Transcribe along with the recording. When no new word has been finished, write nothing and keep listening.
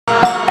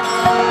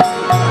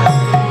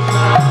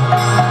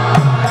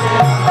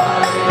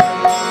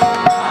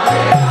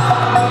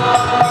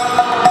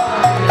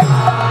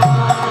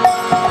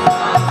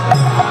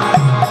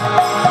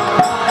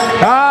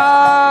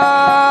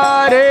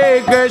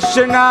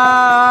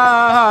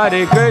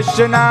Hare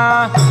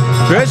Krishna,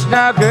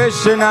 Krishna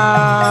Krishna,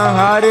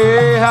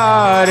 Hare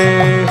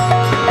Hare,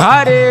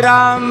 Hare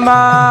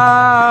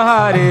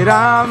Rama, Hare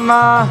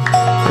Rama,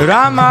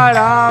 Rama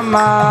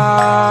Rama,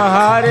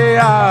 Hare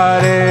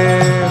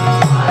Hare.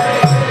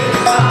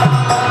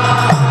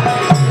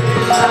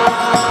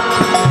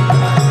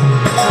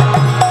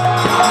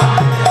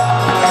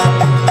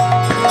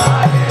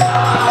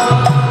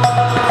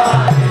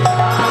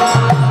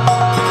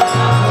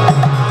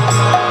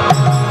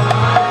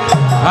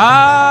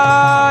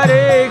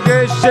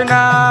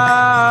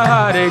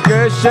 Hare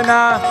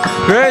Krishna,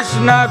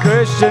 Krishna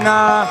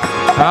Krishna,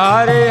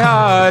 Hare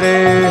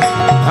Hare,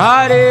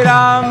 Hare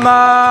Rama,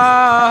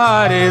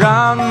 Hare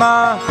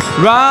Rama,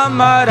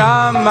 Rama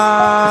Rama,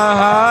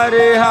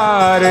 Hare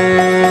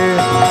Hare.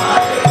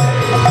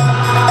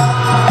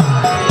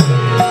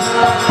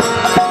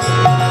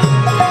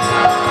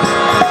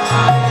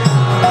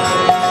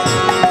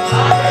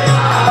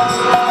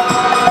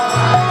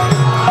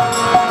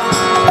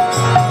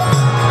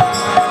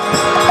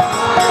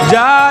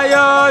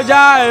 Jayo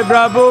Jai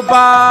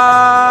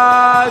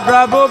Prabhupada,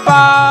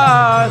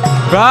 Prabhupada,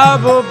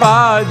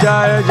 Prabhupada,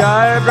 Jai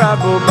Jai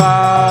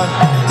Prabhupada.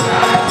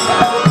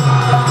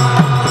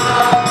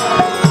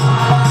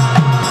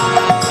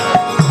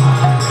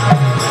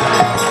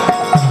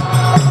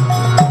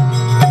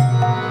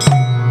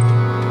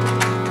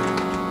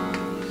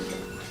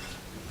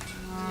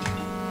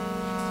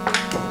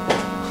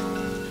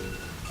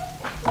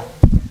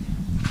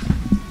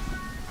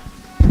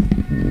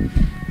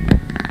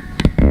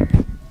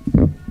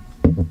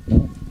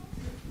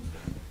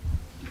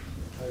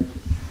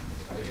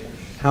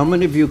 How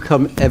many of you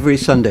come every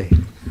Sunday?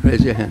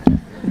 Raise your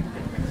hand.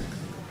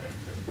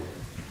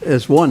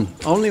 There's one.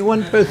 Only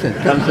one person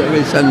comes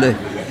every Sunday.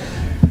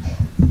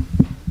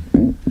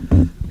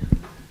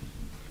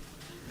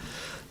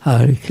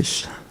 Hare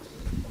Krishna.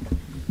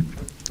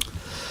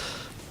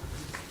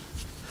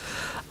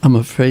 I'm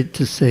afraid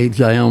to say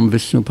Jayam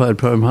Vishnupad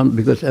Paramham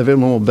because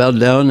everyone will bow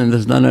down and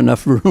there's not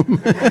enough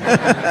room.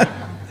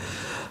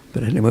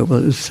 But anyway,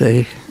 we'll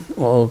say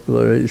all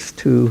glories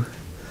to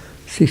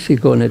Sisi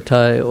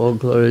Gonetai, all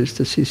glories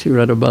to Sisi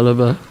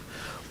Radhaballabha,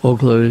 all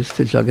glories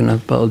to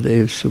Jagannath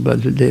Baldev,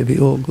 Subhadra Devi,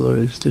 all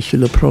glories to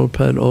Srila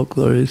Prabhupada, all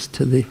glories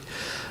to the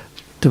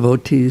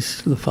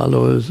devotees, the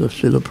followers of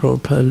Srila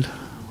Prabhupada,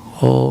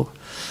 all.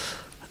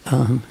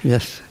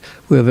 Yes,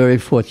 we're very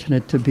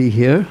fortunate to be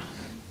here.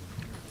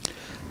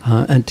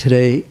 And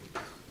today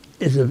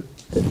is a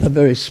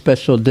very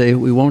special day.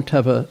 We won't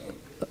have a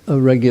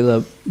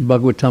regular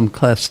Bhagavatam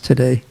class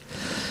today.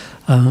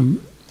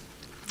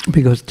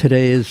 Because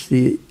today is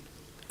the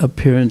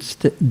disappearance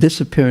day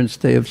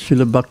of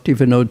Srila Bhakti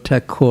Vinod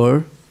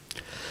Thakur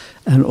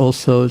and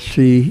also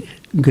Sri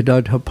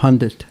Gadadhar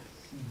Pandit.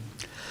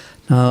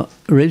 Now,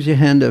 raise your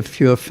hand if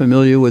you're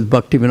familiar with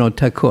Bhakti Vinod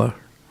Thakur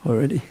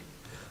already.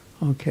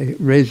 Okay,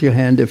 raise your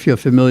hand if you're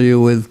familiar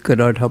with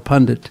Gadadhar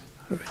Pandit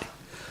already.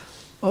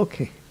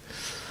 Okay.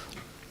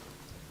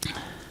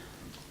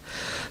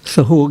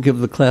 So who will give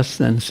the class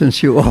then,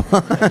 since you all...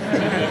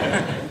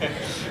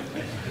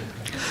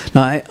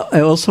 Now,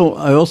 I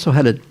also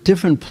had a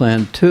different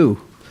plan too,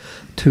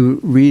 to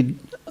read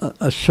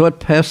a short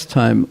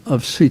pastime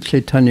of Sri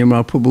Chaitanya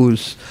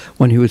Mahaprabhu's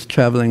when he was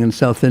traveling in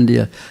South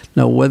India.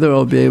 Now, whether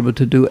I'll be able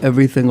to do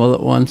everything all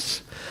at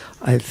once,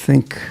 I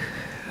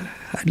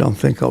don't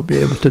think I'll be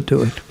able to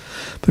do it.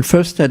 But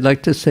first, I'd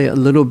like to say a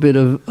little bit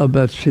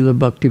about Srila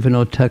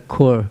Bhaktivinoda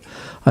Thakur.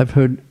 I've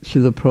heard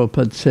Srila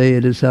Prabhupada say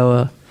it is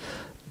our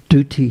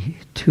duty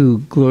to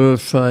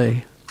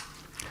glorify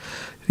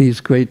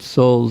these great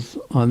souls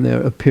on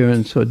their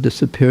appearance or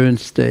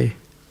disappearance day.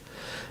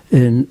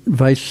 In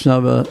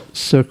Vaishnava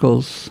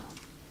circles,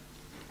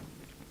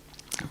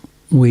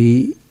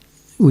 we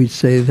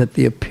say that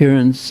the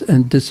appearance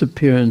and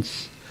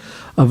disappearance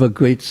of a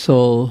great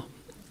soul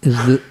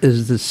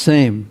is the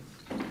same.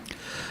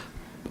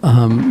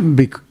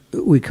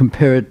 We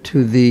compare it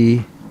to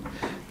the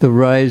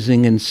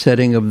rising and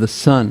setting of the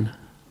sun,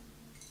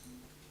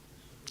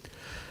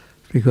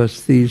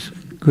 because these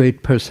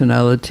great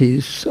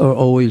personalities are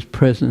always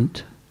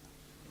present.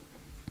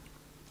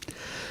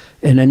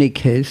 In any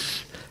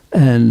case,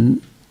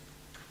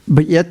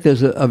 but yet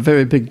there's a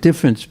very big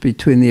difference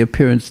between the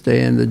appearance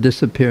day and the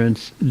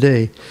disappearance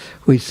day.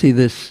 We see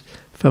this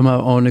from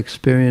our own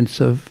experience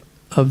of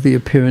the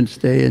appearance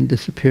day and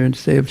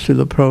disappearance day of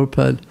Srila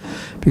Prabhupada,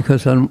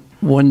 because on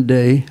one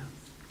day,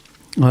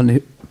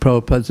 on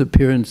Prabhupada's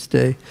appearance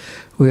day,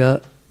 we are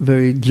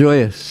very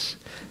joyous,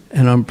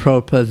 and on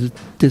Prabhupada's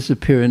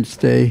disappearance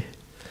day,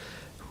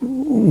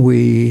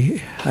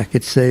 I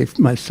could say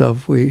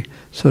myself, we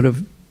sort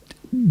of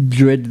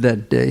dread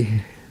that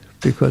day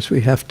because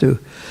we have to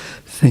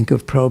think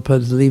of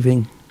Prabhupada's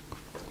leaving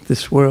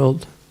this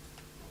world.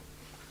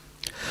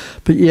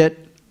 But yet,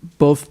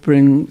 both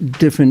bring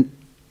different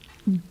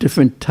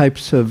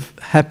types of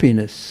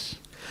happiness,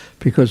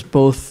 because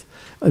both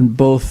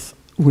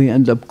we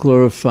end up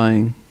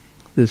glorifying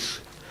this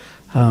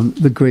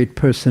the great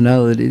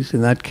personalities,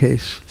 in that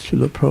case,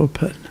 Srila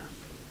Prabhupada.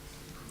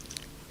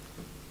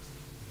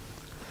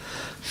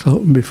 So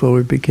before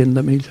we begin,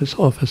 let me just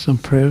offer some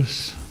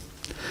prayers.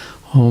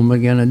 Om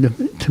Agana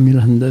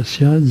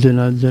Tamilandasya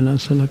Jana Jana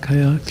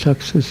Salakaya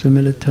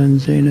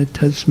Chaksusamilitan Jena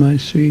Tasmai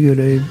Sri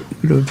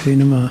Guru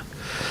Nama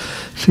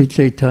Sri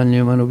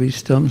Chaitanya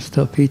Manovistam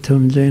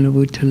Stapitam Jena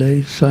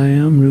Bhutale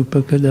Sayam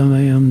Rupa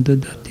Kadamayam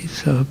Dadati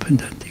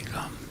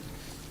Sapantantikam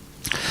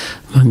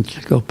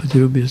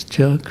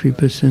Vanchakalpatirubhyascha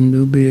Kripa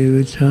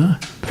Sindhubhyevacha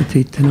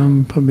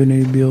Patitanam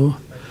Pabhinebhyo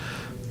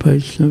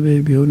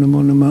Vaishnavebhyo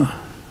Namo Namah.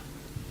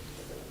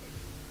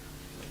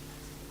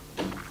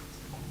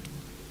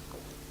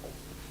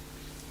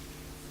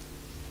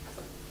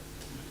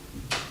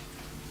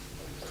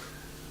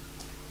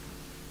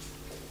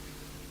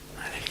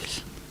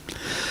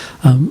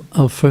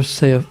 I'll first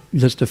say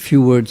just a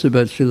few words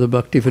about Srila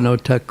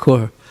Bhaktivinoda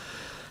Thakur.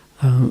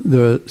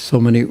 There are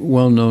so many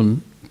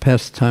well-known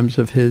pastimes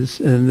of his,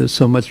 and there's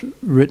so much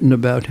written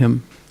about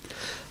him.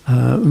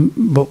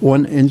 But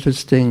one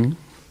interesting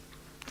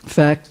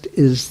fact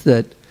is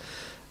that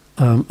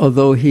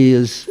although he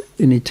is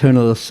an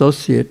eternal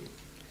associate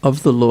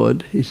of the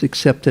Lord, he's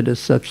accepted as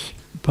such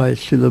by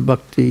Srila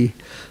Bhakti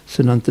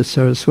Siddhanta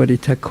Saraswati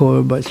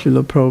Thakur, by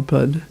Srila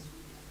Prabhupada.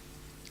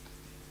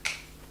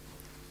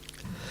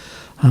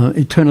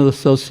 Eternal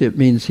associate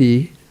means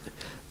he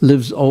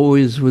lives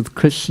always with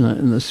Krishna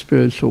in the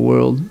spiritual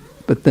world,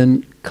 but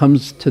then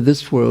comes to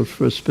this world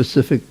for a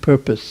specific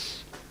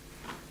purpose.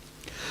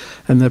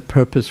 And that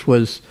purpose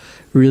was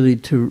really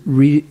to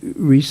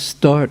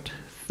restart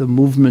the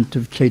movement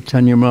of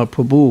Chaitanya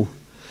Mahaprabhu,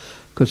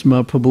 because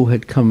Mahaprabhu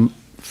had come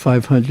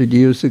 500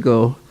 years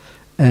ago,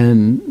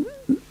 and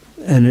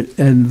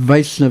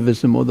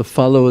Vaishnavism, or the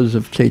followers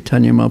of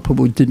Chaitanya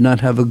Mahaprabhu, did not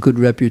have a good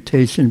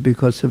reputation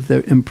because of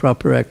their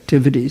improper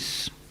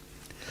activities.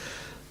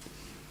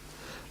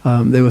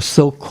 They were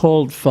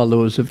so-called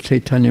followers of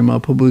Chaitanya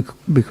Mahaprabhu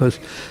because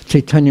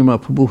Chaitanya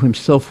Mahaprabhu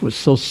himself was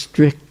so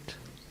strict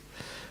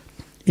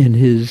in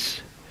his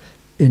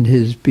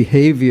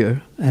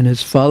behavior, and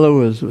his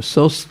followers were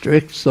so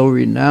strict, so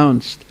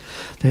renounced.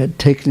 They had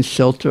taken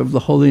shelter of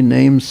the holy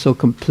names so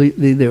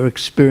completely, they were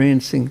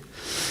experiencing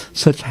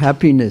such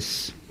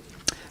happiness.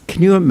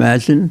 Can you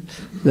imagine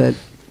that?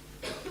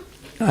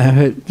 I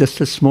heard just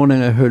this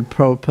morning, I heard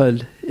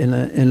Prabhupada in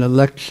a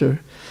lecture.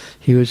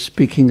 He was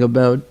speaking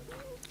about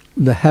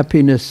the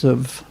happiness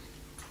of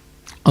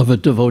a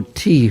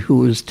devotee who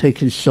was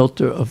taking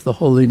shelter of the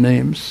holy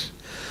names.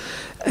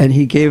 And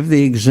he gave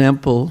the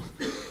example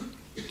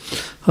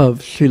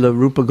of Srila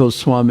Rupa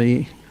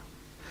Goswami,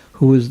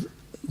 who was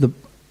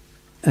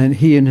and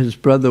he and his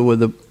brother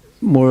were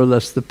more or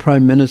less the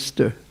prime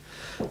minister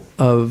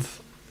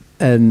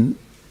and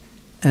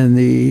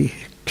the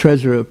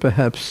treasurer,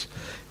 perhaps,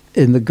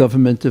 in the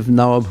government of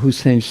Nawab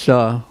Hussain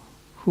Shah,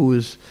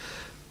 who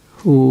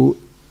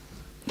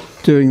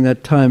during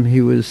that time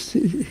he was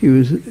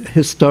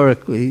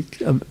historically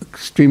an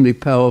extremely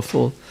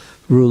powerful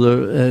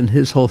ruler, and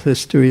his whole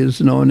history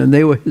is known. And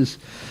they were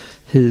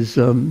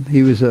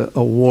he was a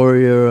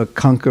warrior, a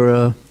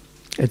conqueror,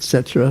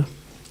 etc.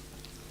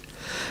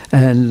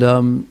 And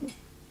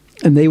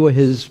they were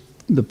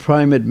the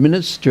prime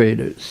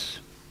administrators.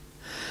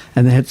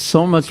 And they had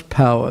so much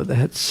power, they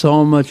had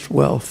so much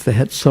wealth, they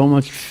had so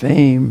much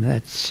fame, they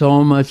had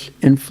so much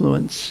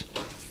influence.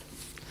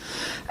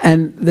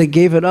 And they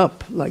gave it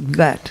up like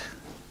that,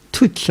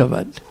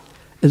 tuchavad,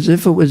 as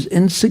if it was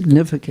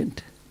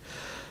insignificant,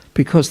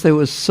 because they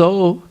were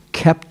so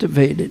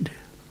captivated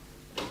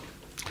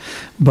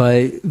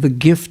by the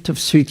gift of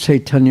Sri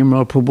Chaitanya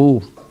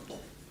Mahaprabhu.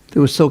 They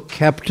were so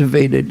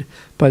captivated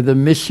by the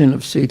mission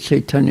of Sri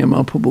Chaitanya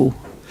Mahaprabhu.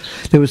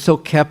 They were so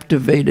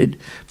captivated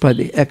by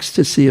the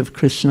ecstasy of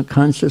Krishna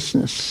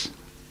consciousness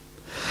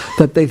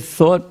that they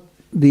thought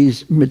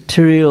these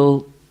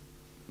material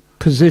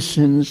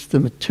positions, the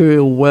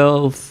material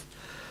wealth,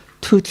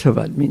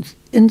 tuchavad means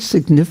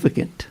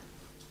insignificant.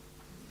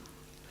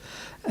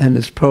 And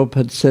as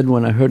Prabhupada said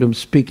when I heard him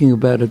speaking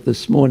about it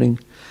this morning,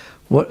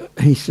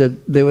 he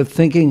said they were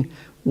thinking,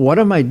 what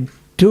am I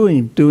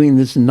doing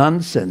this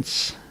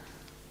nonsense?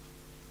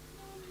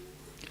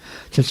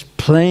 Just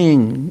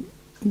playing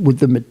with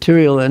the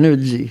material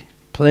energy,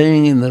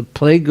 playing in the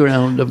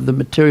playground of the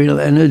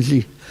material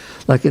energy,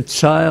 like a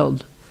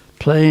child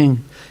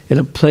playing in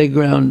a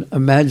playground,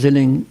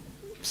 imagining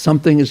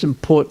something is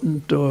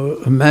important or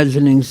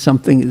imagining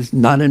something is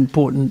not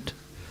important,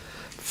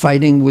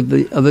 fighting with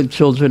the other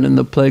children in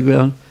the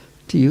playground.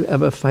 Do you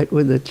ever fight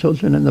with the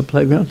children in the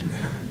playground?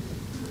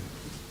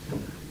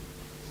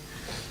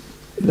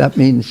 That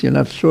means you're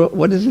not sure.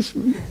 What does this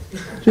mean?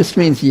 This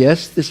means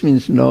yes, this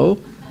means no.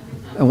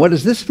 And what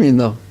does this mean,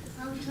 though?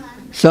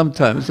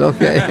 Sometimes,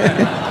 okay.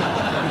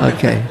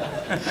 Okay.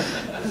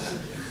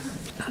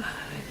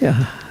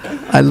 Yeah,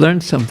 I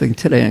learned something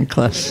today in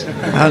class.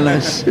 How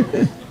nice.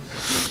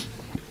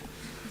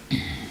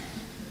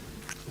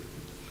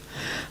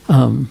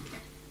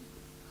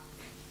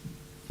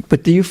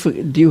 But do you,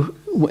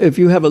 if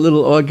you have a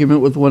little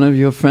argument with one of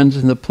your friends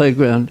in the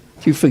playground,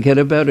 do you forget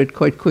about it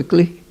quite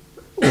quickly?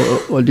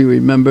 Or do you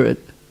remember it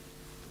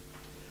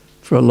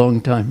for a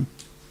long time?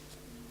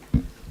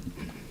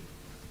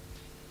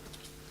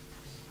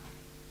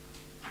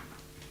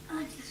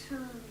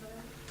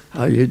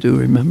 Oh, you do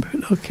remember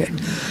it? Okay.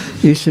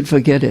 You should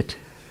forget it.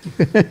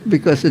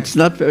 Because it's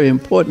not very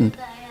important.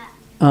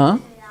 Huh?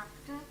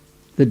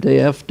 The day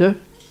after?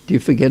 Do you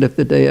forget it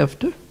the day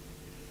after?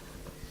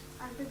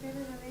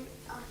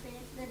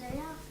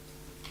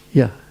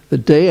 Yeah, the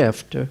day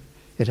after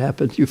it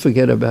happens, you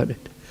forget about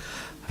it.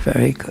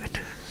 Very good.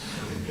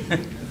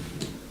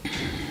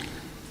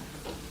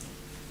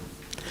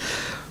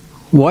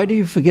 Why do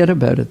you forget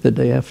about it the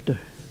day after?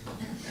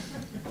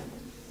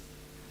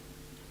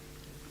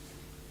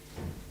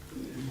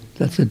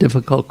 That's a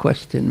difficult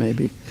question,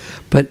 maybe.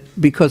 But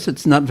because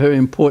it's not very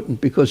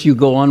important, because you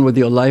go on with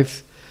your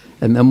life,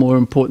 and there are more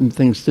important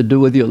things to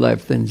do with your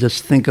life than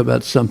just think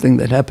about something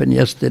that happened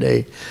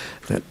yesterday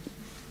that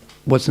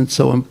wasn't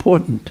so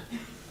important.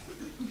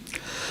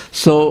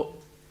 So,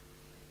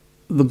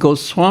 the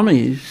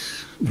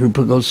Goswamis,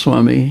 Rupa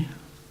Goswami,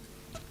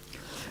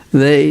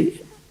 they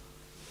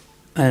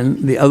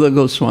and the other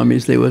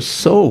Goswamis, they were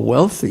so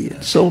wealthy,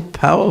 so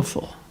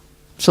powerful,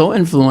 so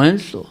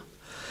influential.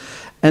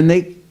 And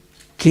they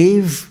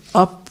gave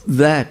up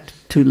that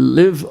to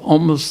live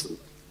almost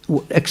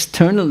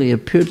externally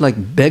appeared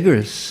like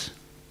beggars,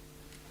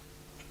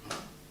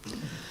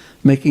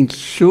 making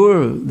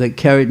sure they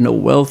carried no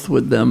wealth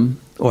with them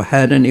or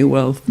had any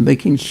wealth,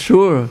 making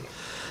sure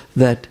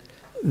that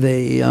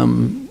they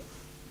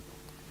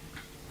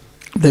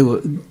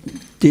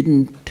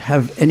didn't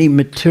have any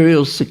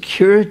material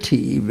security,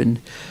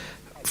 even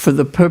for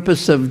the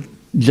purpose of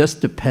just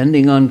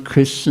depending on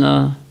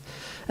Krishna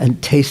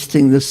and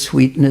tasting the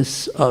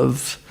sweetness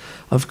of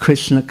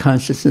Krishna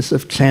consciousness,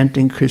 of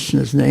chanting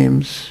Krishna's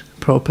names.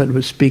 Prabhupada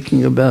was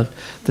speaking about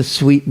the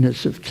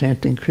sweetness of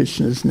chanting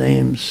Krishna's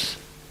names.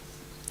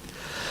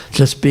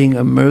 Just being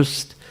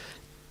immersed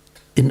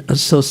in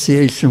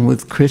association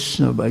with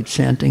Krishna by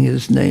chanting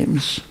his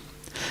names.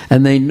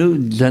 And they knew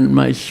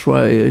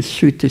Janmaishwaya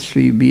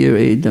Shrutisri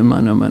Bire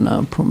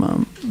Damanamana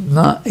Pramam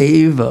Na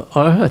Eva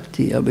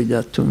Arhati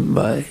Abhidatum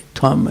Vai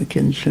Tama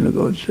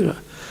Kinshanagochara.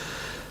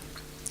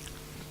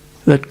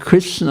 That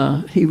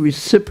Krishna, he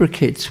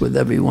reciprocates with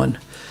everyone,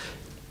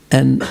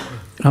 and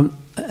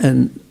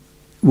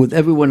with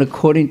everyone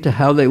according to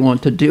how they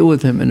want to deal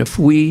with him. And if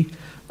we're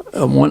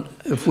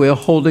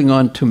holding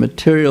on to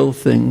material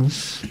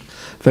things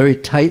very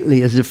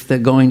tightly, as if they're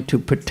going to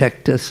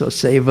protect us or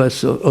save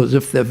us, or as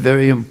if they're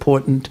very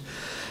important,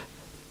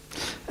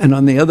 and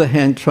on the other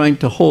hand, trying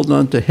to hold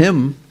on to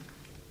him,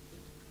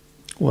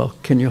 well,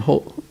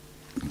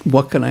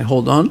 what can I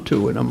hold on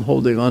to when I'm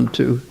holding on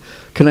to?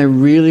 Can I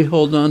really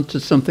hold on to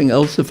something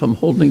else if I'm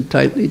holding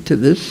tightly to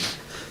this?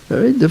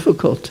 Very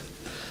difficult.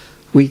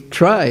 We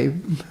try,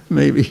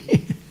 maybe,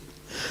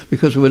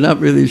 because we're not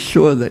really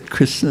sure that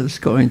Krishna is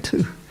going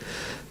to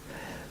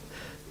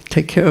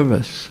take care of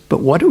us. But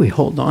what do we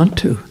hold on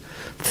to?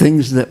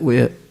 Things that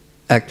we're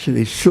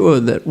actually sure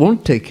that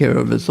won't take care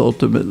of us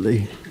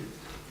ultimately.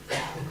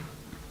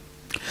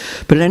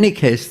 But in any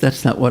case,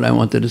 that's not what I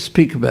wanted to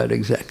speak about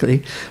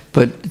exactly,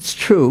 but it's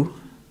true.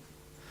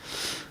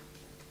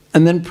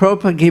 And then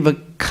Prabhupada gave a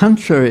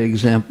contrary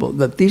example,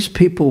 that these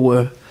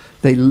people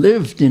they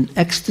lived in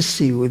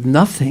ecstasy with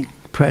nothing,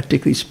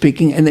 practically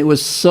speaking, and it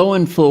was so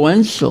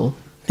influential,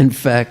 in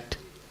fact,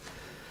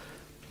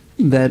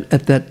 that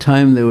at that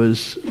time there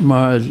was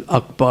Maharaj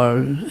Akbar,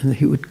 and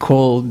he would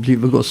call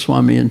Jiva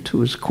Goswami into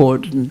his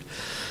court and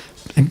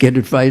get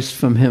advice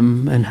from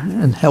him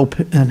and help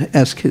and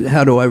ask,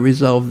 how do I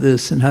resolve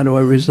this and how do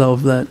I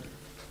resolve that?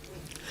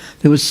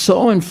 They were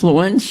so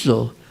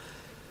influential,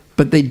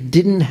 but they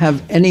didn't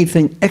have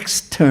anything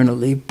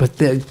externally, but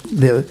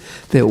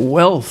their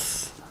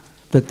wealth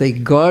that they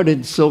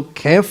guarded so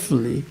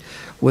carefully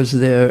was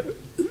their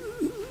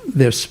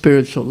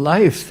spiritual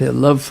life, their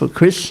love for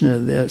Krishna,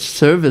 their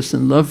service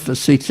and love for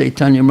Sri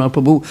Chaitanya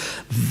Mahaprabhu.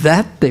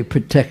 That they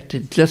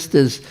protected, just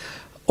as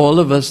all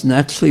of us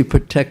naturally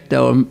protect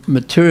our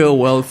material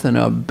wealth and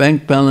our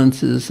bank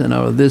balances and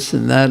our this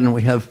and that, and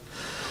we have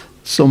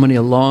so many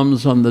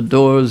alarms on the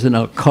doors, and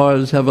our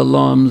cars have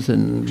alarms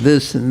and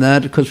this and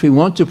that, because we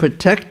want to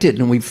protect it,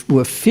 and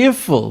we're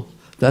fearful.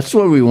 That's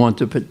why we want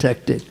to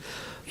protect it.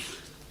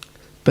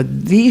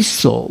 But these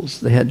souls,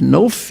 they had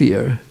no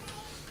fear,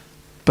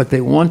 but they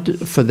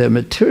wanted for their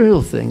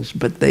material things,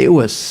 but they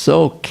were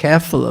so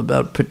careful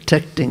about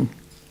protecting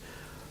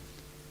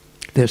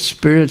their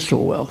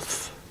spiritual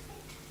wealth,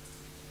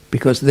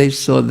 because they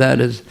saw that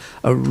as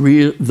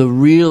the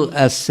real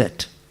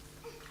asset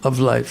of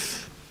life.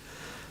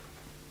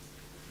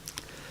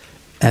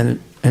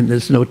 And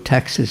there's no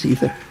taxes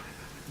either.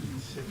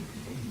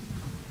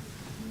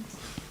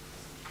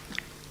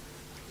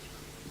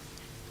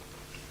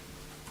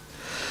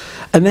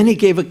 And then he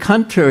gave a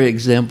contrary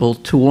example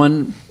to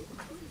one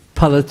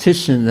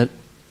politician that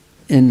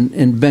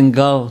in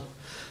Bengal,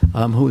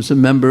 who was a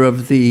member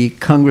of the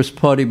Congress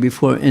Party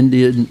before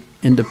Indian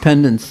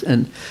independence,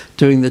 and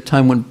during the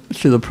time when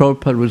Srila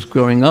Prabhupada was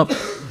growing up,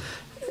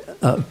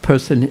 a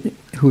person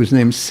who was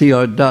named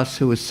C.R. Das,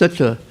 who was such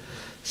a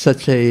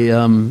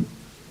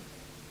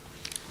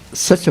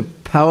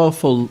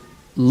powerful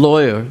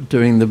lawyer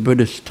during the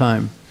British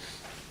time.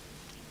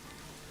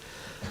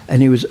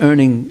 and he was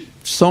earning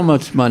so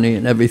much money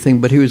and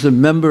everything, but he was a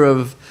member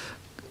of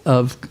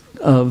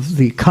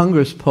the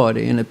Congress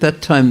Party, and at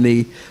that time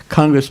the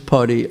Congress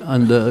Party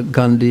under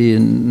Gandhi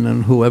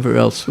and whoever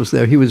else was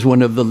there, he was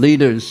one of the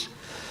leaders.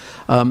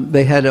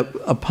 They had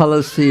a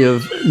policy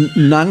of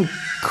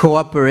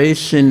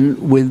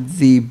non-cooperation with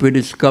the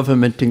British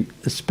government,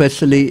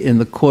 especially in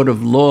the court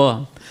of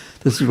law.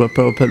 This is what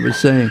Prabhupada was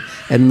saying.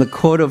 And in the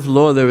court of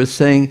law, they were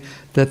saying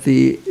that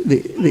the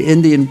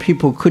Indian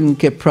people couldn't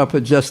get proper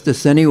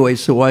justice anyway,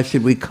 so why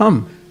should we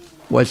come?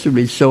 Why should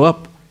we show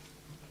up?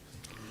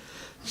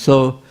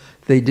 So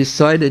they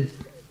decided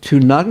to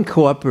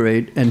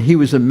non-cooperate, and he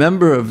was a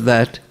member of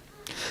that,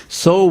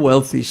 so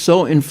wealthy,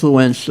 so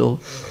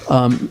influential,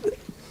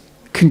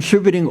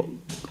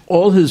 contributing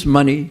all his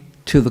money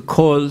to the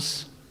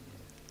cause,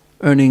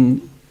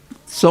 earning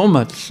so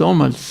much,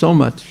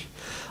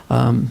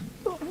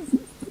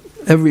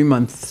 every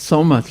month,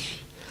 so much.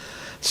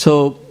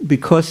 So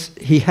because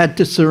he had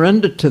to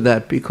surrender to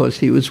that because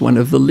he was one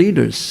of the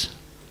leaders.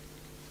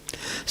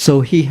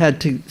 So he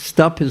had to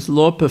stop his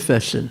law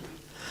profession.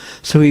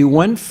 So he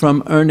went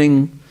from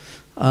earning,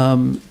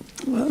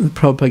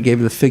 Prabhupada gave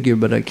the figure,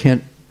 but I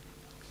can't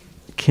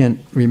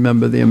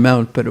remember the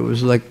amount, but it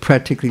was like,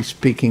 practically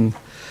speaking,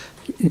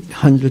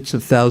 hundreds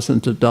of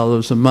thousands of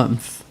dollars a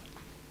month.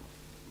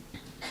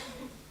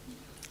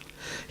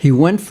 He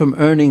went from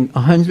earning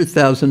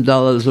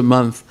 $100,000 a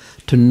month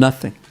to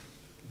nothing.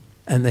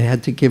 And they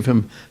had to give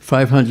him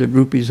 500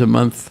 rupees a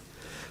month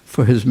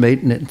for his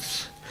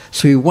maintenance.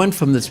 So he went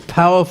from this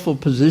powerful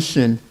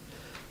position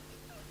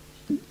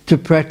to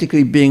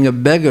practically being a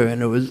beggar,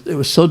 and it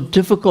was so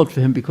difficult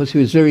for him because he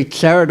was very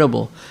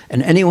charitable,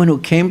 and anyone who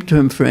came to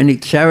him for any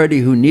charity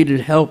who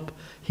needed help,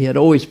 he had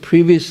always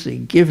previously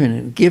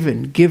given,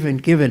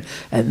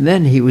 and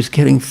then he was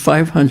getting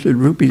 500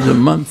 rupees a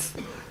month.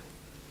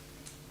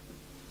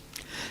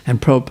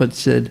 And Prabhupada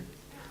said,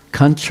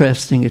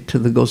 contrasting it to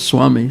the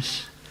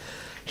Goswamis,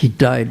 he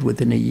died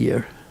within a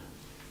year.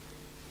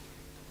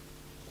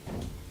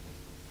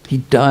 He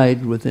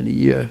died within a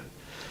year.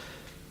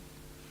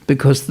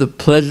 Because the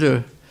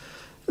pleasure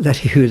that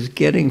he was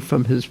getting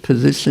from his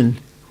position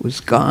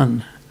was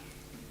gone.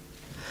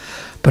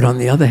 But on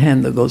the other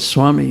hand, the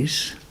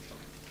Goswamis,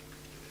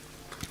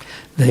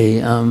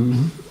 they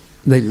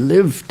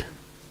lived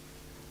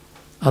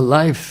a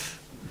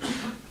life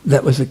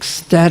that was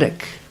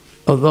ecstatic,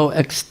 although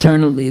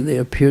externally they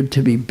appeared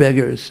to be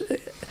beggars.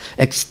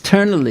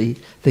 Externally,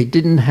 they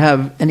didn't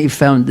have any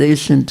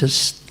foundation to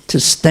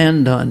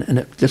stand on.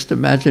 And just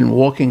imagine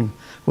walking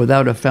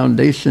without a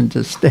foundation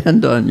to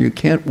stand on. You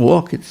can't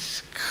walk.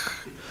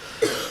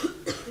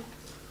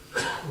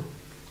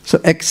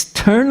 So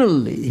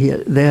externally,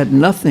 they had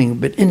nothing,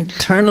 but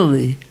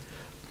internally,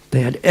 they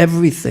had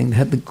everything. They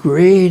had the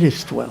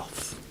greatest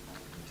wealth.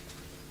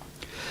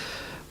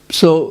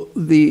 So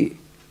the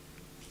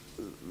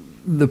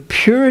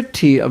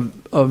purity of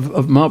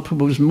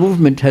Mahaprabhu's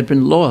movement had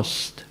been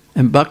lost.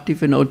 And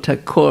Bhaktivinoda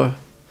Thakur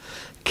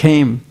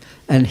came,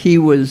 and he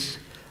was,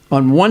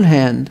 on one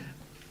hand,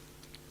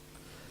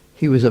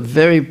 he was a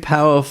very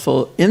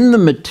powerful, in the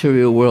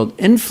material world,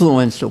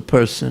 influential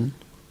person.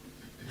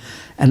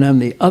 And on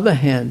the other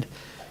hand,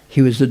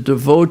 he was a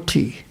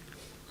devotee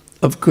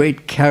of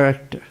great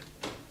character.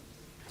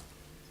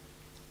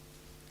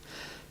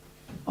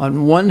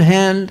 On one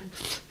hand,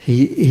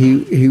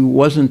 he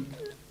wasn't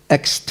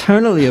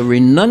externally a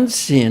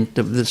renunciant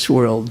of this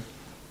world.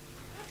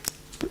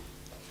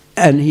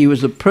 And he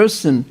was a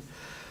person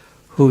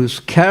whose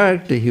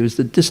character, he was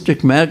the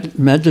district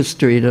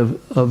magistrate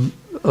of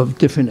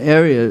different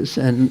areas,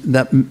 and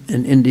that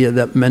in India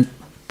that meant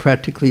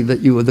practically that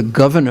you were the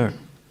governor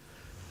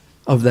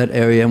of that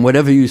area, and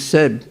whatever you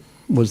said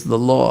was the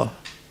law,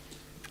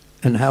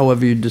 and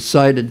however you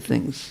decided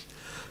things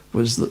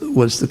was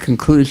the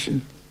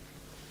conclusion.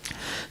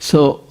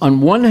 So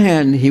on one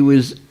hand, he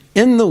was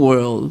in the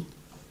world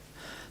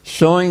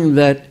showing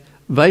that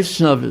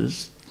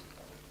Vaishnavas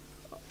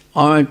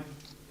aren't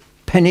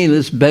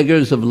penniless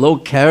beggars of low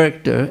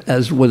character,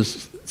 as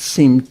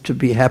seemed to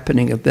be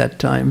happening at that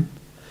time,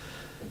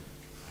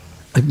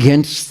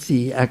 against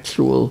the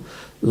actual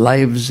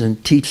lives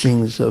and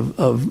teachings of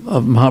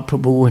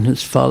Mahaprabhu and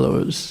his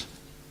followers.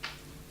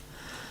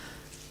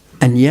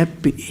 And yet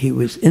he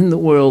was in the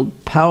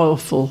world,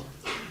 powerful,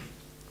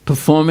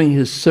 performing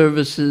his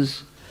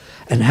services,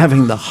 and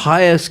having the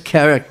highest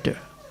character.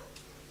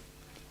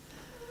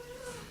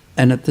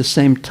 And at the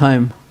same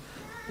time,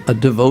 a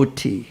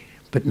devotee,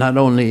 but not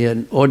only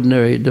an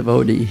ordinary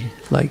devotee,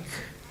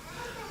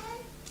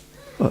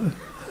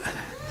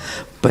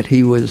 but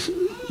he was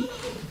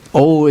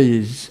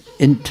always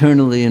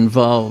internally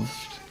involved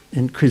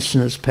in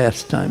Krishna's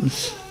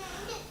pastimes.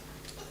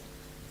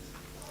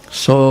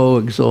 So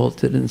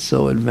exalted and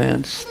so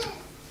advanced.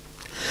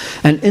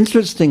 And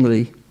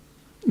interestingly,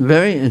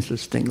 very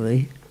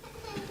interestingly,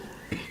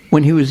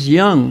 when he was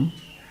young,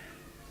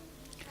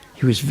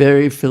 he was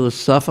very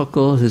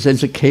philosophical. His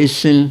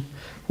education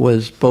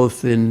was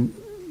both in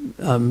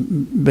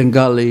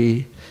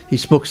Bengali. He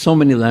spoke so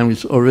many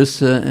languages,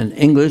 Orissa and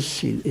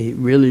English. He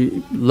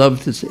really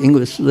loved his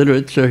English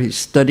literature. He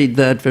studied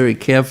that very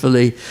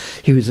carefully.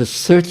 He was a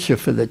searcher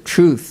for the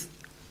truth.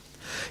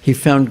 He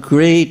found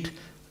great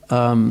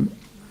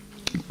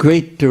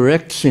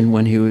direction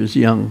when he was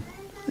young,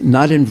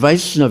 not in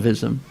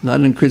Vaishnavism,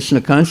 not in Krishna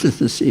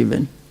consciousness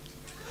even,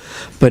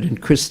 but in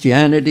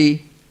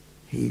Christianity.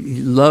 He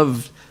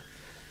loved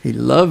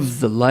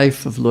the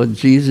life of Lord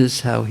Jesus,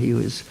 how he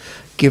was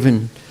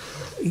given.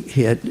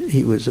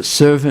 He was a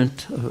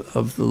servant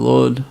of the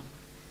Lord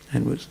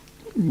and was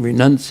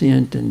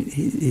renunciant, and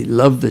he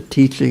loved the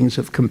teachings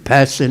of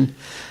compassion.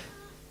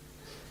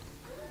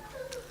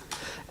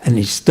 And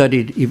he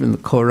studied even the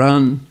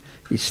Quran.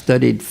 He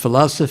studied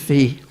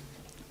philosophy.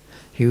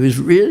 He was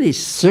really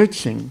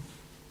searching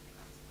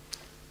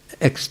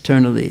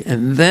externally.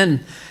 And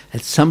then,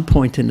 at some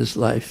point in his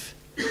life,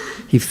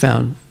 he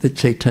found the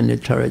Chaitanya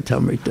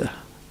Charitamrita.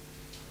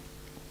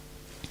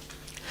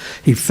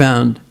 He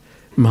found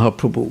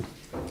Mahaprabhu.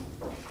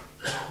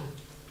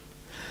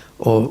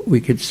 Or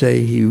we could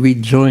say he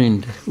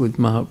rejoined with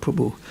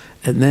Mahaprabhu.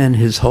 And then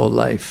his whole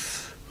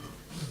life,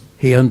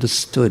 he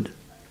understood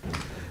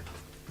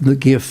the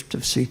gift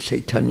of Sri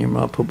Chaitanya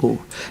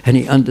Mahaprabhu. And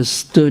he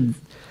understood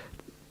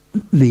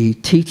the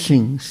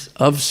teachings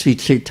of Sri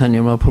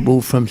Chaitanya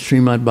Mahaprabhu from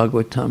Srimad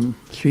Bhagavatam.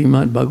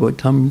 Srimad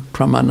Bhagavatam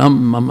Pramanam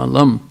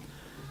Mamalam.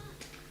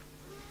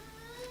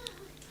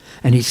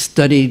 And he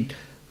studied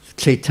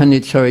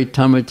Chaitanya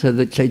Charitamrita,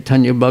 the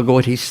Chaitanya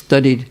Bhagavat. He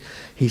studied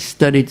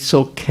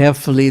so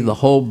carefully the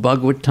whole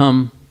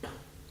Bhagavatam.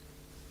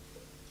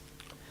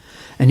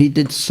 And he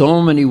did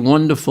so many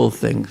wonderful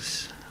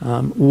things.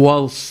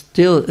 While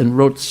still, and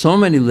wrote so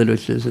many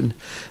literatures and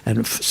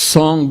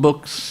song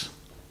books.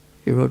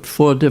 He wrote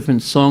 4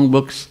 different song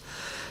books,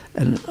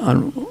 and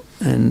one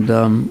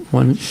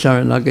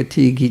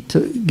Sharanagati,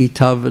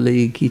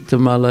 Gitavali,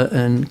 Gitamala,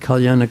 and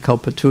Kalyana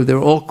Kalpatu. They're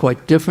all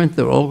quite different.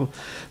 They're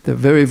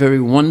very, very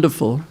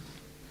wonderful.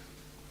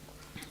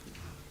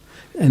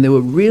 And they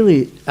were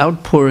really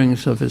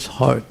outpourings of his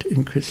heart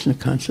in Krishna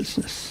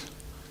consciousness.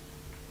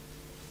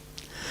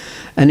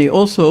 And he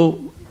also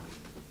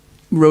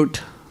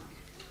wrote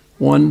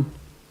one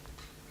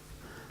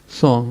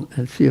song,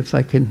 and see if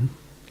I can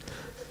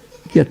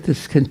get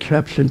this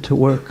contraption to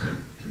work.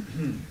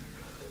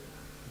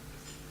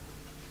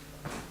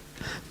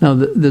 Now,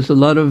 there's a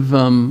lot of,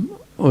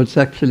 or it's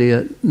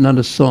actually not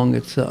a song,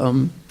 it's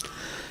a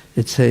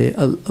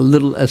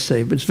little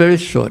essay, but it's very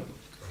short.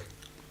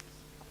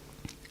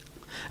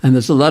 And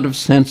there's a lot of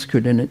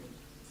Sanskrit in it.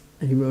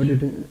 He wrote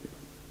it in,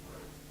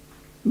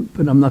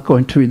 but I'm not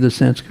going to read the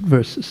Sanskrit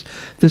verses.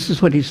 This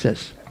is what he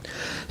says.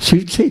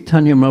 Sri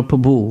Chaitanya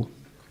Mahaprabhu,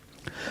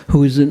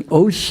 who is an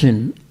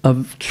ocean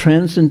of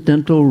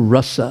transcendental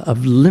rasa,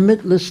 of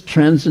limitless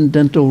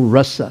transcendental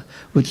rasa,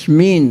 which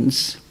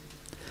means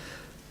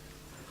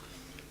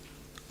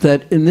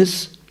that in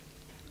this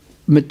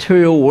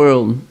material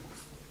world,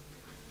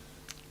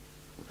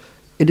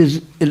 it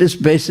is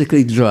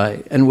basically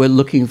dry, and we're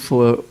looking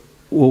for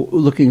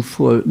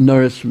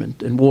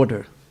nourishment and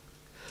water.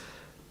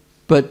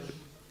 But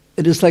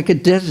it is like a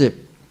desert.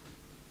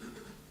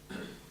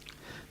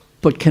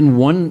 But can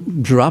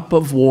one drop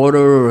of water,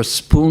 or a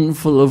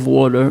spoonful of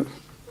water,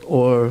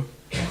 or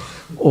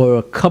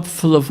a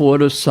cupful of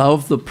water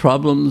solve the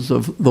problems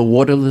of the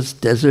waterless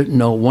desert?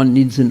 No, one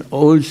needs an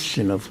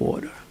ocean of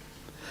water.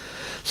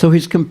 So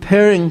he's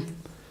comparing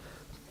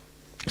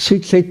Sri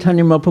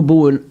Chaitanya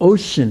Mahaprabhu, an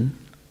ocean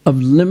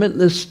of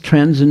limitless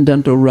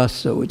transcendental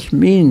rasa, which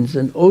means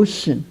an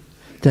ocean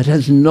that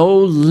has no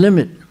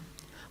limit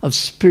of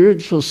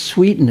spiritual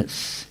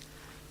sweetness.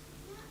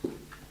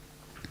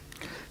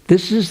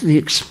 This is the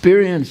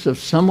experience of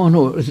someone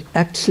who is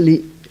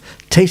actually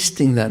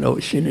tasting that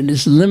ocean. It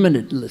is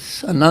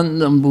limitless.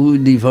 Anandam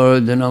buddhi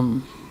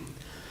vardhanam.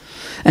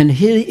 And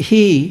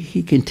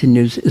he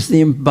continues, is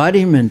the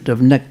embodiment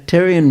of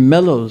nectarian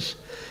mellows.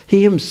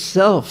 He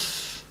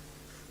himself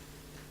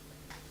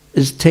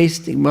is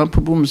tasting.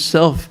 Mahaprabhu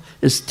himself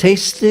is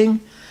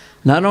tasting,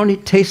 not only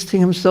tasting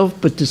himself,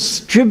 but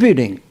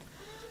distributing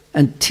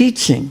and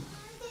teaching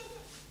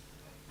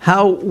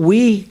how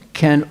we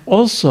can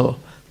also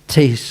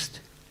taste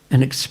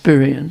and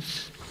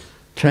experience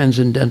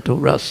transcendental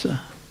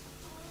rasa.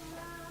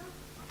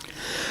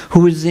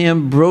 Who is the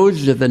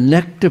ambrosia, the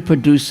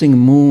nectar-producing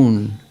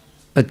moon,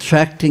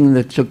 attracting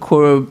the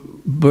chakora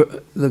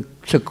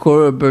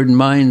bird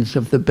minds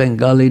of the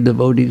Bengali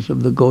devotees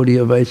of the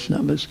Gaudiya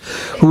Vaishnavas.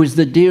 Who is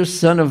the dear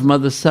son of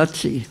Mother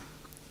Sachi.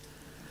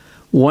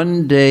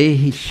 One day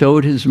he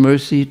showed his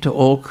mercy to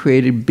all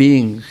created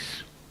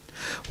beings.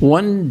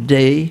 One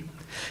day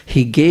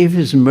he gave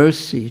his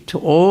mercy to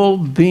all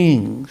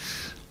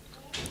beings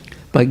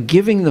by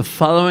giving the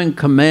following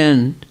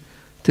command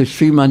to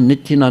Sriman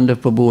Nityananda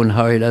Prabhu and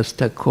Haridas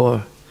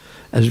Thakur,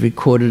 as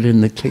recorded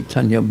in the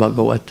Chaitanya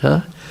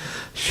Bhagavata.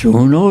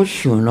 Shruno,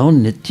 Shruno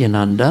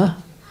Nityananda,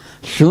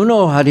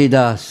 Shruno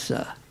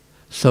Haridasa,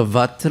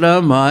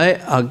 Savatra Mai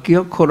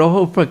Agya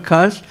Koroho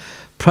Prakash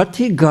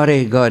Prati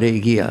Gare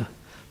Gare Gya,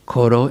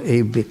 koro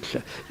e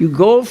bhiksha. You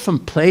go from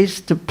place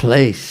to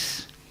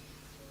place.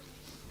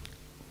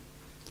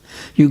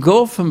 You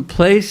go from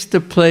place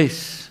to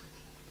place.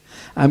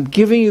 I'm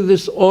giving you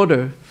this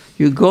order.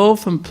 You go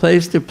from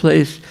place to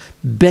place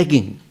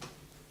begging.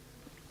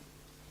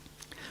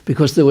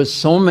 Because there were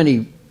so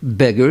many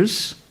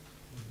beggars.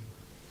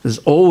 There's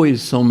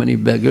always so many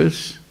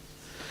beggars.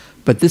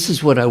 But this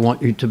is what I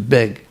want you to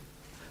beg.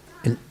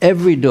 In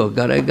every door,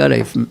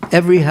 gare, from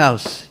every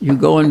house, you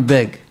go and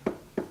beg.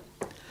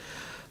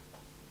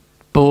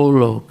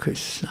 Bolo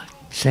Krishna.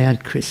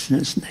 Chant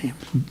Krishna's name.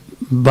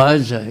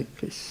 Bhajai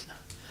Krishna.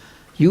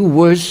 You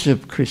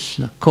worship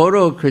Krishna.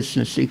 Koro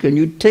Krishna Sika. And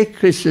you take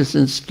Krishna's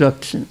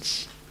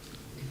instructions.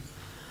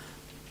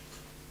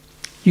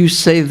 You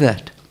say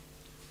that.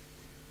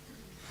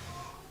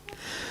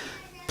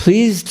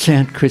 Please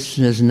chant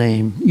Krishna's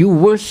name. You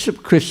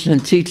worship Krishna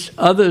and teach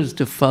others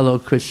to follow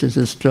Krishna's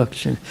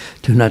instruction.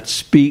 Do not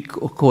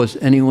speak or cause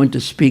anyone to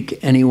speak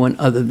anything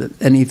other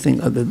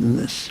than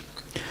this.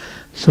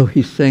 So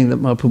he's saying that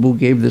Mahaprabhu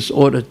gave this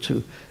order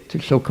to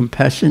show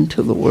compassion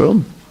to the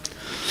world.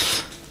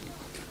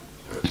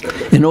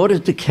 In order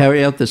to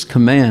carry out this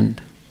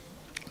command,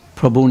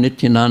 Prabhu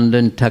Nityananda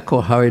and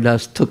Thakur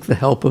Haridas took the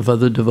help of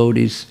other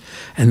devotees,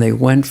 and they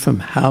went from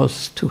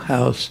house to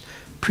house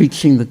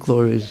preaching the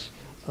glories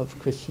of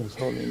Krishna's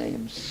holy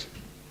names.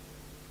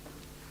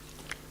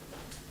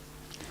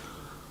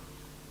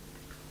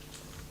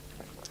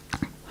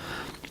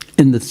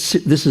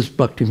 This is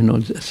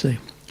Bhaktivinoda's essay.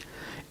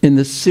 In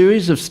the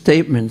series of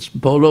statements,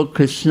 Bolo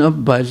Krishna,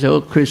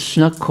 Bhajo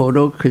Krishna,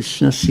 Koro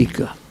Krishna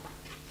Sika,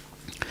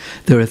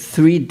 there are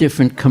 3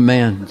 different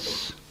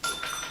commands.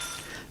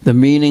 The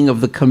meaning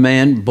of the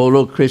command,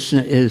 Bolo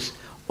Krishna, is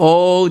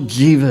all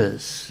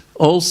jivas,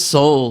 all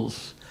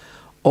souls,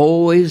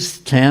 always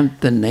chant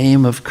the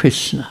name of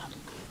Krishna.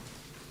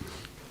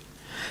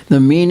 The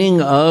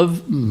meaning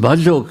of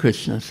Bhajo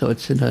Krishna, so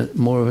it's in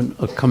more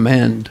of a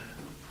command,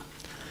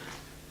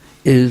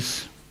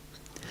 is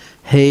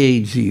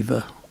Hey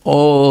Jiva,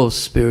 all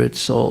spirit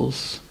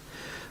souls,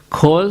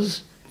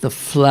 cause the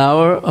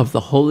flower of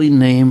the holy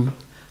name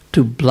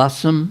to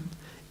blossom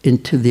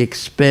into the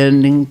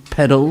expanding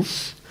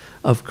petals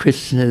of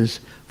Krishna's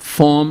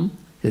form,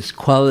 his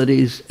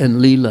qualities,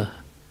 and Leela.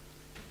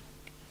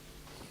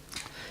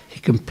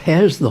 He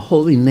compares the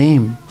holy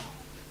name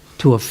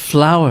to a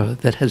flower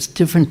that has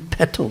different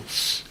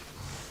petals,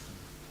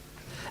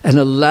 and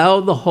allow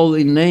the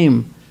holy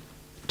name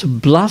to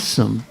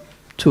blossom,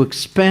 to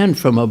expand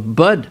from a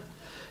bud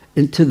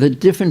into the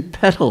different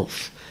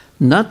petals,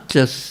 not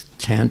just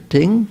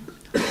chanting,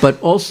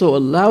 but also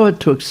allow it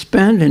to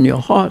expand in your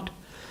heart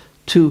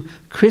to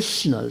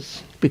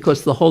Krishna's,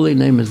 because the holy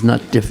name is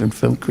not different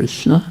from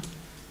Krishna.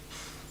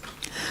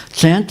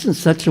 Chant in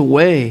such a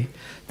way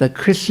that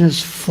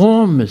Krishna's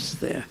form is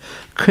there.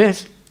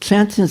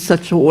 Chant in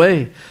such a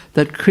way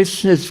that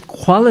Krishna's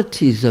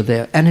qualities are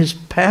there and his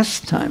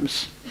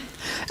pastimes.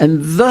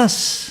 And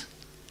thus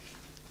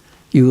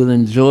you will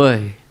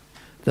enjoy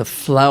the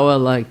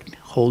flower-like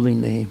holy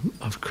name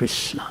of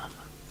Krishna.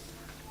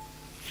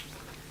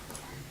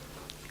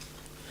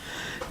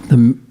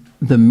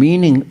 The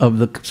meaning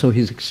of so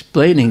he's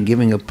explaining,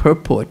 giving a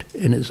purport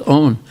in his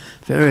own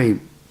very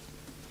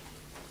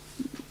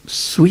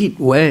sweet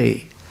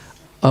way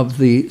of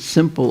the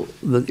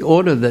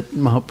order that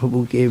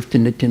Mahaprabhu gave to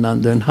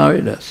Nityananda and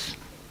Haridas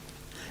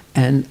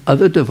and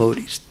other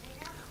devotees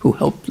who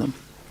helped them.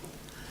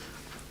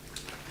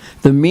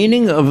 The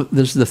meaning of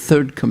this is the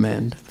 3rd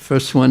command. The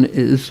first one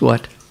is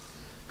what?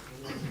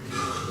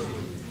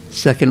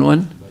 Second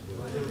one?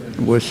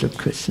 Worship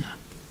Krishna.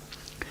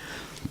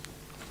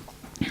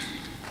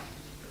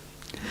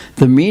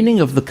 The meaning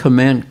of the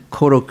command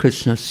Koro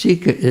Krishna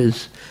Sika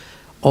is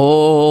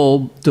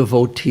all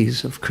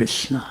devotees of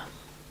Krishna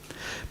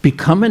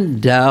become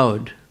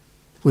endowed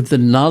with the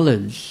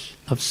knowledge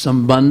of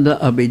Sambandha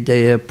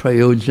Abhideya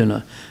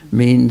Prayojana,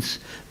 means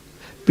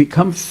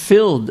become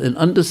filled and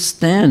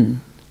understand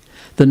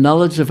the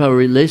knowledge of our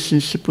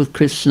relationship with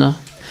Krishna,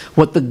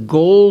 what the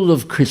goal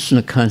of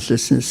Krishna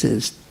consciousness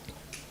is,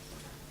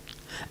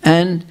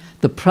 and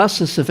the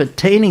process of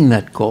attaining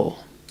that goal.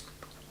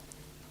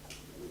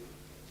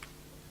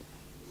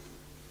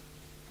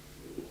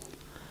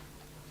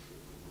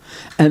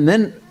 And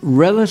then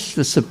relish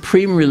the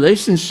supreme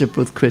relationship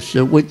with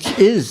Krishna, which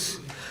is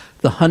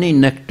the honey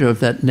nectar of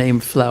that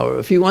name flower.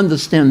 If you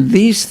understand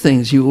these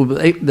things, you will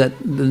that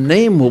the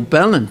name will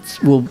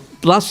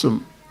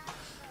blossom.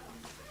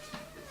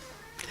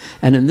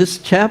 And in this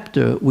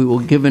chapter, we will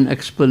give an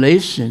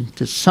explanation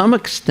to some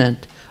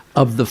extent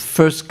of the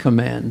first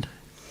command,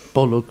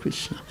 Bolo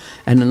Krishna.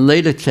 And in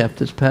later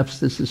chapters, perhaps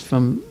this is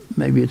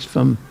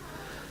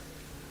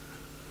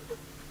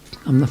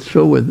I'm not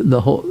sure whether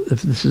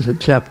if this is a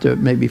chapter,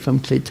 maybe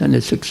from Chaitanya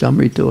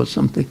Charitamrita or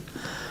something.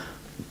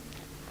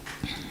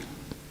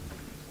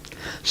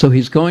 So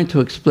he's going to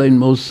explain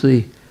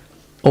mostly,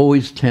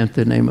 always chant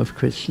the name of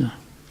Krishna.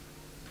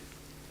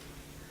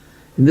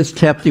 In this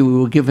chapter, we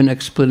will give an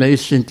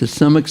explanation to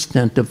some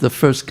extent of the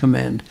first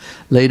command.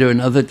 Later in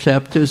other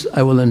chapters,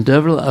 I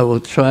will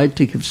try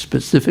to give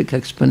specific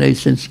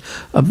explanations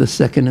of the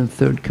second and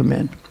third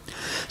command.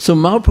 So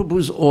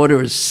Mahaprabhu's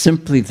order is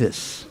simply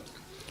this,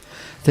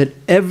 that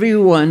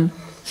everyone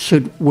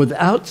should,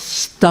 without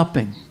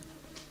stopping,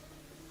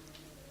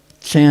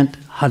 chant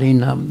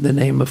Harinam, the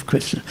name of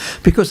Krishna.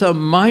 Because our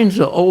minds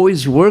are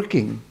always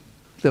working.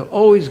 They're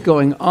always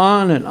going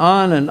on and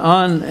on and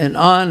on and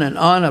on and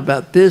on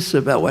about this,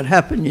 about what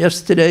happened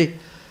yesterday,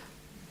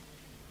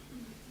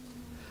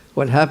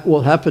 what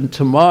will happen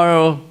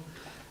tomorrow,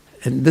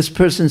 and this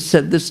person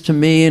said this to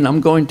me, and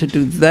I'm going to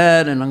do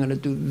that, and I'm going to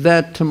do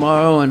that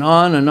tomorrow, and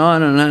on and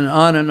on and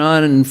on and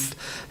on,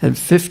 and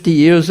 50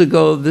 years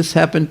ago this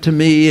happened to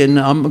me, and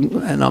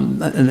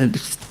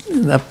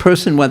that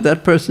person, what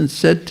that person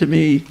said to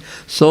me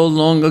so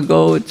long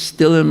ago, it's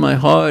still in my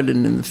heart,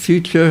 and in the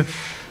future,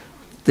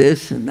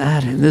 this and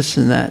that and this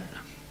and that.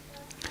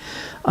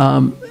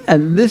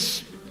 And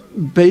this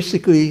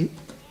basically,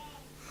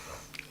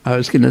 I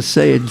was going to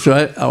say,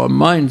 our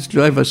minds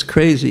drive us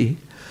crazy,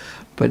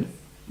 but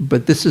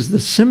this is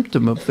the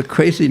symptom of the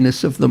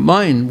craziness of the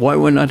mind, why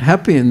we're not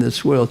happy in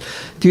this world.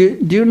 Do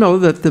you know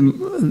that the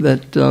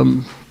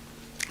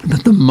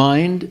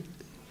mind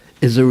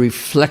is a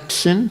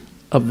reflection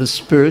of the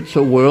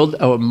spiritual world?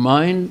 Our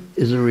mind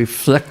is a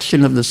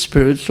reflection of the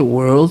spiritual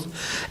world,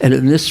 and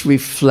in this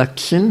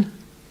reflection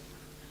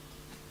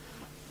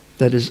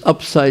that is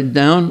upside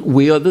down,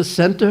 we are the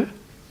center.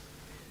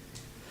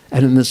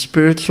 And in the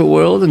spiritual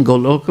world, in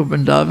Goloka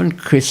Vrindavan,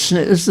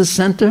 Krishna is the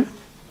center.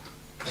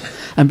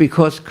 And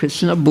because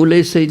Krishna,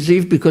 Bhule Se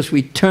Jeev, because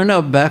we turn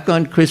our back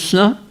on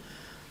Krishna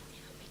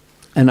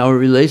and our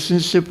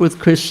relationship with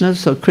Krishna,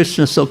 so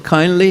Krishna so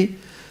kindly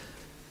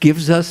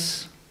gives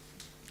us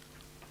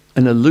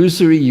an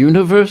illusory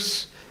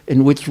universe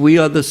in which we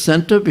are the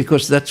center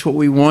because that's what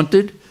we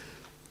wanted.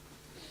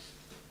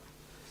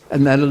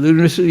 And that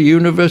illusory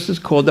universe is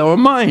called our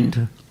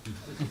mind.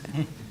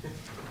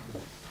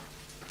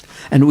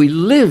 And we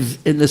live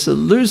in this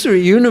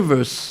illusory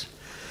universe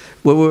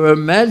where we're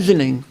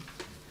imagining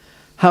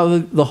how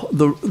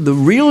the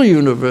real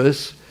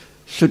universe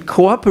should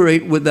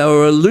cooperate with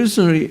our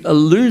illusory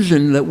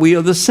illusion that we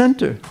are the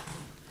center.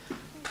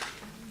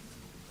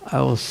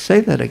 I will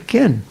say that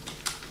again,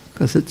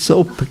 because it's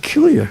so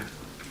peculiar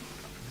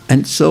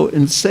and so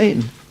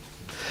insane.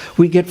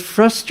 We get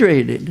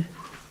frustrated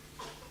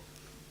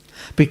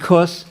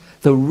because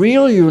the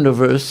real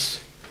universe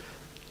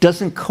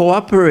doesn't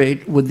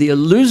cooperate with the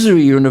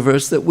illusory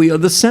universe that we are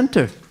the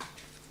center.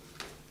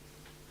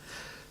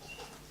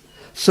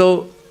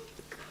 So,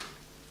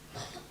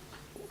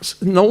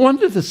 no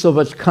wonder there's so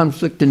much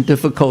conflict and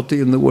difficulty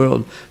in the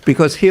world.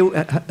 Because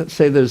here,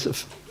 say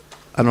there's,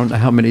 I don't know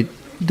how many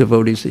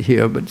devotees are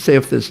here, but say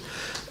if there's,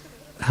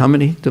 how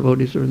many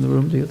devotees are in the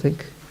room, do you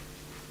think?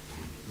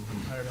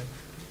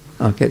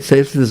 Okay, say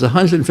if there's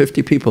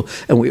 150 people,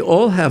 and we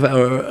all have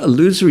our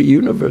illusory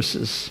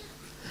universes.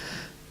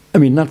 I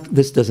mean,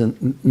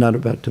 not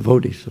about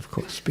devotees, of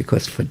course,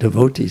 because for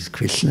devotees,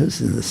 Krishna is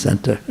in the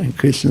center, and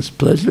Krishna's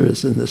pleasure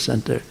is in the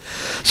center.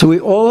 So we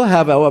all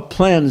have our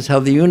plans how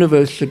the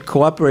universe should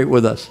cooperate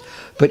with us.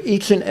 But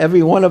each and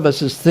every one of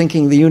us is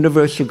thinking the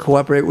universe should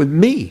cooperate with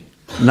me,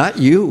 not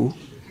you.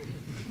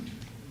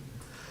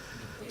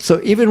 So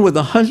even with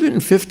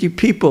 150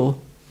 people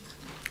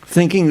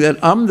thinking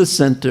that I'm the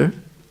center,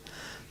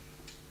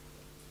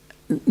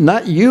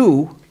 not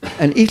you,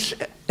 and each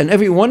and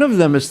every one of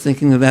them is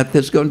thinking that,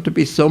 there's going to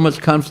be so much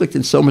conflict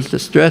and so much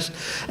distress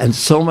and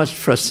so much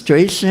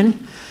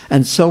frustration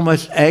and so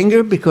much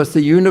anger because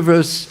the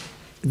universe,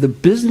 the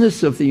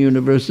business of the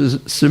universe is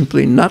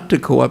simply not to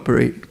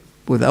cooperate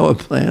with our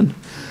plan.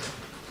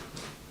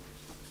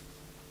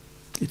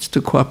 It's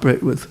to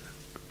cooperate with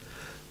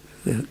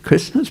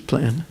Krishna's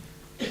plan.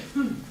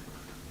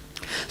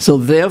 So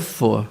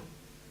therefore,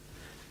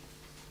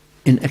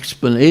 in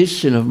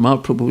explanation of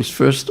Mahaprabhu's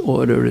first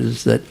order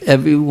is that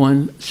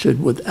everyone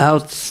should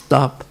without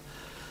stop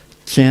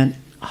chant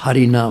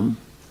Harinam,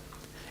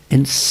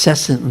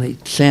 incessantly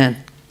chant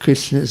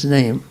Krishna's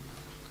name.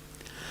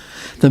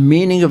 The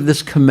meaning of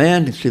this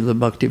command, Srila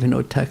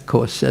Bhaktivinoda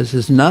Thakur says,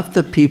 is not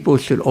that people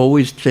should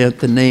always chant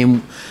the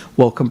name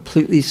while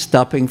completely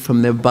stopping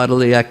from their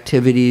bodily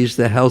activities,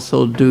 their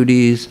household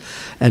duties,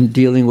 and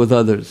dealing with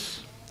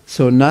others.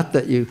 So not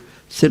that you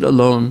sit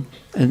alone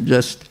and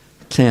just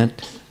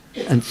chant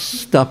and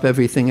stop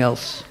everything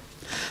else.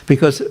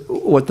 Because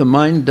what the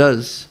mind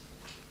does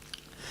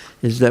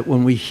is that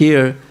when we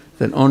hear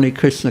that only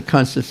Krishna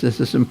consciousness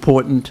is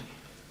important,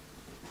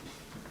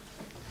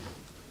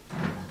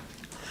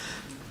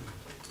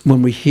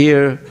 when we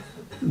hear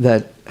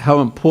that how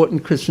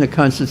important Krishna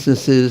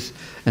consciousness is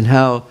and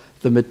how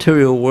the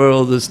material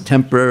world is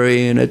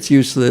temporary and it's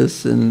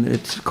useless and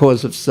it's a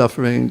cause of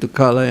suffering,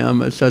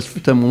 dukkhalayam,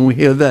 shashvatam, when we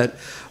hear that,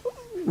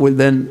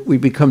 we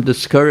become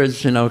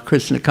discouraged in our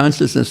Krishna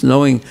consciousness,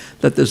 knowing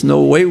that there's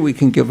no way we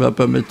can give up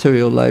our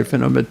material life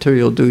and our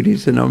material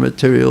duties and our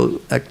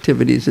material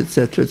activities,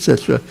 etc.,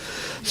 etc.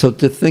 So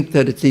to think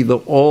that it's either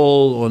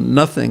all or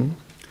nothing,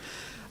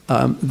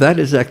 that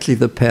is actually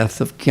the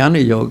path of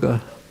Jnana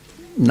Yoga,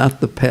 not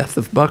the path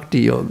of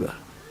Bhakti Yoga.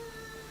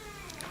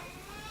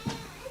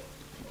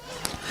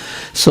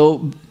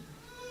 So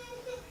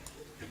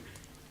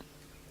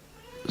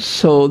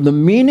the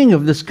meaning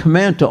of this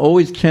command to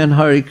always chant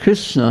Hare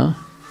Krishna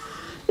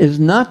is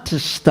not to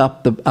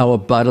stop our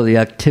bodily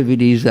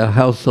activities, our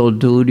household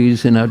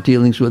duties, and our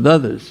dealings with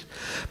others.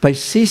 By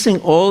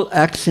ceasing all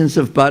actions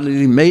of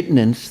bodily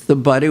maintenance, the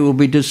body will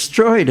be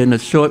destroyed in a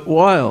short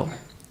while.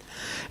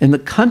 In the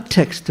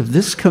context of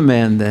this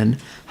command, then,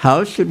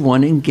 how should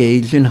one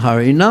engage in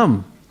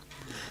Harinam?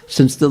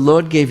 Since the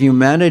Lord gave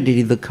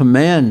humanity the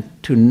command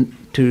to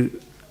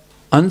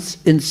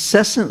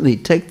incessantly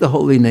take the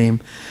holy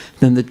name,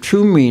 then the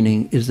true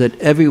meaning is that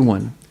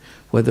everyone,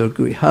 whether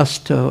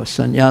grihastha or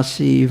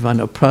sannyasi,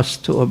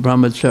 vanaprastha or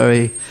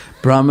brahmachari,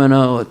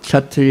 brahmana or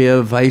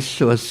kshatriya,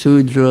 vaishya or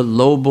sudra,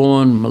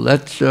 lowborn,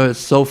 mleccha,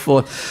 so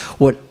forth,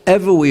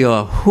 whatever we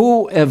are,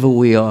 whoever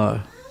we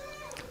are,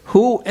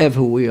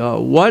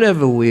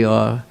 whatever we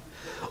are,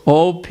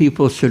 all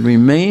people should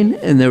remain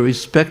in their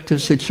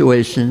respective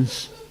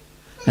situations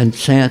and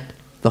chant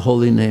the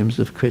holy names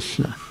of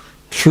Krishna.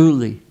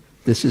 Truly,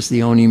 this is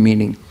the only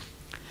meaning.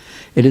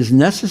 It is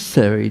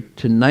necessary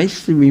to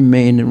nicely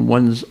remain in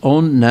one's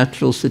own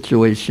natural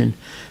situation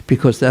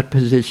because that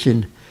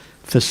position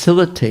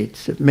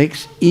facilitates, it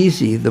makes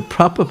easy the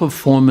proper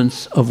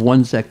performance of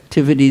one's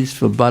activities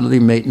for bodily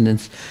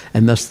maintenance,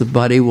 and thus the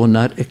body will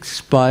not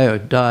expire,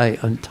 die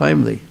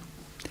untimely.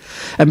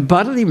 And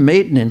bodily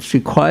maintenance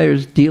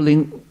requires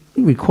dealing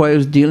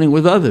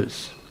with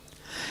others.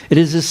 It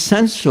is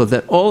essential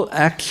that all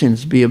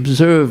actions be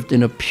observed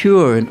in a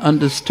pure and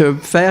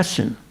undisturbed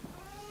fashion.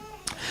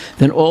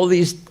 Then all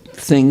these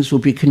things will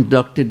be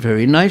conducted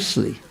very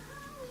nicely.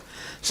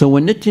 So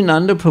when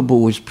Nityananda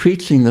Prabhu was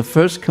preaching the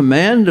first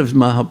command of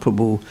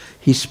Mahaprabhu,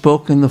 he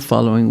spoke in the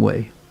following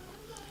way.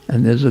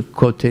 And there's a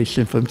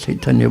quotation from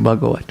Chaitanya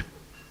Bhagavat.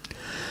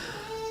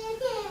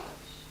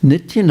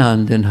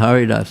 Nityananda and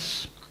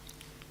Haridas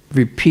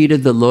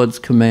repeated the Lord's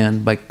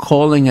command by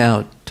calling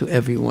out to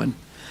everyone,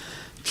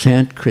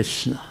 chant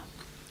Krishna,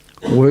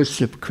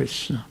 worship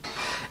Krishna,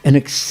 and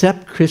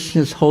accept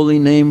Krishna's holy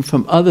name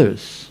from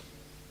others.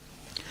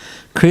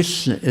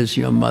 Krishna is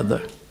your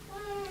mother.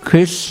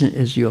 Krishna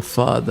is your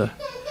father.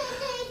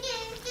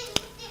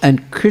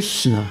 And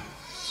Krishna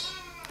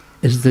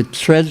is the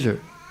treasure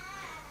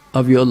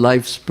of your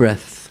life's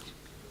breath.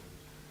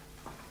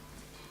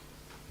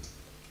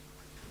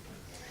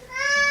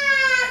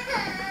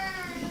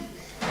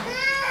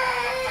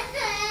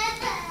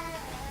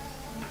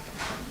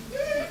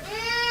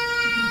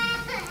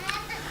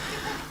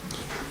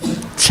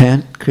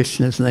 Chant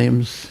Krishna's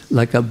names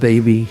like a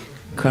baby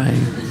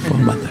crying for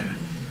mother.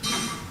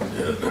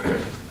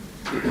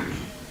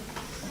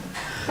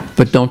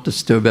 But don't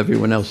disturb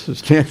everyone else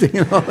who's chanting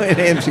holy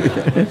names.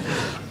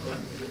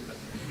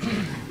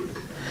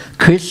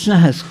 Krishna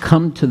has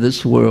come to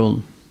this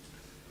world.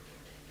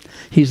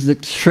 He's the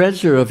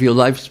treasure of your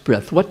life's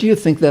breath. What do you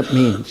think that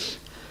means?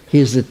 He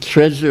is the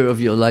treasure of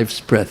your life's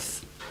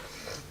breath.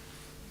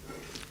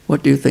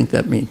 What do you think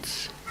that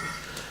means?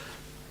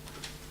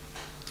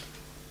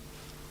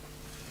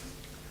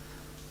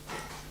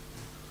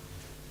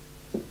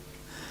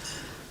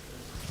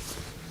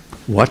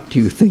 What do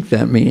you think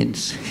that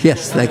means?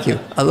 Yes, thank you.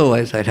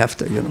 Otherwise, I'd have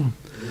to, Your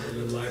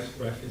life's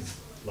breath is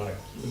like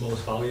the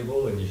most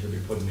valuable, and you should be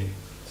putting it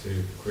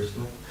to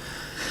Krishna.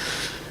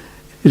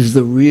 It is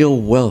the real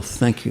wealth,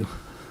 thank you.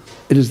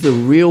 It is the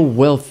real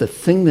wealth, the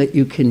thing that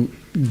you can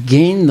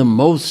gain the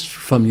most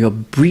from your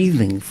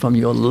breathing, from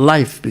your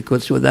life,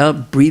 because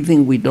without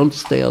breathing, we don't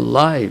stay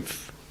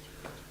alive.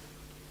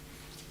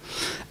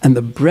 And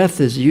the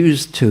breath is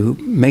used to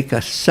make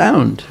a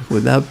sound.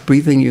 Without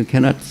breathing, you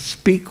cannot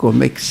speak or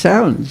make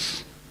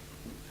sounds.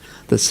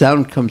 The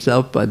sound comes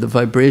out by the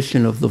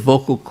vibration of the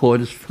vocal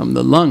cords from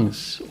the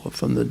lungs or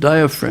from the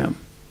diaphragm.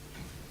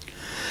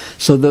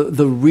 So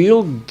the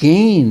real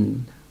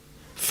gain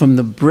from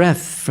the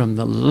breath, from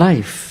the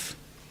life,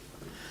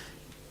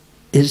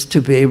 is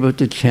to be able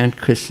to chant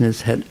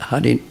Krishna's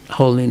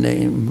holy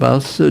name,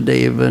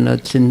 Vasudevana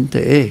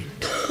Chintaye.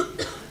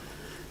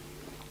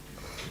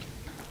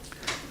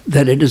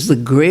 That it is the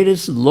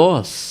greatest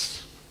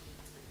loss,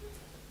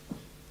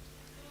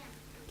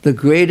 the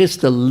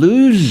greatest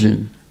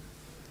illusion,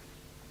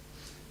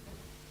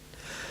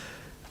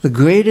 the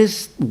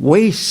greatest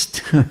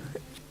waste.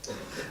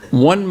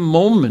 One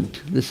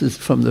moment, this is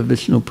from the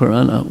Vishnu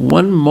Purana,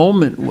 one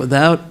moment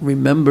without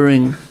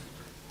remembering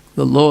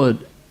the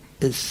Lord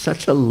is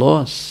such a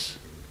loss.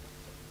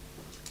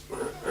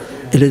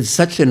 It is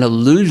such an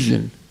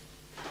illusion.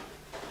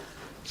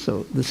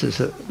 So this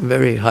is a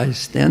very high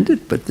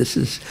standard, but this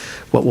is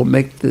what will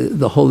make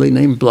the holy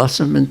name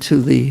blossom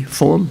into the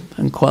form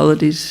and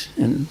qualities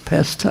and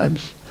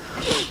pastimes.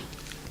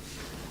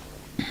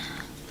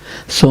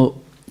 So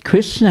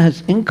Krishna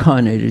has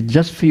incarnated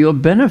just for your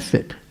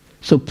benefit.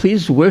 So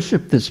please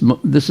worship this.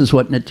 This is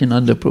what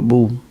Nityananda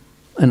Prabhu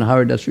and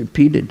Haridas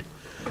repeated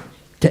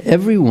to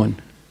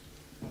everyone.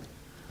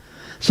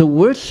 So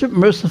worship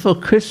merciful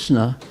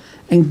Krishna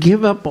and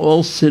give up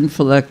all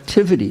sinful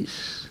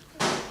activities.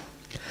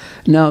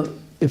 Now,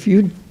 if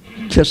you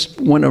just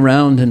went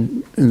around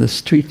in the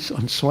streets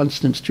on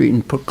Swanston Street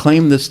and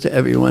proclaimed this to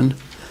everyone,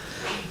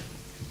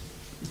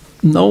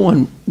 no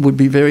one would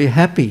be very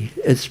happy,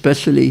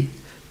 especially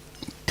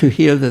to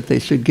hear that they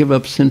should give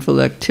up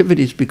sinful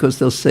activities, because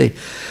they'll say,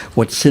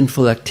 what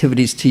sinful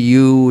activities to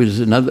you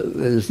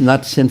is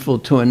not sinful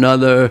to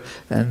another,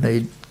 and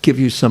they give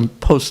you some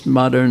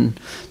postmodern,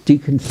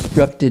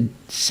 deconstructed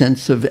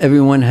sense of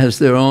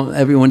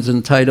everyone's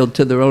entitled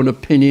to their own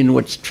opinion,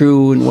 what's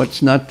true and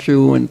what's not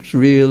true, and what's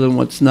real and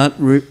what's not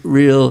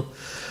real.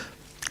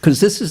 Because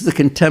this is the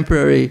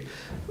contemporary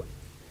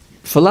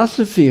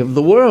philosophy of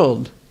the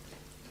world,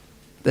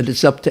 that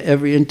it's up to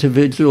every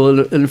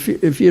individual, and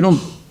if you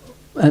don't,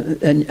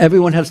 and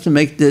everyone has to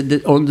make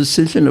their own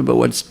decision about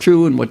what's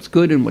true and what's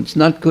good and what's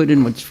not good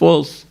and what's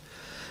false.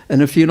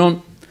 And if you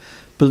don't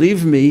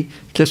believe me,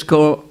 just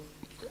go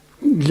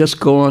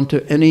onto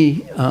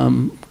any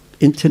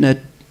internet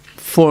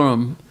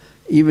forum,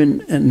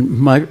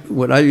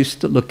 what I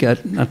used to look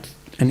at, not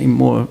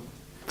anymore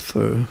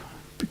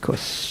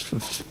because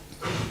of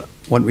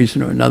one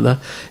reason or another,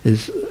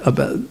 is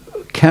about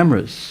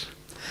cameras.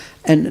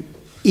 And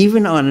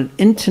even on an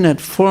internet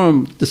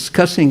forum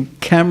discussing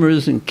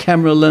cameras and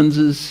camera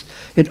lenses,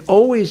 it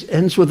always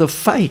ends with a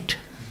fight.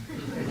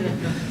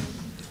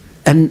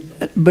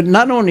 But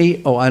not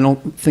only, I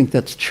don't think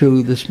that's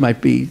true, this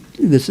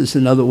is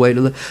another way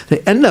to live.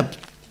 They end up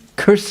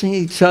cursing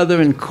each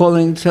other and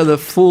calling each other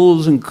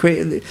fools and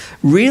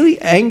really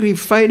angry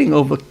fighting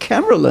over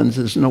camera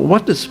lenses.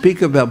 What to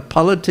speak about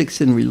politics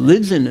and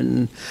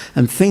religion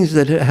and things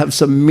that have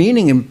some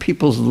meaning in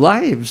people's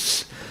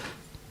lives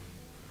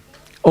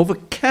over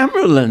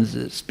camera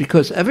lenses,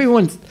 because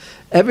everyone,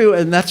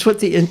 and that's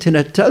what the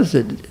internet does.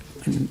 It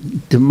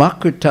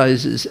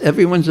democratizes.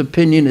 Everyone's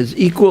opinion is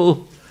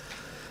equal,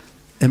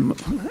 and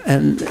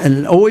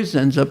it always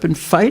ends up in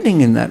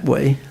fighting in that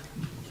way,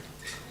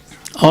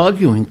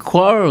 arguing,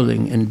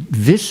 quarreling, and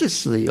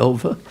viciously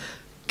over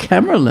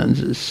camera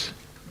lenses.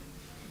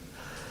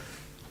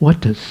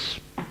 What to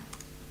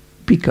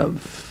speak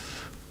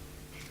of?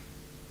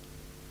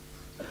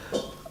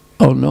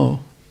 Oh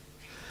no.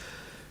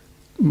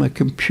 My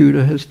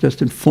computer has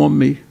just informed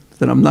me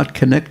that I'm not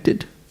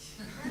connected.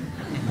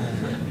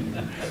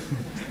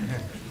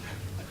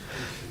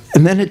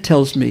 And then it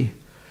tells me,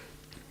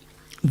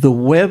 the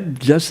web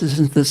just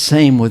isn't the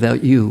same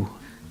without you.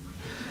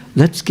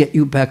 Let's get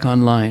you back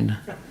online.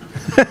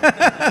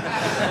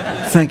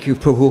 Thank you,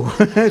 Prabhu.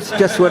 It's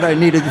just what I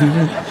needed.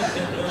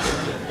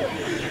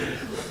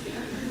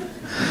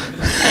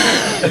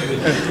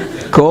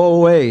 Go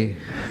away.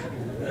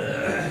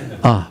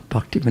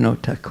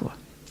 Bhaktivinoda Thakur.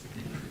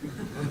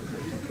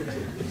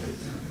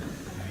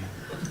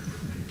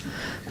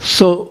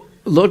 So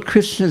Lord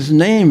Krishna's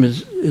name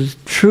is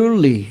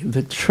truly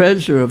the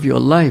treasure of your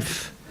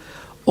life.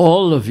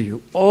 All of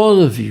you,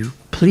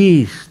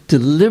 please,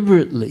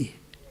 deliberately,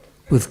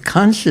 with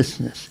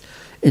consciousness,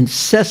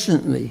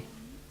 incessantly,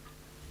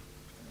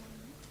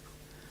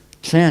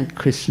 chant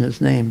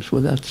Krishna's names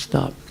without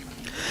stop.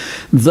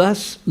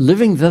 Thus,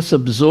 living thus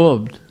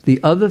absorbed,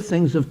 the other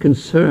thing of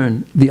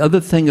concern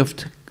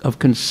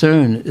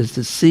is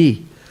to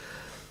see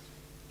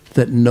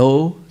that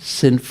no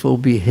sinful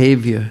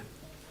behavior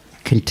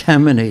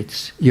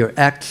contaminates your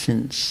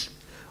actions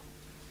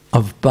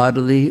of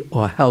bodily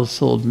or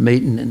household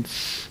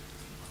maintenance.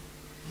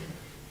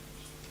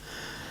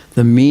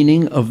 The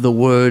meaning of the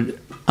word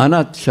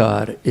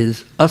anachar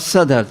is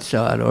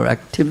asadachar, or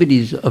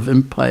activities of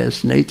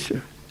impious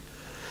nature.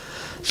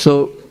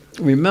 So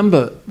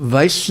remember,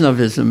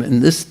 Vaishnavism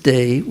in this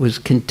day was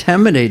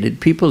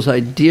contaminated. People's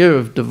idea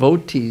of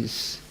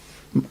devotees,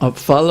 of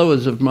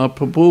followers of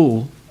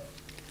Mahaprabhu,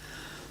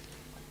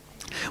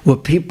 were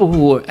people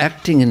who were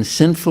acting in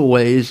sinful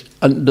ways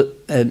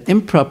and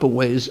improper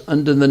ways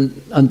under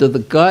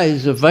the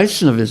guise of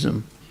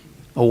Vaishnavism.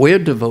 We're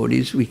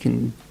devotees, we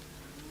can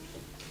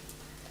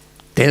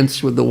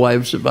dance with the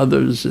wives of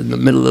others in the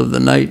middle of the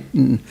night,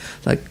 and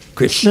like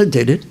Krishna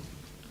did it,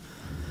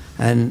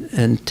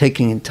 and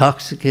taking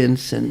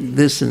intoxicants and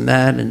this and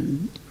that.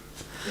 And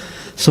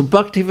so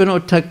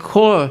Bhaktivinoda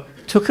Thakur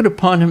took it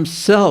upon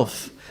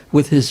himself,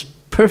 with his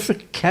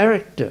perfect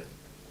character,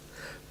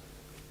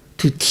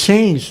 to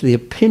change the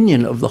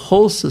opinion of the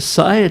whole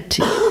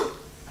society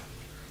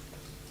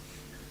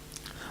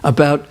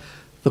about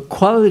the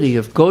quality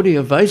of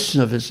Gaudiya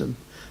Vaishnavism.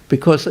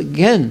 Because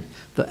again,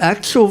 the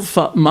actual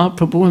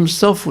Mahaprabhu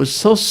himself was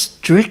so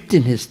strict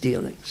in his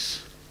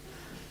dealings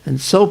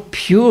and so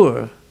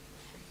pure.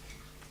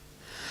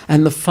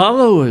 And the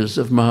followers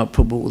of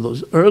Mahaprabhu,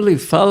 those early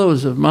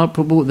followers of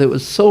Mahaprabhu, they were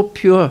so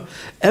pure.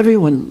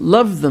 Everyone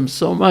loved them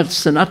so much.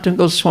 Sanatana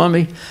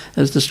Goswami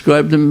has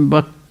described them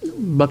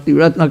in Bhakti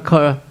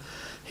Ratnakara.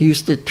 He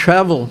used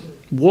to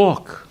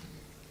walk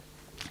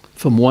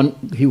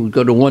he would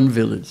go to one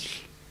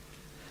village.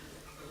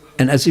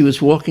 And as he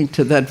was walking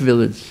to that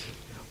village,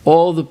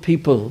 all the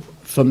people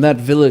from that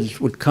village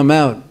would come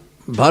out.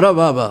 Bhara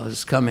Baba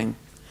is coming.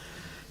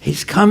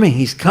 He's coming,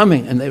 he's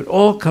coming. And they would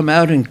all come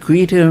out and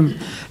greet him,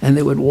 and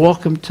they would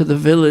walk him to the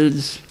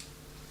village,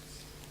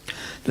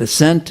 the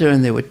center,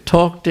 and they would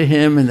talk to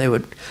him, and they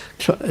would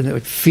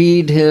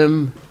feed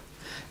him,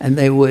 and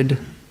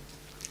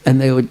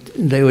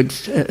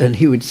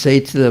he would say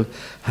to them,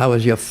 "How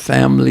is your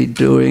family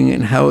doing?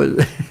 And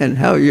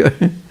how's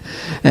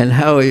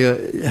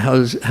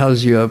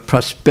your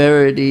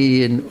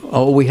prosperity? And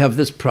oh, we have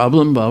this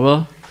problem,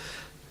 Baba,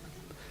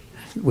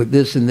 with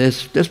this and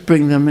this. Just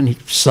bring them," and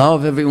he'd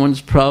solve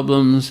everyone's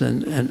problems,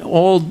 and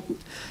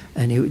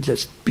he would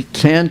just be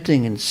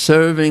chanting and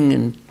serving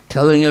and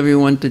telling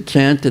everyone to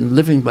chant and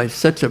living by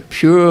such a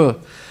pure,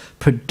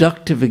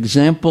 productive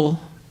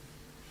example.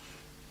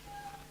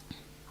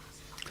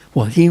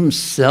 Well, he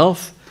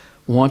himself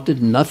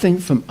wanted nothing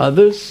from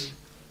others.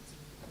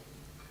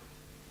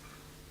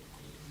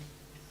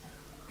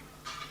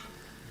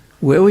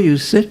 Where will you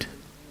sit?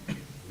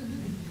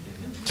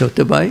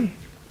 Chotabai?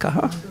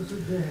 Kaha?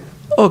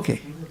 Okay.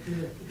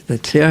 The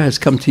chair has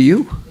come to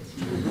you.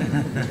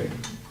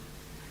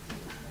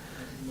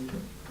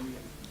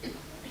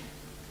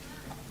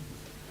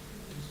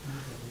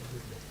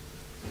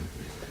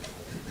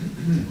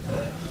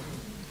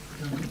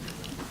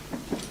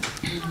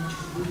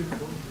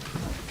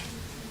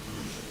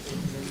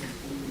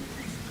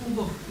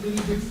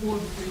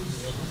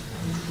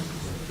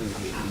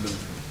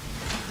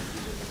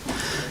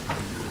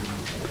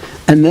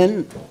 And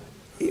then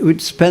he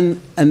would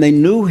spend, and they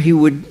knew he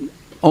would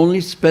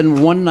only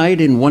spend one night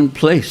in one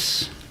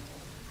place.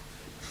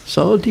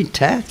 So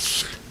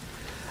detached.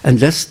 And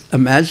just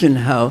imagine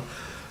how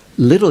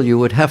little you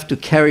would have to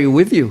carry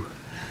with you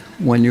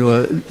when you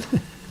were,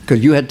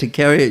 because you had to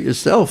carry it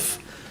yourself.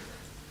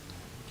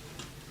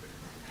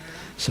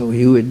 So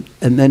he would,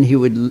 and then he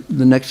would,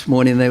 the next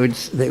morning they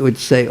would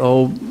say,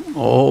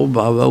 oh,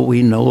 Baba,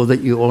 we know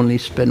that you only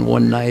spend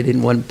one night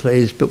in one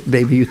place, but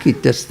maybe you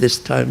could just this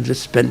time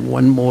just spend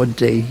one more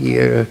day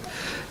here.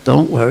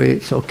 Don't worry,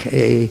 it's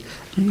okay.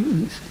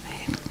 No.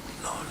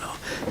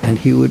 And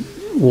he would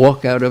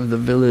walk out of the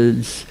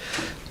village,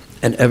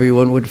 and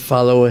everyone would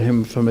follow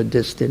him from a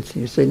distance.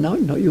 And you say, no,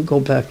 you go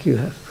back, you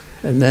have.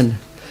 And then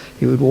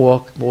he would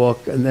walk,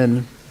 and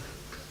then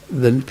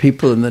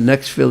people in the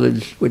next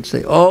village would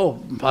say, oh,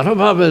 Bhara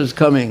Baba is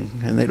coming.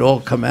 And they'd all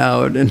come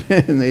out, and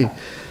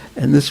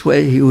this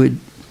way he would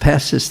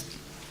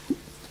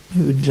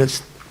he would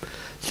just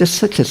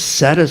such a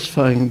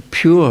satisfying,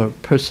 pure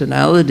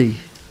personality.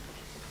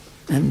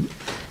 And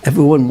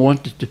everyone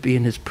wanted to be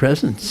in his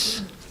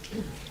presence.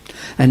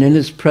 And in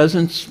his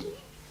presence,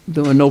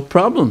 there were no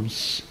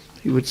problems.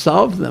 He would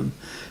solve them.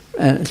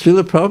 And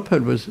Srila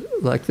Prabhupada was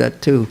like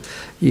that too.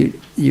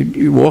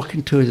 You walk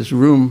into his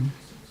room,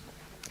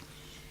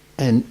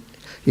 and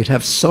you'd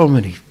have so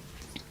many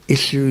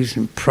issues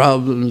and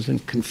problems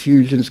and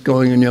confusions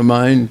going in your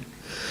mind.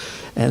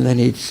 And then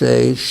he'd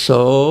say,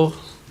 so,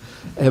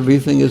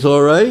 everything is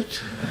all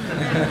right?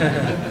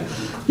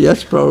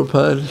 Yes,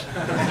 Prabhupada.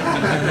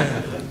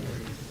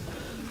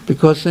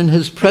 Because in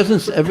his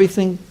presence,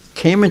 everything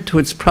came into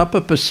its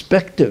proper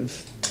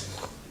perspective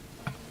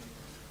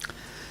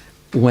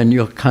when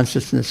your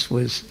consciousness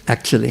was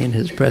actually in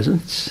his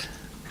presence.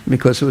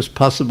 Because it was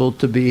possible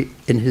to be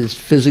in his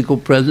physical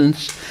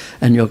presence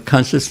and your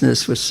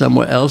consciousness was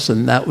somewhere else,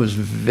 and that was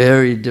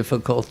very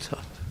difficult.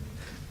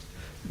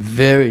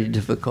 Very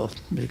difficult,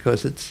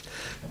 because it's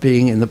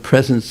being in the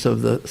presence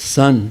of the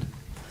sun,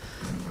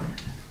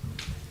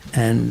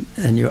 and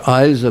your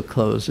eyes are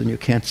closed and you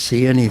can't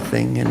see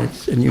anything,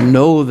 and you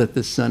know that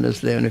the sun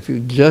is there, and if you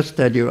just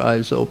had your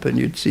eyes open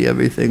you'd see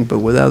everything, but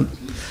without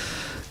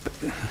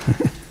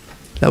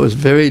that was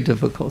very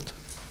difficult.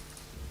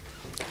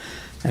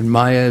 And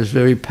Maya is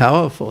very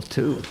powerful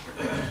too.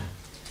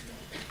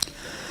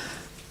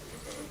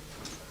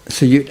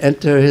 So you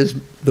enter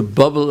the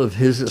bubble of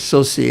his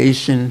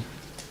association,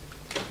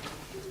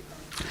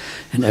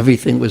 and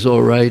everything was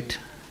all right.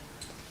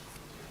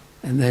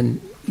 And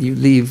then you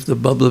leave the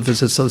bubble of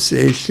his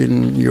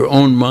association, your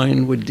own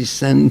mind would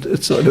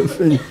descend sort of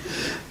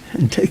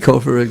and take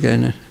over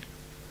again.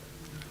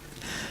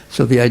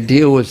 So the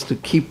idea was to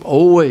keep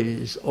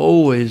always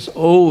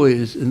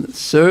in the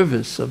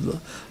service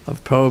of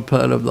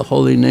Prabhupada, of the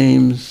holy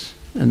names,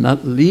 and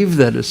not leave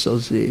that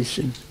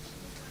association.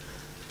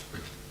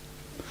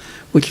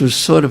 Which was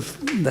sort of,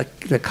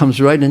 that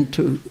comes right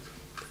into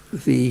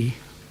the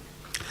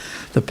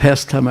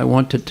pastime I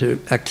wanted to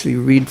actually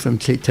read from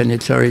Chaitanya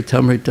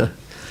Charitamrita,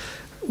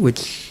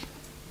 which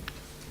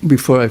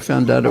before I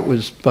found out it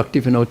was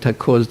Bhaktivinoda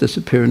Thakur's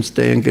disappearance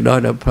day and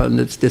Gadadhar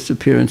Pandit's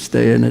disappearance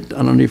day, and it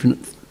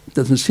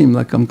doesn't seem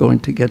like I'm going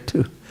to get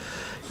to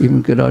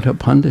even Gadadhar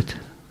Pandit.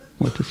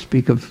 What to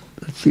speak of,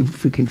 let's see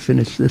if we can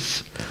finish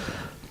this.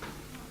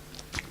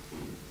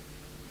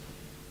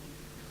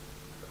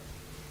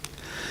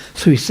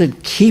 So he said,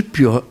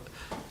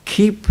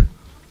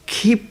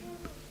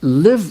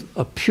 live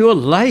a pure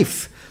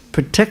life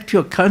protect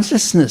your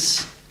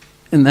consciousness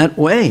in that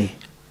way.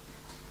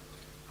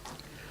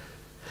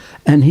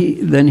 And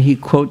then he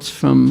quotes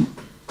from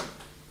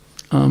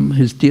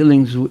his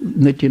dealings with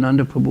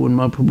Nityananda Prabhu and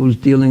Mahaprabhu's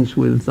dealings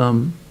with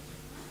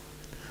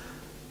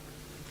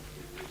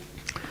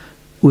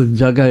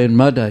Jagai and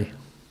Madai.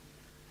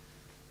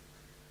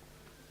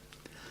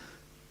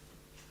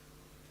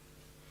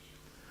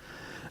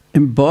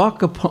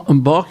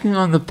 Embarking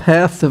on the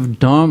path of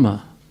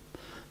Dharma,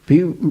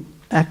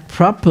 act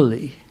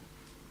properly,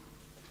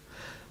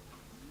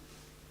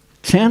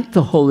 chant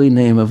the holy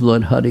name of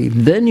Lord Hari,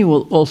 then you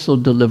will also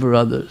deliver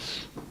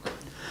others.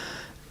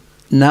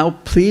 Now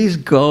please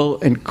go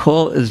and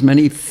call as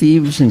many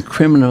thieves and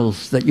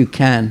criminals that you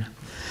can.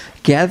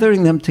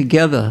 Gathering them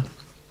together,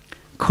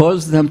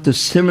 cause them to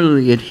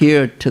similarly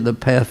adhere to the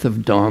path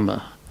of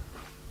Dharma.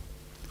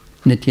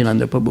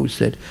 Nityananda Prabhu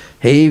said,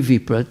 "Hey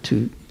Vipra,"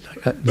 to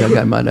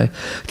Jagai Madai,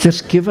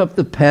 "just give up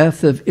the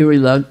path of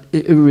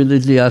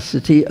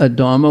irreligiosity,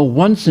 adharma,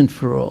 once and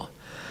for all.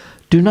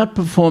 Do not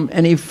perform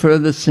any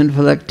further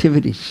sinful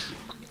activities.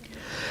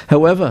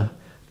 However,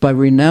 by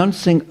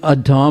renouncing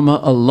adharma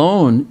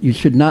alone, you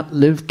should not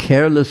live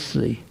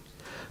carelessly,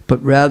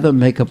 but rather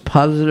make a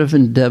positive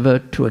endeavor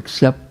to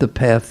accept the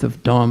path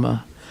of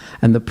Dharma."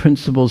 And the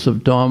principles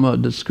of Dharma are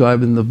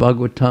described in the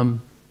Bhagavatam.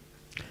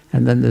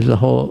 And then there's a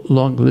whole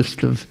long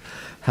list of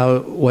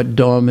what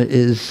Dharma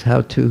is,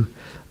 how to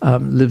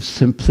live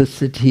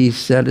simplicity,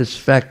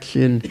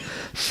 satisfaction,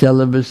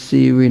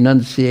 celibacy,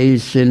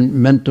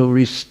 renunciation, mental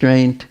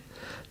restraint.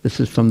 This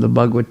is from the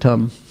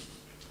Bhagavatam.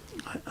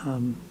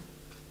 And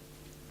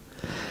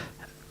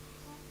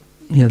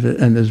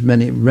there's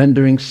many: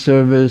 rendering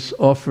service,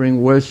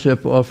 offering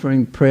worship,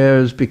 offering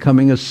prayers,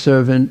 becoming a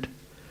servant,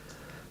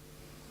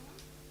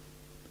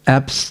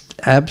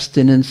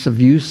 abstinence of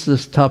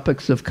useless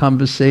topics of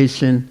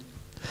conversation,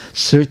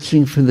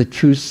 searching for the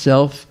true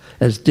self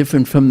as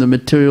different from the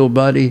material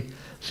body.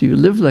 So you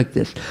live like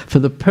this. For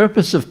the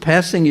purpose of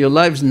passing your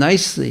lives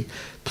nicely,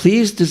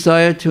 please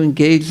desire to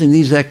engage in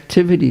these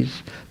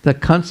activities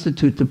that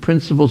constitute the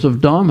principles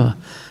of Dharma.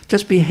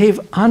 Just behave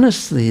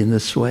honestly in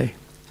this way.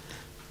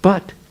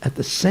 But at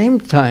the same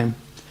time,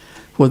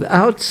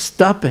 without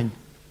stopping,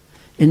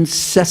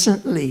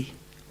 incessantly,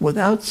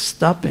 without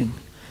stopping,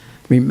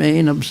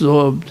 remain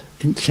absorbed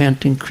in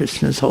chanting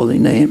Krishna's holy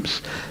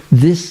names.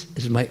 This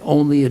is my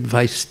only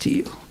advice to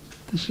you.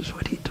 This is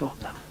what he told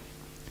them.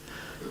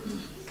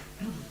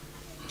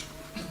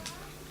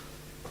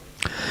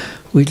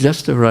 We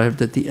just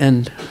arrived at the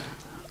end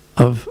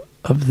of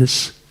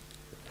this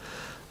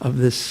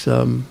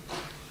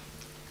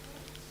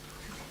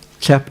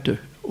chapter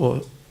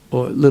or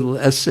little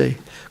essay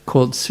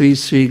called Sri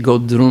Sri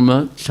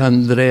Godruma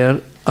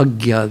Chandrer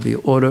Agya, the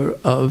order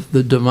of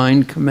the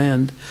divine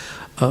command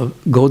of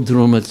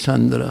Godruma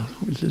Chandra,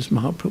 which is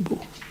Mahaprabhu.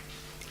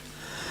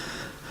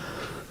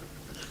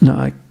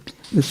 Now,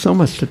 there's so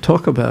much to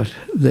talk about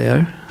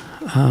there.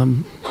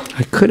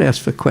 I could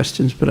ask for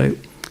questions, but I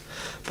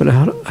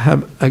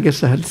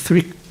guess I had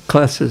 3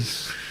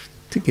 classes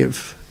to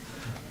give,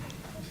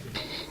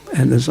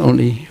 and there's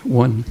only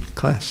one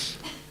class.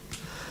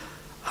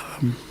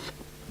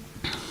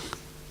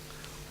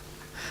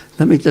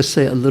 Let me just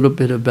say a little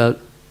bit about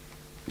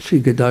Sri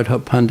Gadadhar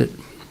Pandit.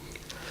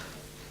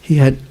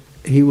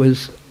 He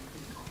was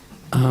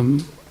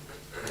a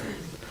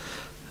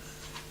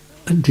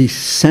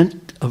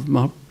descent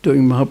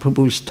during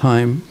Mahaprabhu's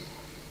time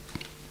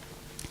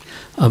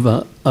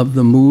of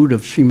the mood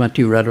of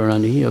Srimati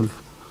Radharani, of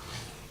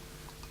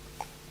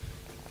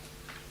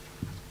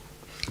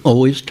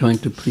always trying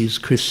to please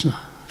Krishna.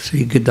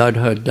 Sri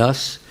Gadadhar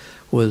Das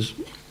was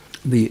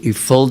the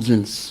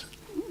effulgence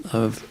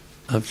of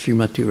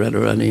Srimati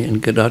Radharani,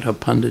 and Gadadhar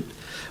Pandit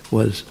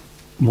was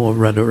more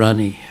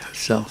Radharani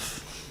herself.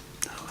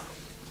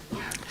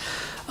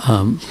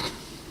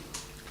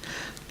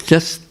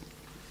 Just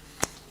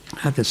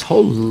had this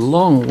whole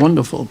long,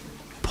 wonderful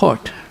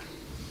part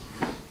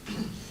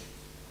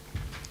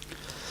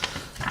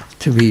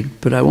to read,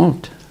 but I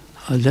won't.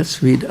 I'll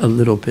just read a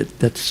little bit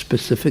that's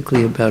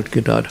specifically about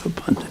Gadadhar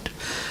Pandit.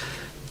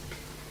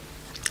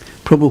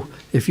 Prabhu,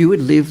 if you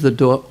would leave the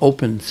door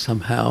open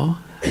somehow,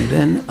 and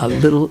then a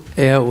little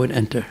air would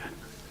enter.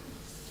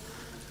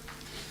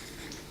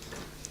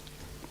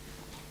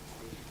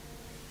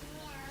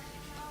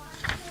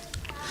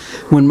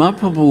 When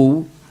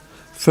Mahaprabhu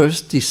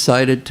first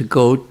decided to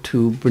go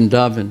to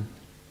Vrindavan,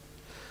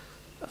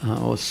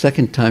 or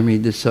second time he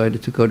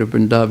decided to go to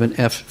Vrindavan,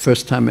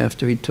 first time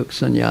after he took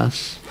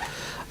sannyas,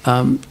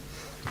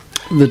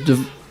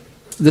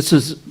 this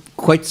was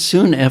quite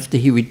soon after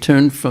he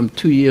returned from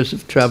 2 years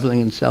of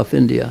traveling in South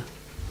India.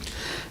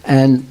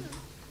 And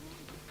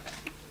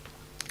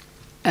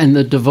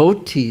the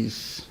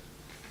devotees,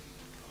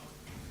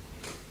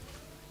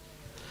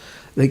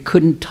 they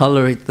couldn't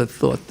tolerate the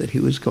thought that he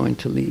was going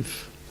to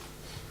leave.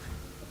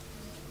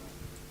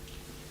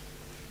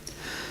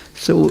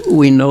 So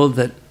we know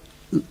that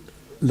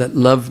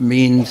love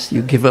means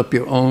you give up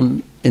your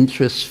own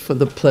interests for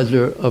the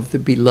pleasure of the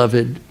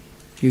beloved.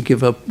 You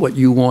give up what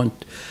you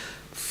want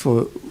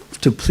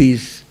to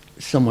please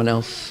someone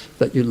else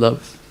that you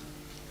love.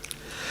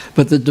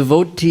 But the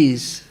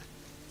devotees,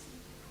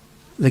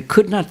 they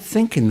could not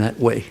think in that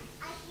way.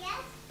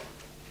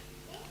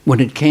 When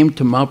it came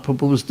to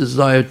Mahaprabhu's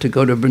desire to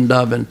go to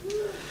Vrindavan,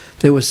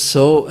 they were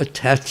so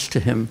attached to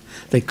him,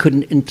 they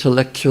couldn't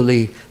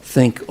intellectually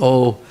think,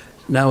 oh,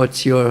 now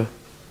it's your,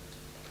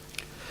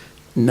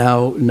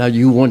 now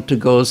you want to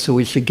go, so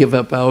we should give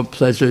up our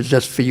pleasure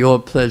just for your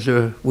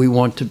pleasure. We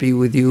want to be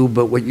with you,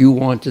 but what you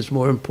want is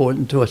more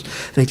important to us.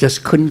 They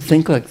just couldn't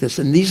think like this.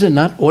 And these are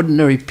not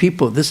ordinary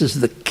people. This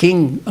is the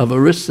king of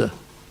Orissa.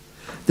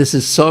 This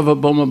is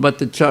Sarvabhauma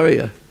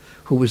Bhattacharya,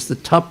 who was the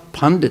top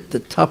Pandit, the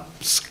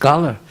top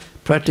scholar,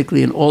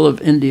 practically in all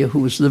of India, who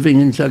was living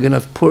in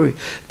Jagannath Puri.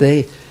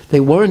 They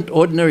weren't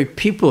ordinary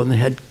people, and they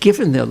had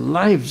given their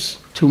lives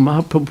to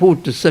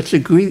Mahaprabhu to such a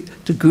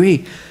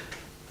degree.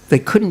 They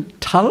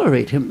couldn't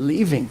tolerate him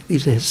leaving.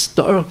 These are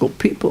historical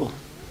people.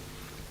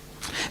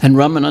 And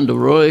Ramananda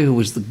Roy, who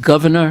was the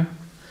governor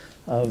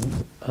under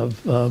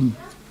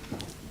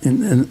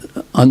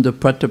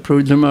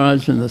Pratap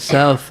Maharaj in the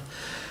south,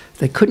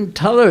 they couldn't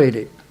tolerate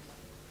it.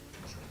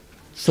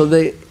 So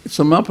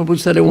Mahaprabhu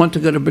said, I want to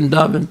go to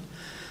Vrindavan.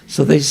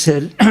 So they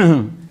said,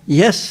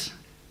 yes,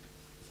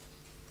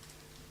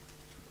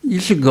 you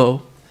should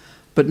go.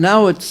 But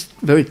now it's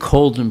very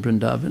cold in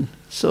Vrindavan.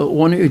 So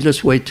why don't you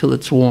just wait till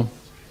it's warm,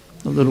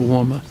 a little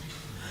warmer.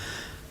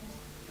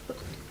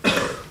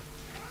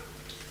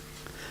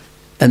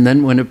 And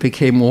then when it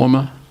became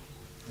warmer,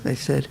 they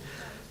said,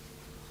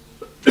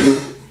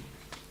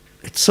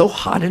 it's so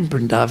hot in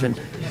Vrindavan.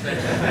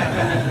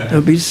 It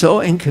would be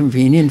so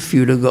inconvenient for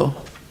you to go.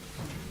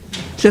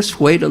 Just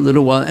wait a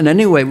little while. And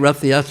anyway,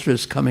 Rath Yatra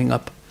is coming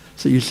up.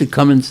 So you should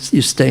come and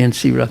you stay and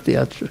see Rath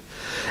Yatra.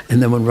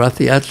 And then when Rath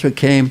Yatra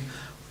came,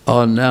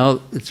 oh,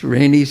 now it's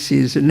rainy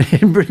season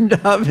in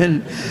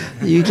Vrindavan.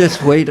 You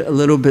just wait a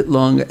little bit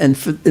longer. And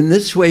in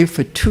this way,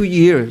 for 2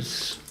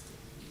 years,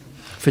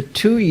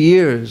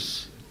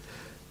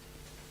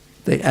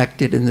 they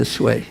acted in this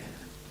way.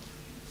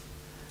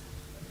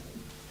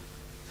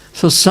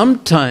 So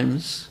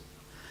sometimes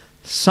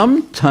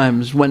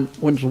when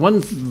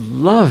one's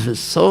love is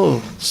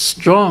so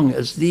strong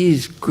as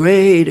these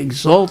great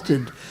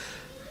exalted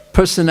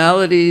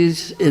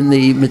personalities in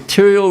the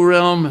material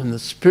realm and the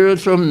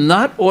spiritual realm,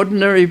 not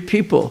ordinary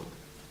people,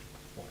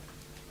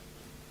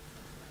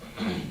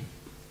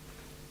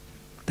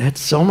 they had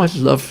so much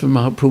love for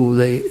Mahaprabhu,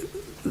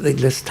 they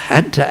just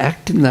had to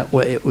act in that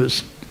way. It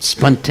was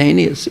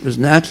spontaneous, it was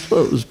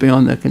natural, it was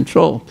beyond their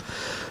control.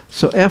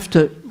 So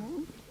after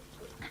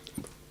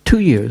 2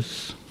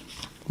 years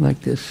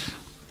like this,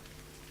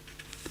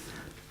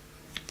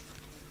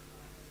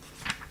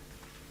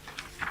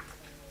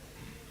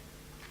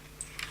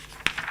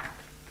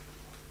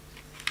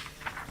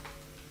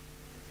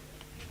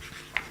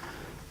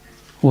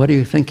 what are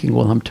you thinking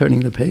while I'm turning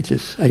the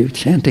pages? Are you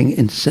chanting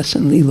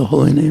incessantly the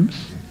holy names?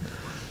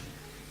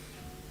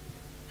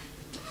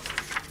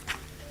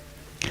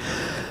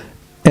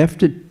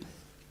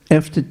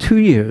 After 2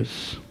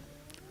 years,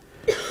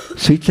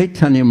 Sri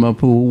Chaitanya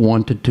Mahaprabhu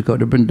wanted to go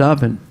to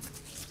Vrindavan,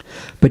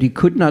 but he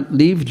could not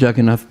leave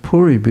Jagannath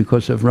Puri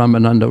because of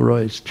Ramananda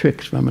Roy's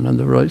tricks.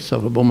 Ramananda Roy,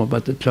 Sarvabhauma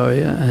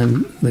Bhattacharya,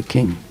 and the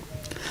king.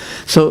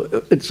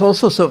 So it's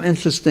also so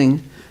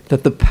interesting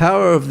that the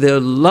power of their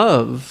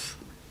love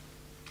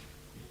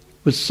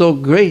was so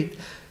great,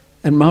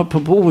 and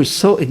Mahaprabhu was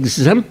so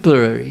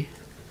exemplary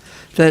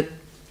that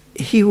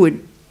he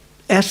would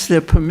ask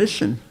their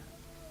permission.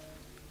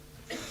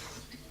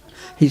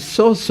 He's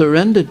so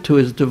surrendered to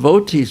his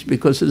devotees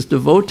because his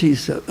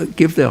devotees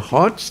give their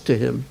hearts to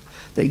him.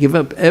 They give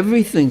up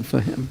everything for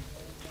him.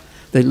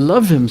 They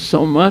love him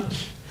so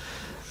much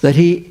that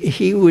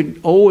he would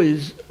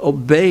always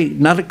obey,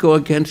 not go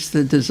against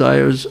the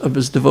desires of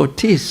his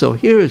devotees. So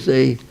here is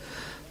a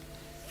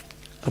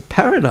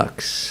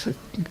paradox,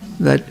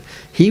 that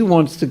he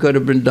wants to go to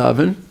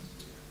Vrindavan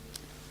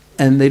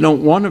and they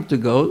don't want him to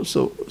go.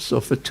 So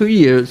for 2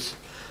 years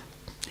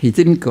he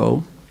didn't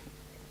go.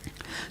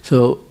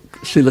 So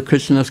Srila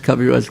Krishnadas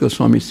Kaviraj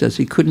Goswami says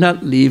he could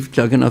not leave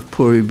Jagannath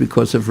Puri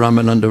because of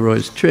Ramananda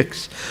Roy's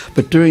tricks.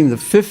 But during the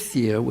 5th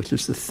year, which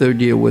is the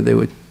 3rd year where they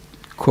were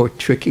caught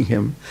tricking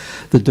him,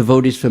 the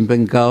devotees from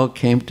Bengal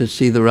came to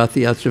see the Rath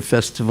Yatra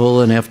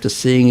festival, and after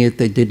seeing it,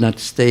 they did not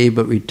stay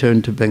but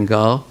returned to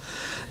Bengal.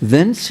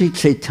 Then Sri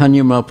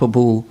Chaitanya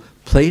Mahaprabhu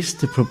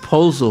placed a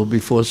proposal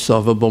before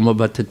Sarvabhauma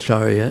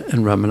Bhattacharya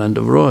and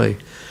Ramananda Roy.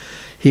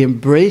 He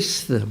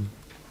embraced them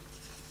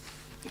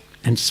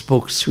and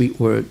spoke sweet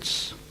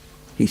words.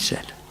 He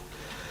said,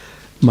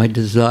 "My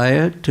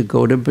desire to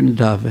go to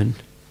Vrindavan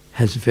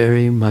has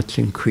very much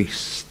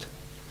increased.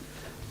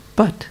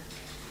 But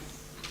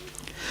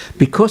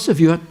because of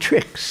your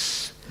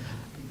tricks,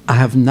 I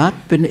have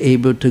not been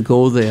able to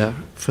go there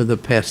for the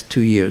past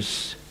 2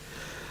 years.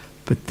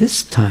 But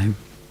this time,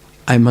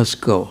 I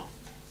must go.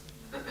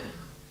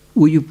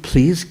 Will you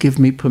please give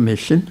me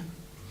permission?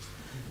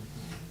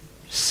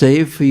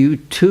 Save for you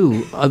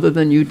two, other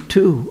than you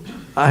two,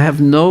 I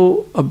have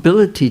no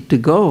ability to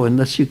go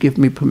unless you give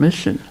me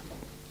permission."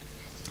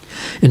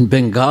 In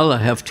Bengal, I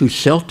have 2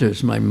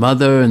 shelters, my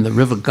mother and the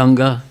river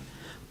Ganga.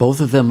 Both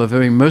of them are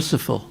very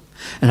merciful.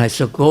 And I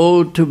shall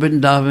go to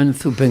Vrindavan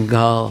through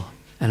Bengal,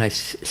 and I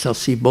shall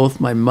see both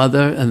my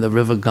mother and the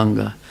river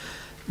Ganga.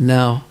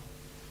 Now,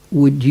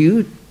 would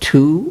you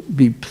too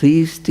be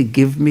pleased to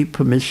give me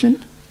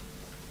permission?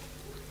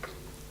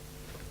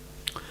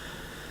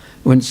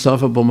 When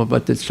Sarvabhauma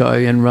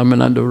Bhattacharya and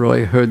Ramananda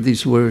Roy heard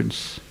these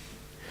words,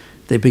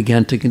 they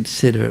began to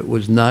consider it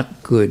was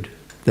not good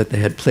that they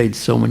had played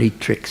so many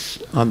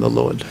tricks on the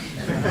Lord.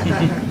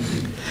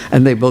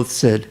 And they both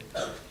said,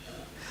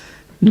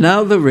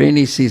 now the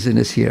rainy season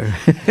is here.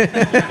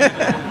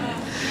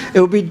 It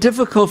will be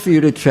difficult for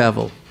you to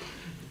travel.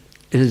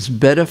 It is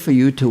better for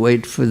you to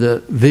wait for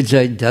the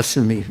Vijay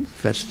Dasami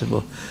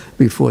festival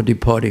before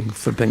departing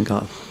for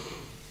Bengal.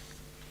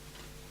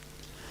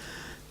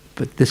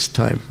 But this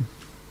time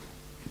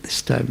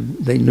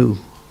they knew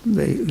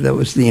that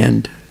was the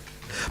end.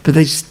 But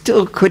they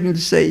still couldn't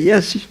say,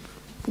 yes,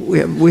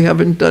 we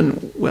haven't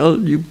done well,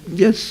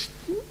 yes.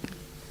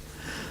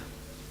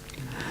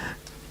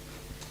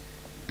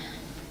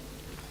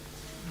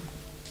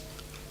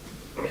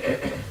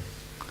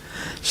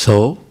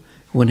 So,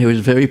 when he was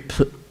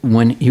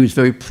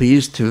very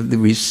pleased to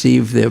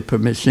receive their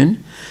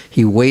permission,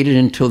 he waited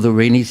until the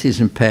rainy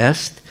season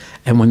passed,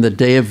 and when the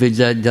day of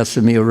Vijay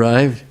Dasami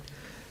arrived,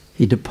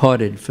 he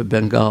departed for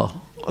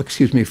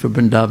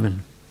Vrindavan.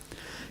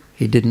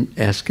 He didn't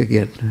ask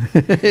again.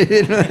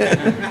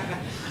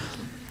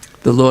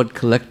 The Lord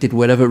collected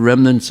whatever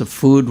remnants of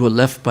food were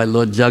left by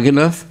Lord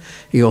Jagannath.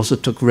 He also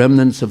took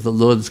remnants of the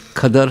Lord's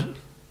kajal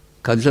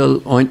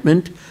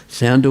ointment,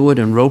 sandalwood,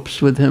 and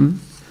ropes with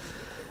him.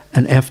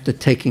 And after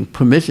taking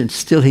permission,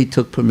 still he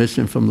took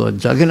permission from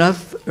Lord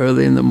Jagannath.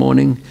 Early in the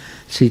morning,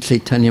 Sri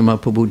Chaitanya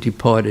Mahaprabhu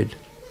departed.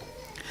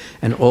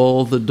 And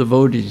all the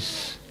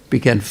devotees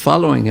began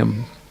following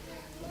him.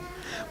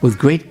 With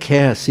great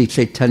care, Sri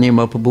Chaitanya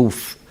Mahaprabhu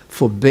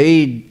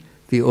forbade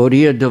the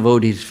Oriya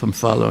devotees from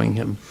following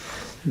him.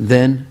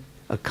 Then,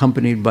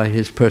 accompanied by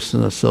his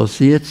personal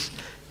associates,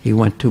 he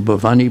went to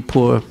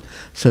Bhavanipur.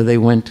 So they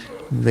went,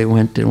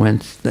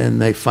 then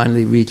they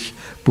finally reached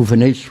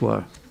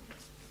Bhuvaneshwar.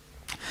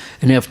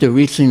 And after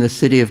reaching the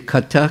city of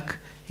Katak,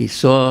 he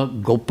saw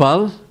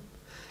Gopal,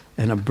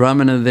 and a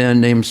brahmana there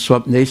named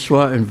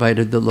Swapneshwar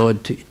invited the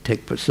Lord to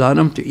take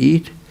prasadam, to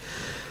eat.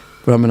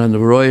 Ramananda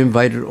Roy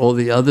invited all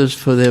the others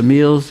for their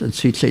meals, and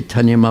Sri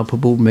Chaitanya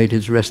Mahaprabhu made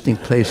his resting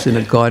place in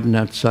a garden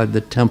outside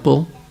the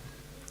temple.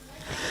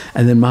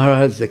 And then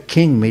Maharaj the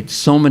king made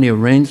so many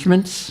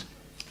arrangements,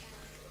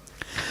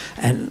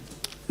 and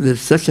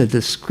there's such a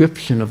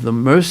description of the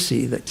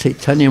mercy that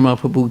Chaitanya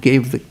Mahaprabhu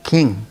gave the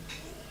king.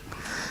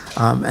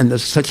 And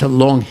there's such a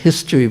long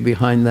history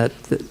behind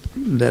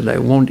that I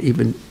won't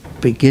even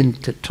begin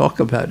to talk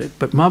about it.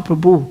 But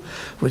Mahaprabhu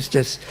was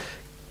just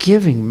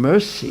giving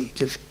mercy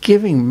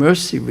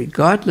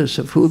regardless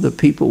of who the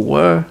people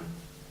were.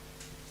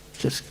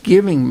 Just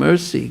giving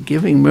mercy.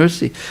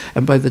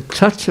 And by the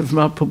touch of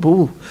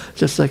Mahaprabhu,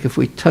 just like if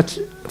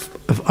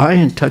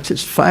iron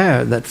touches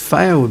fire, that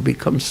fire would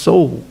become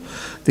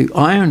the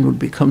iron would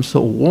become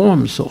so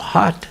warm, so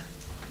hot,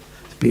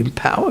 be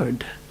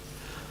empowered.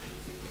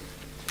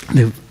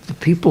 The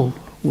people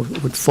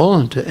would fall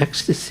into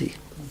ecstasy.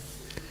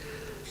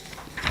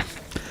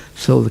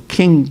 So the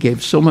king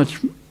gave so much.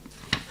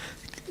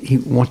 He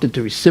wanted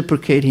to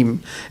reciprocate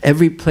him.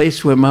 Every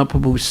place where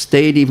Mahaprabhu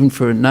stayed, even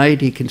for a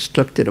night, he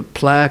constructed a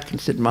plaque and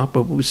said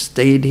Mahaprabhu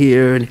stayed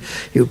here, and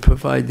he would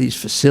provide these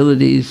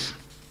facilities.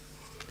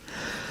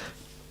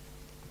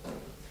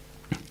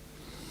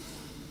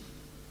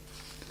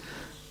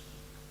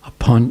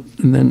 And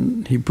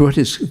then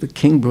the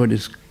king brought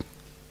his.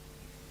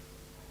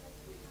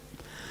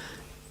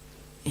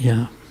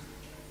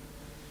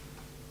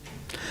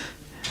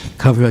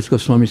 Kaviraj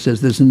Goswami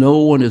says, there's no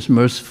one as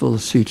merciful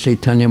as Sri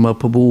Chaitanya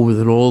Mahaprabhu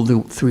within all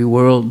the 3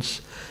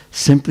 worlds.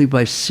 Simply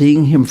by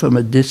seeing him from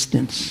a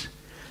distance,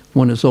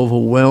 one is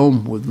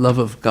overwhelmed with love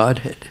of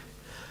Godhead.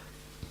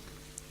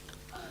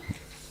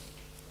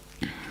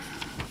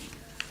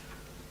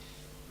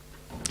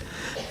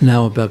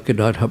 Now about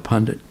Gadadhar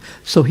Pandit.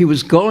 So he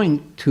was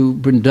going to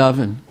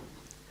Vrindavan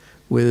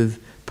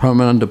with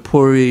Paramananda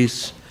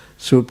Puris,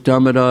 Swarup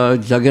Damodar,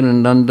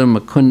 Jagadananda,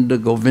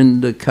 Mukunda,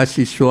 Govinda,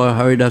 Kashishwar,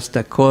 Haridas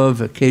Thakur,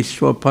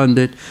 Vakeshwar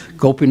Pandit,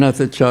 Gopinath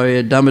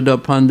Acharya, Damodar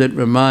Pandit,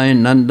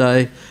 Ramayan,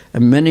 Nandai,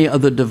 and many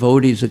other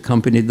devotees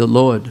accompanied the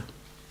Lord.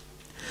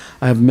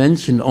 I have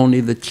mentioned only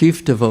the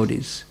chief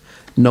devotees.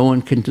 No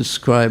one can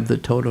describe the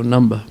total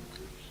number.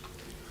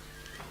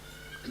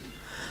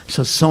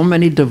 So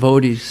many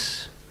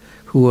devotees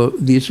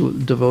these were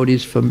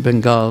devotees from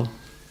Bengal,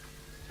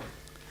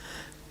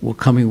 were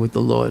coming with the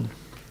Lord.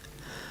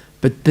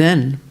 But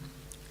then,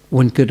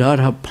 when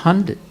Gadadhar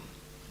Pandit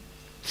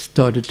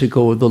started to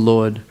go with the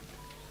Lord,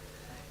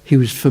 he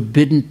was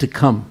forbidden to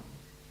come.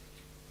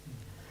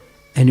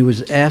 And he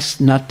was asked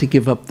not to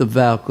give up the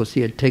vow, because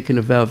he had taken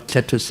a vow of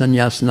Kshetra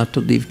Sannyas not to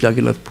leave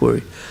Jagannath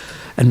Puri.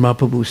 And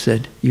Mahaprabhu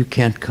said, you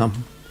can't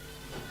come.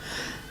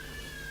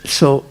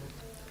 So,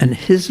 and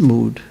his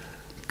mood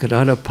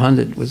Gadadhar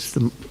Pandit was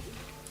the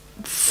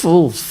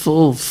full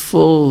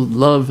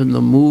love in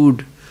the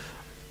mood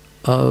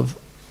of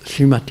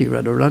Srimati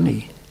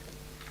Radharani.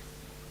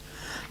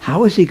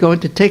 How is he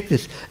going to take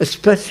this,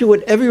 especially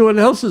when everyone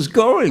else is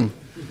going?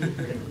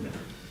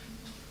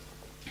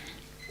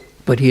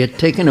 But he had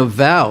taken a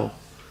vow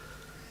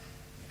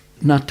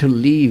not to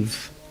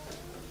leave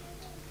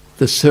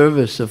the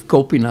service of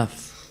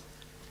Gopinath.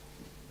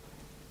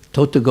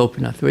 Tota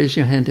Gopinath. Raise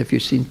your hand if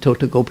you've seen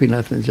Tota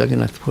Gopinath in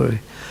Jagannath Puri.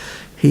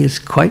 He is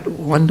quite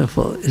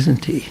wonderful,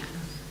 isn't he?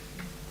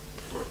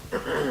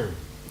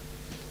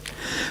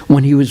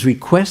 When he was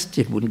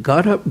requested, when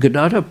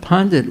Gadadhar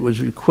Pandit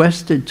was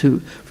requested to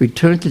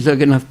return to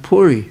Jagannath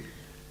Puri,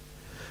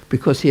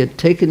 because he had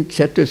taken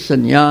Kshetra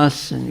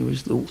Sannyas and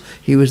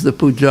he was the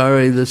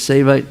Pujari, the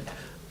Sevite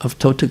of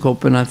Tota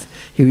Gopinath,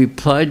 he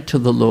replied to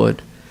the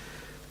Lord,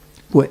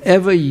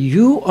 "Wherever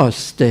you are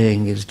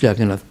staying is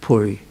Jagannath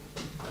Puri.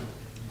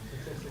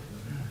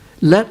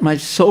 Let my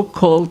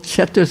so-called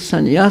Kshetra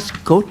Sannyas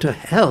go to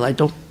hell. I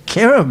don't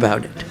care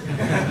about it."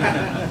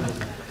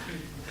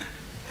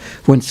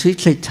 When Sri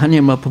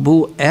Chaitanya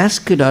Mahaprabhu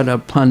asked Gadadhar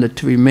Pandit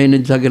to remain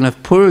in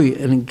Jagannath Puri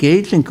and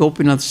engage in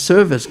Gopinath's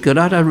service,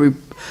 Gadadhar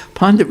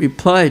Pandit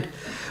replied,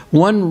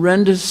 "One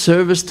renders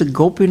service to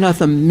Gopinath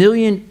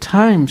 1,000,000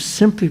 times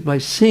simply by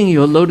seeing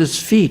your lotus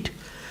feet."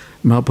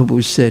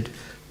 Mahaprabhu said,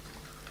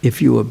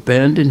 "If you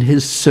abandon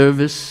his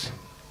service,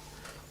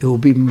 it will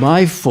be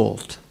my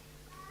fault.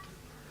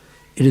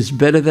 It is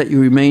better that you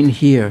remain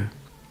here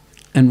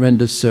and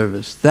render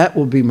service. That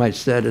will be my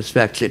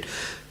satisfaction.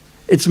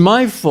 It's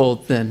my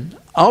fault then.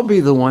 I'll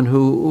be the one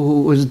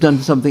who has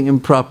done something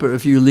improper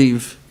if you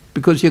leave,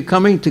 because you're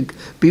coming to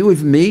be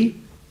with me.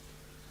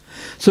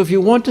 So if you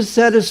want to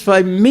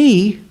satisfy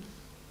me,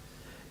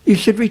 you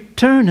should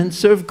return and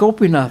serve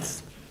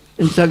Gopinath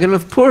in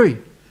Jagannath Puri."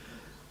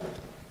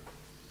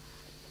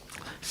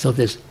 So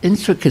there's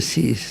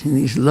intricacies in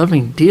these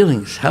loving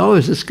dealings. How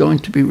is this going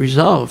to be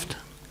resolved?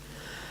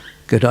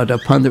 Gadadhar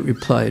Pandit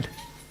replied,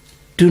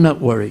 "Do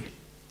not worry.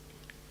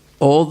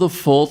 All the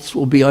faults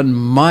will be on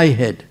my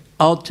head.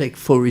 I'll take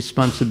full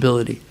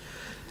responsibility.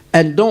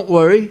 And don't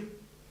worry,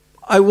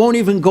 I won't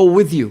even go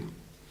with you.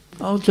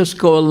 I'll just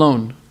go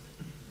alone.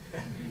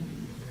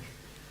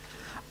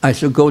 I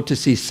shall go to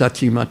see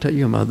Sachi Mata,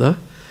 your mother,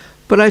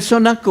 but I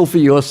shall not go for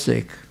your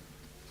sake.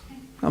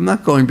 I'm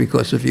not going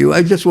because of you.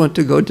 I just want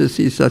to go to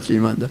see Sachi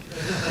Mata."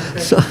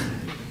 So,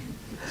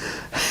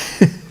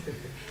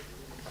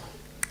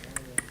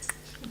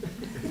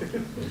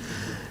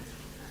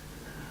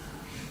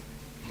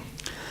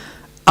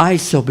 I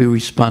shall be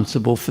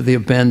responsible for the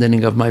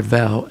abandoning of my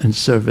vow and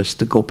service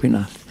to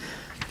Gopinath.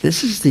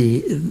 This is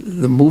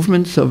the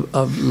movements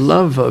of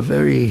love are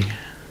very,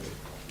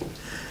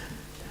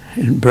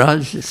 in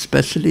Braj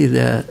especially,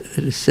 it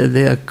is said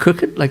they are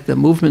crooked like the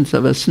movements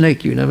of a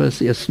snake. You never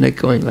see a snake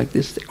going like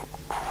this.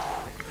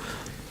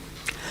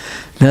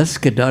 Thus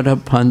Gadadhar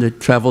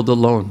Pandit traveled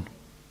alone.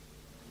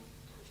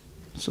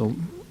 So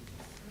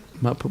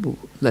Mahaprabhu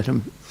let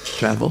him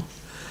travel.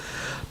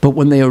 But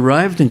when they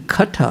arrived in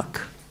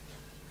Cuttack,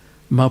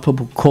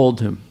 Mahaprabhu called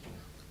him,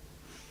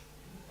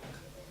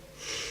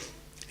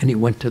 and he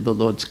went to the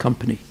Lord's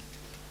company.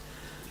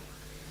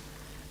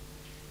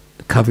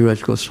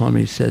 Kaviraj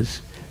Goswami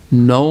says,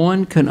 no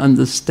one can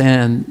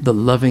understand the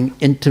loving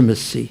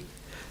intimacy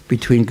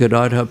between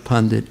Gadadhar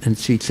Pandit and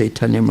Sri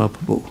Chaitanya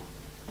Mahaprabhu.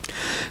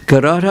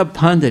 Gadadhar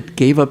Pandit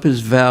gave up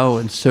his vow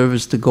in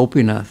service to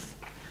Gopinath,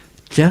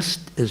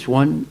 just as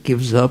one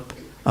gives up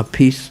a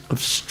piece of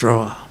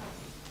straw.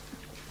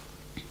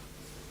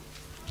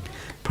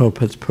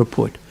 Prabhupada's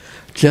purport.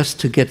 Just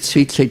to get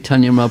Sri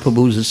Chaitanya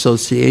Mahaprabhu's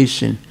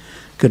association,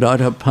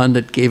 Gadadhar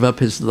Pandit gave up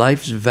his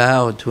life's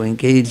vow to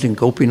engage in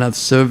Gopinath's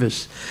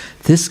service.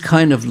 This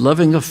kind of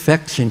loving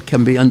affection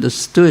can be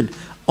understood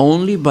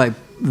only by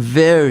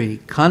very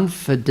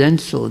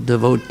confidential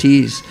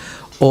devotees.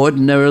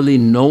 Ordinarily,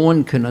 no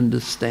one can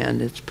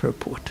understand its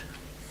purport.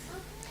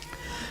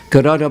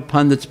 Gadadhar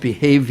Pandit's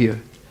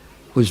behavior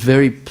was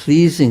very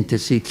pleasing to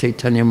Sri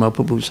Chaitanya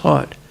Mahaprabhu's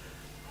heart.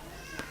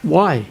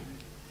 Why?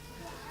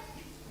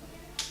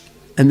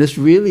 And this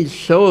really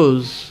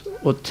shows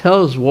or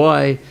tells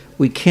why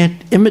we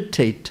can't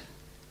imitate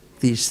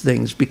these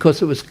things,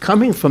 because it was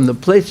coming from the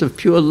place of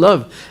pure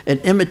love. An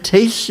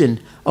imitation,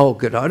 oh,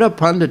 Gadadhar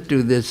Pandit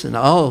do this, and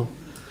I'll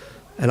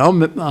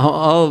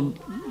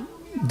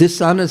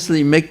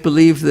dishonestly make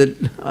believe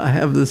that I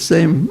have the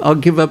same, I'll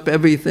give up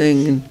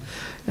everything,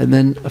 and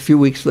then a few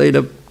weeks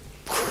later,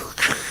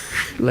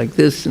 like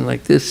this and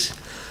like this.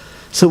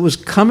 So it was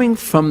coming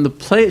from the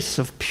place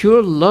of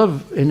pure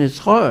love in his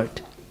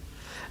heart.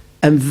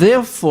 And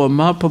therefore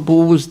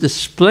Mahaprabhu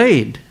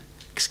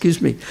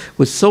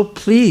was so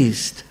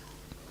pleased.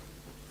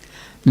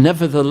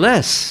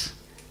 Nevertheless,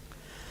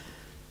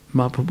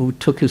 Mahaprabhu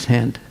took his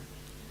hand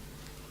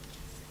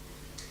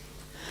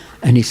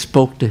and he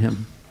spoke to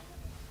him,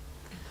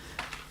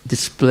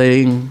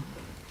 displaying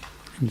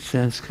in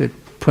Sanskrit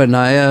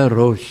pranaya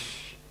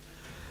rosh,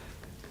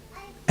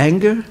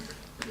 anger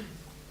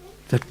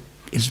that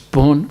is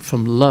born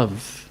from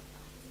love.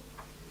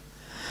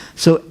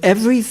 So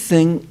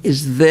everything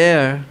is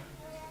there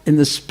in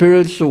the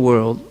spiritual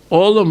world,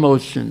 all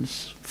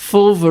emotions,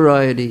 full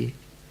variety,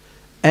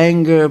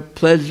 anger,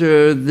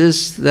 pleasure,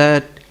 this,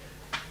 that.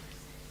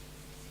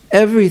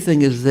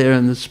 Everything is there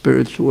in the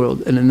spiritual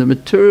world. And in the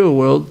material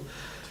world,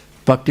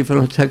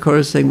 Bhaktivinoda Thakur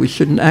is saying we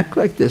shouldn't act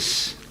like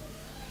this.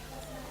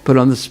 But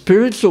on the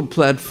spiritual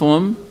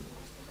platform,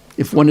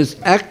 if one is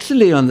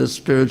actually on the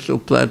spiritual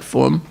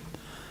platform,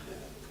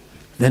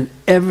 then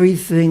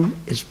everything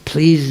is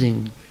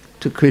pleasing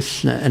to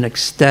Krishna and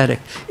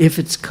ecstatic. If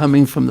it's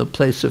coming from the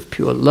place of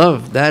pure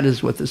love, that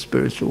is what the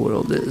spiritual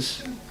world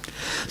is.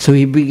 So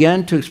he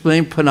began to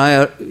explain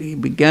Pranaya, he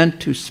began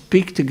to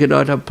speak to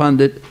Gadadhar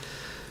Pandit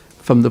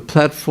from the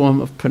platform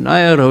of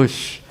Pranaya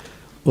Rosh,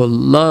 or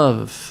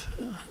love.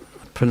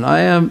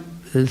 Pranaya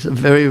is a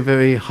very,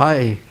 very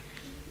high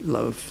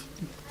love,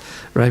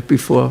 right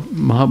before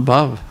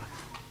Mahabhava.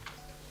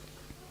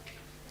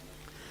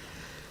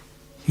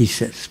 He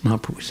says,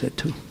 Mahaprabhu said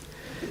too,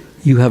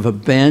 you have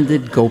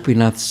abandoned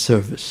Gopinath's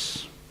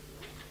service.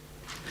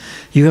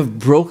 You have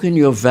broken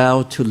your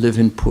vow to live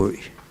in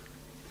Puri.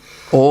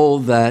 All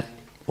that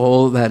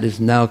is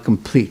now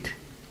complete.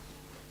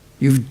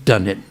 You've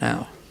done it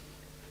now.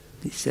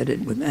 He said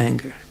it with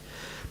anger.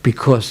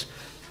 Because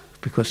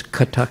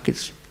Kathak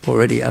is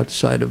already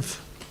outside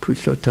of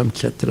Purushottam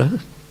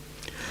Chitra.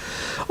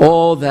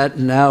 All that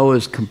now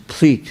is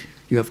complete.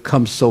 You have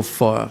come so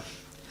far.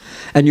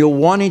 And your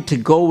wanting to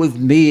go with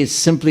me is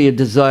simply a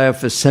desire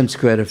for sense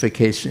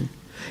gratification.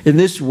 In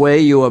this way,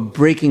 you are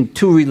breaking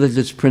two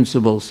religious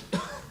principles.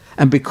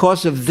 And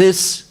because of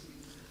this,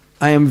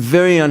 I am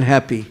very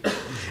unhappy.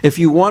 If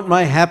you want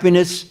my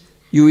happiness,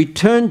 you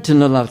return to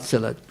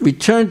Nalatsala,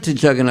 return to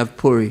Jagannath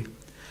Puri.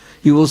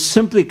 You will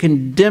simply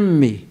condemn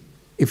me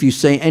if you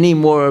say any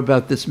more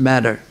about this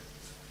matter.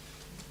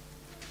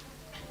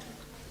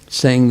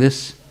 Saying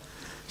this,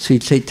 Sri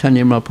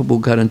Chaitanya Mahaprabhu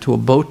got into a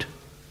boat.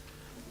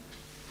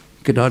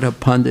 Gadadhar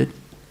Pandit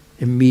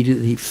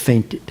immediately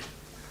fainted.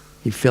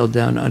 He fell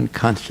down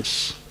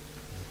unconscious.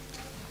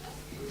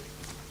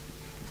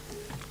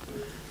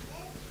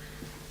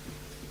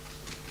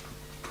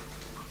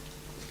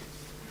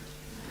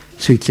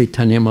 Sri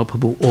Chaitanya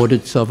Mahaprabhu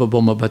ordered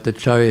Sarvabhauma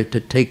Bhattacharya to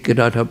take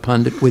Gadadhar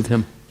Pandit with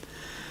him.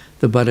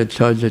 The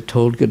Bhattacharya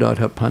told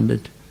Gadadhar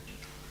Pandit,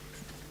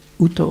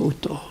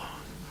 Uto,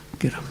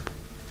 get up.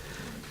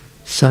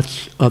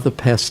 Such are the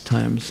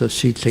pastimes of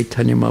Sri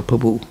Chaitanya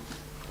Mahaprabhu.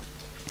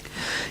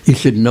 You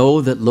should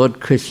know that Lord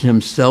Krishna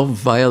himself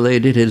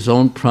violated his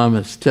own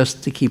promise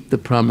just to keep the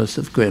promise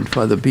of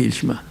grandfather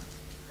Bhishma.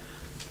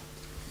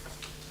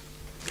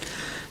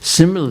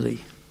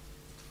 Similarly,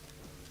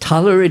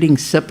 tolerating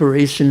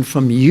separation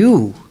from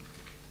you,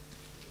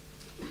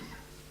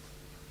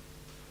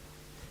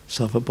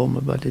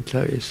 Sarvabhauma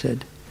Bhattacharya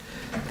said,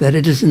 that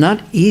it is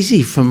not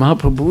easy for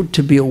Mahaprabhu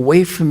to be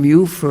away from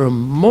you for a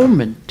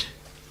moment.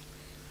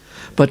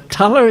 But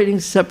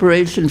tolerating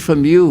separation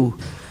from you,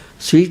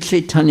 Sri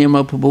Chaitanya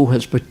Mahaprabhu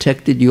has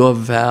protected your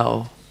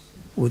vow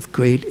with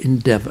great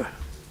endeavor.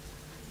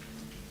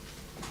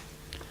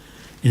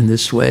 In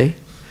this way,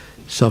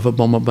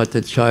 Sarvabhauma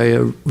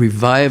Bhattacharya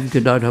revived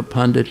Gadadhar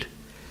Pandit.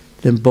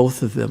 Then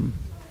both of them,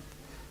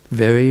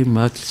 very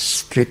much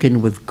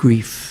stricken with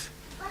grief,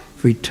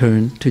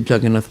 returned to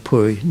Jagannath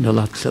Puri,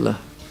 Nalatsala.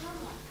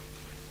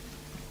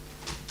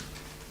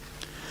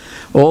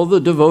 All the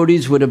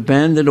devotees would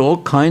abandon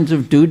all kinds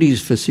of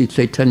duties for Sri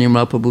Chaitanya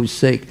Mahaprabhu's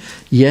sake,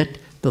 yet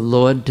the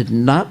Lord did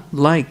not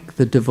like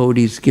the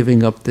devotees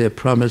giving up their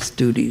promised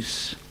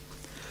duties.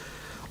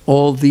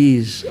 All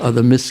these are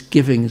the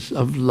misgivings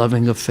of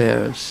loving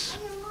affairs.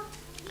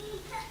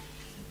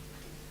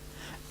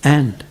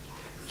 And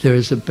there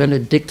is a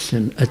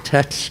benediction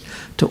attached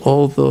to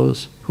all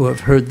those who have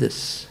heard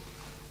this.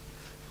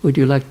 Would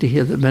you like to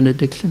hear the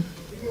benediction?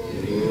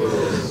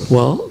 Yes.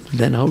 Well,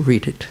 then I'll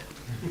read it.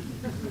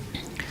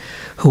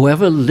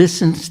 Whoever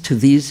listens to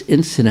these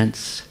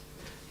incidents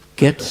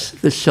gets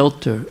the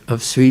shelter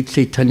of Sri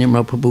Chaitanya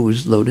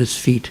Mahaprabhu's lotus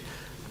feet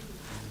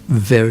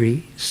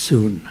very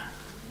soon.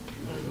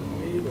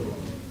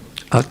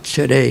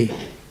 Akshare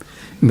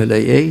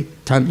milaye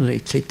tanle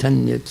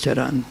Chaitanya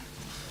charan.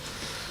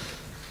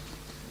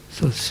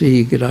 So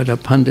Sri Gadadhar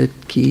Pandit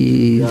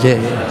ki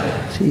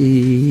jai,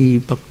 Sri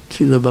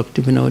Srila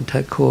Bhaktivinoda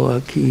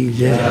Thakur ki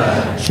jai,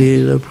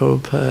 Srila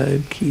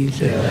Prabhupada ki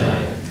jai.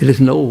 It is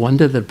no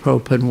wonder that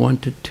Prabhupada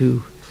wanted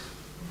to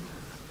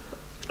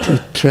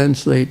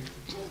translate,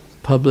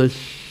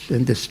 publish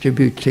and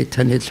distribute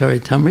Chaitanya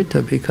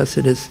Charitamrita, because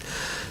it is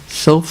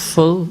so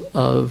full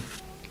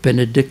of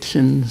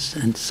benedictions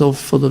and so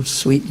full of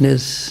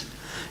sweetness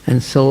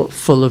and so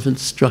full of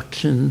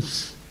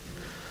instructions.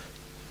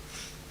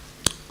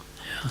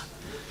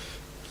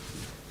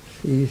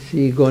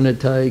 Sri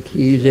Gonatai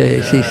ki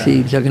jai,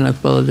 Sri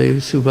Jagannath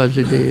Baladev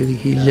Subhajadev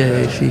ki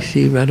jai,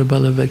 Sri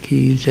Radhaballabha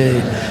ki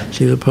jai,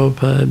 Srila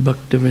Prabhupada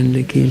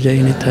Bhaktivinoda ki jai,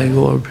 Nitai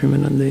Gaur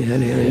Premanande Hare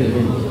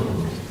Hare.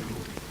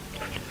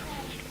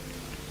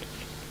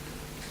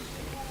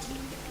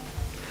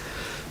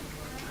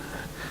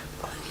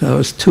 That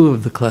was two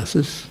of the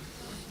classes.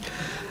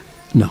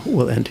 No,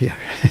 we'll end here.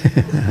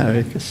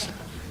 Hare Krishna.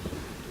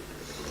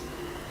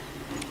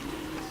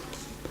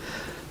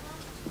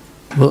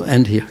 We'll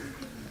end here.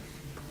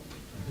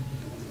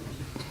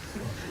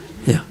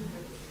 Yeah.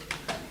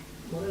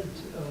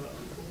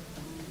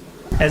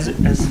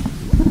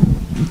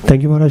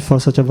 Thank you, Maharaj, for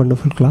such a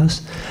wonderful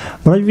class.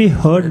 Maharaj, we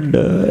heard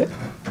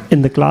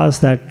in the class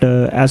that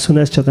as soon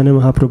as Chaitanya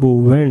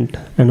Mahaprabhu went,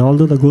 and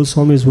although the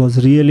Goswamis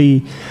was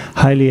really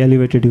highly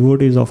elevated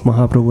devotees of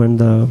Mahaprabhu, and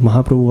the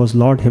Mahaprabhu was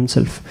Lord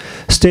himself,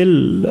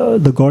 still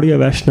the Gaudiya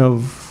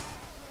Vaishnav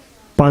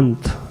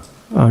Panth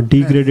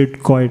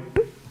degraded quite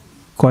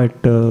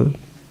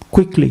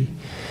quickly,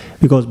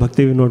 because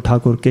Bhaktivinoda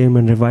Thakur came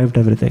and revived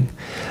everything.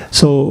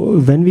 So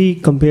when we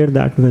compare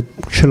that with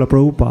Srila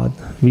Prabhupada,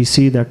 we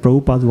see that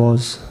Prabhupada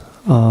was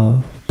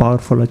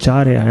powerful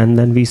Acharya, and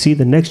then we see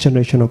the next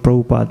generation of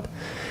Prabhupada,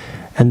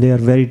 and they are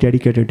very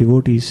dedicated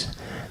devotees.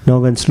 Now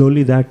when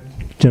slowly that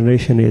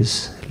generation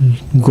is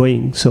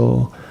going,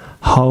 so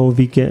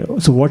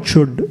what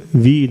should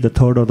we, the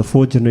third or the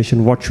fourth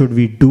generation, what should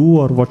we do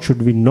or what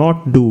should we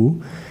not do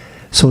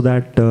so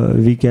that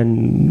we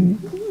can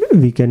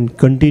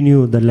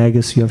continue the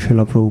legacy of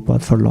Srila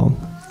Prabhupada for long?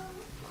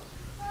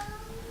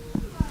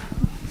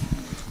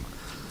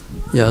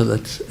 Yeah,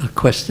 that's a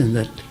question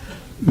that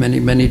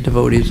many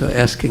devotees are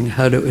asking,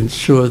 how to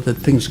ensure that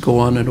things go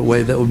on in a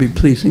way that will be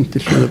pleasing to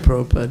Srila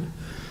Prabhupada.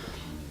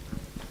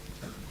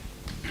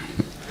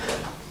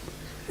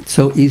 It's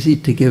so easy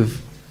to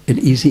give an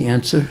easy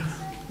answer,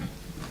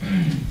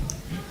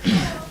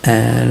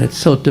 and it's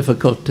so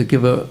difficult to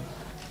give a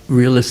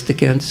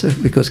realistic answer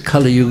because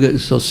Kali Yuga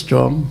is so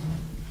strong,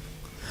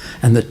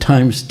 and the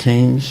times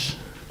change,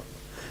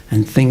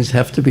 and things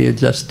have to be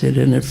adjusted,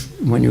 and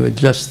when you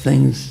adjust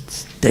things,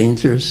 it's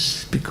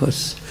dangerous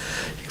because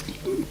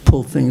you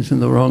pull things in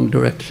the wrong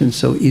direction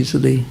so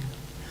easily.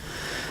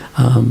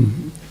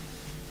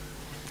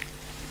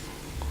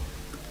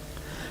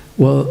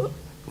 Well,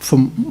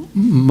 from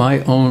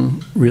my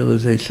own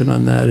realization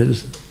on that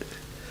is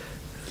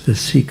the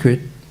secret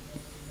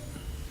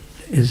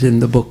is in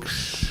the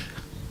books,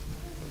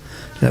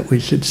 that we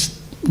should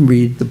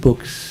read the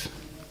books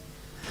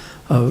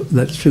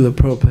that Srila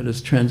Prabhupada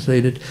has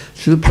translated.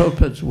 Srila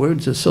Prabhupada's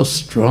words are so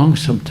strong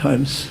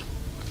sometimes.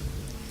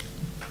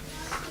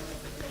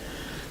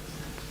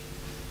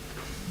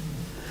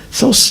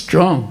 So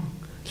strong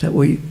that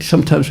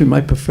sometimes we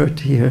might prefer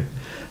to hear,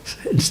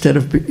 instead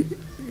of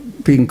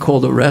being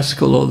called a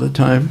rascal all the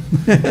time,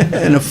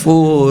 and a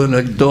fool, and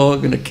a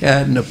dog, and a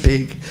cat, and a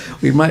pig,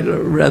 we might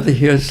rather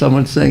hear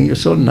someone saying, "You're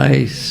so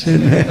nice."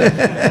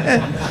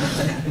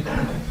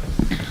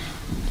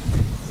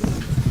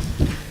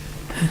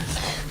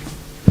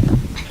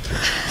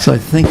 So I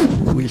think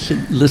we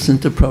should listen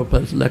to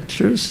Prabhupada's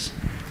lectures,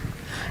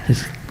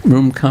 his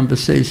room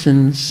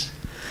conversations,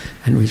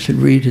 and we should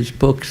read his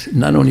books.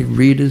 Not only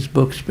read his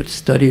books, but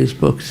study his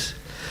books,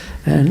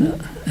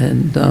 and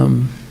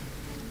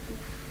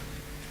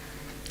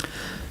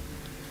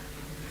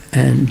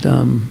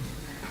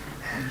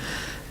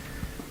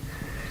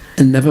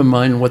never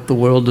mind what the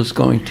world is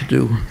going to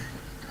do.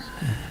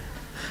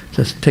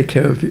 Just take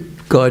care of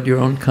guard your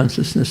own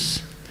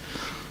consciousness,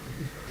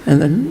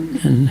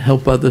 and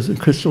help others, and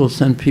Krishna will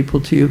send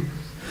people to you.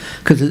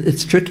 Because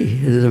it's tricky.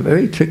 It is a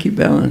very tricky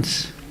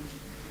balance.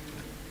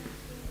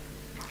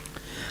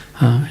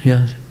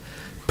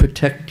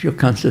 Protect your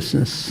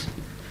consciousness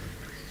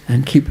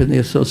and keep in the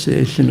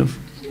association of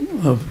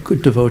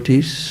good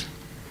devotees.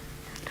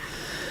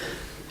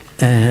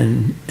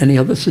 And any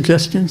other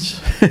suggestions?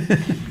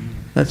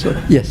 That's what.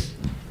 Yes.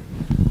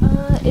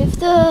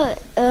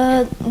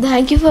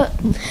 Thank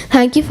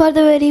you for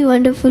the very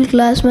wonderful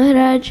class,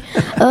 Maharaj.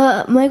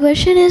 My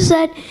question is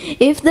that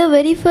if the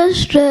very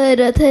first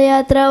Ratha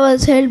Yatra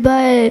was held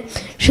by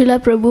Srila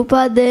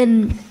Prabhupada,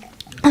 then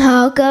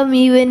how come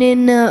even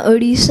in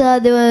Odisha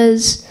there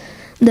was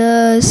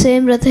the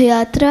same Ratha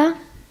Yatra?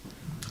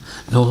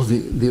 No,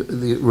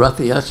 the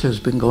Ratha Yatra has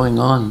been going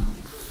on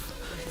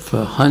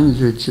for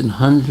hundreds and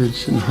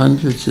hundreds and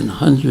hundreds and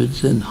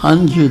hundreds and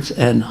hundreds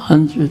and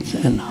hundreds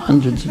and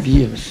hundreds of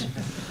years.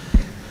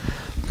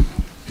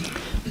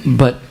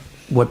 But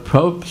what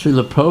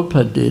Srila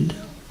Prabhupada did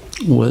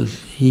was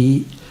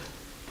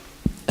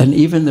and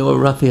even there were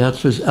Ratha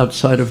Yatras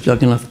outside of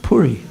Jagannath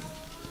Puri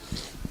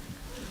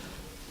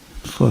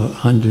for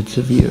hundreds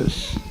of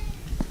years.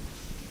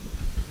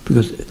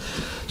 Because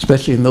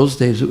especially in those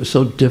days it was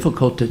so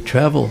difficult to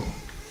travel.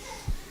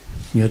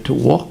 You had to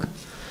walk.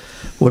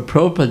 What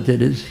Prabhupada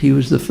did is he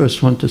was the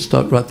first one to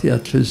start Ratha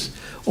Yatras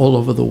all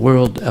over the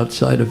world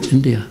outside of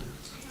India.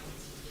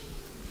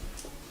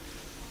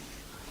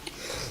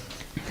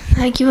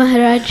 Thank you,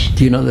 Maharaj.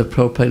 Do you know that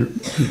Prabhupada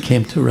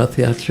came to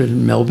Ratha Yatra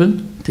in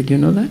Melbourne? Did you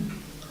know that?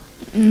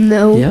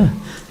 No. Yeah.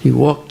 He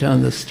walked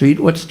down the street.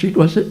 What street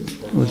was it?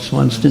 It was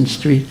Swanston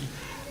Street.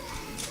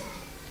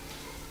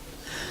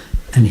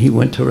 And he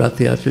went to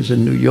Ratha Yatras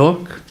in New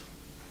York.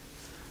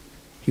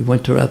 He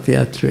went to Ratha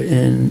Yatra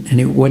and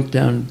he went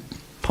down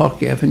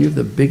Park Avenue,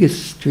 the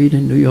biggest street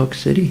in New York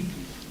City.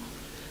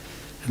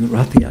 and the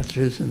Rath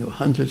Yatras, and there were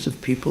hundreds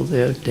of people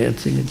there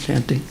dancing and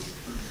chanting.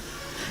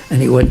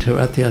 And he went to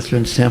Rath Yatra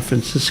in San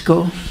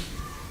Francisco,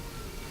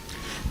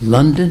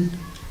 London,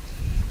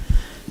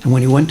 and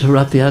when he went to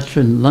Rath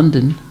Yatra in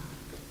London,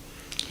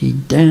 he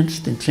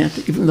danced and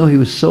chanted, even though he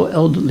was so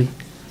elderly.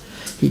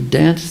 He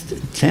danced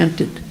and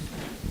chanted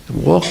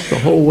and walked the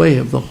whole way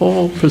of the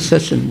whole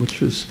procession, which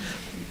was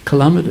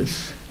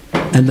kilometers.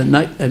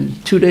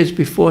 And 2 days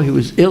before, he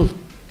was ill.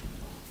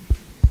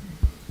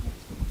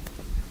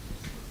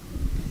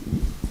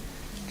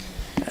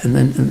 And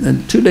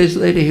then 2 days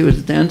later, he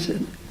was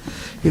dancing.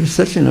 He was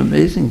such an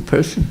amazing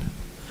person.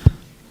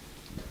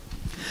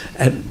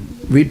 And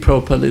read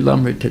Prabhupada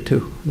Lilamrita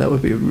too.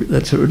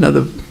 That's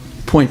another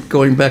point,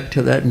 going back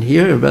to that and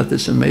hear about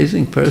this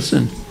amazing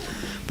person.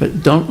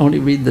 But don't only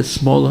read the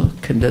smaller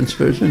condensed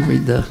version,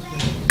 read the...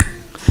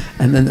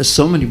 And then there's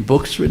so many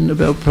books written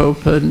about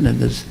Prabhupada, and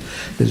there's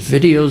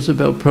videos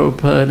about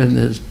Prabhupada, and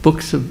there's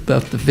books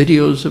about the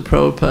videos of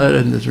Prabhupada,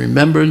 and there's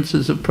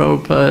remembrances of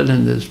Prabhupada,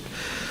 and there's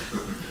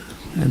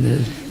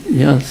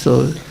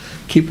so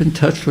keep in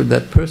touch with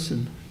that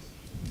person.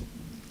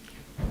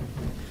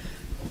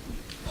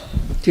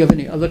 Do you have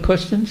any other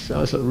questions? That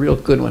was a real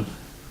good one.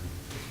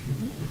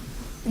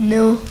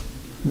 No.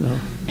 No.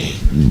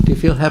 Do you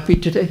feel happy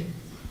today?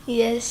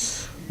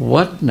 Yes.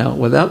 What now,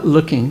 without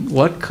looking,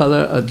 what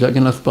color are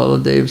Jagannath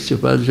Baladev,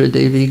 Subhadra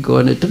Devi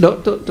going to...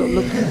 Don't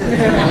look.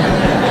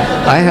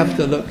 I have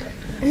to look.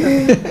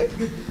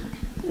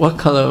 What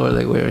color are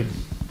they wearing?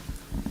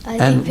 I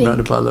And think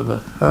Radha pink.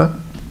 Vallabha, huh?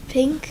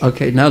 Pink.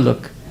 Okay, now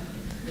look.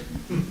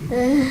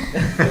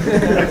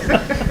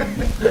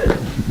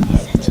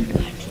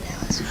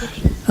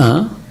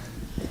 Huh?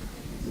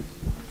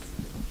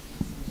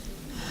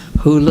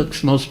 Who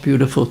looks most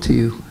beautiful to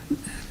you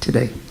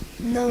today?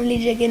 Normally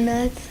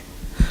Jagannath.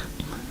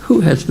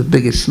 Who has the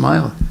biggest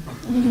smile?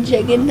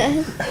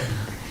 Jagannath.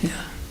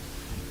 Yeah.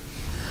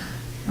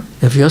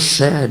 If you're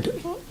sad,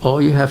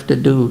 all you have to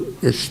do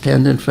is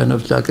stand in front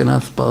of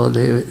Jagannath,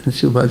 Baladev, and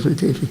Subhadra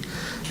Devi.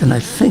 And I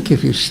think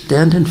if you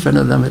stand in front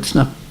of them, it's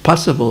not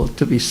possible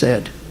to be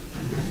sad.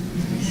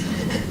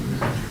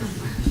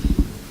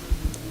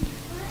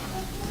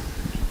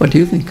 What do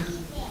you think?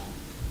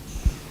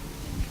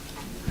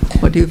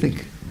 What do you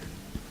think?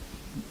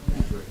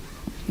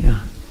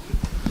 Yeah.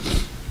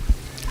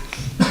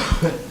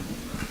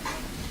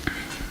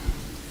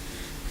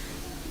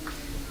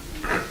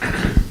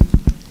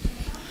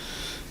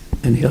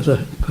 Any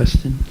other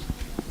question?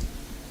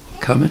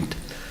 Comment?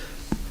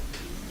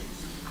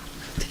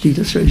 Did you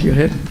just raise your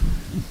hand?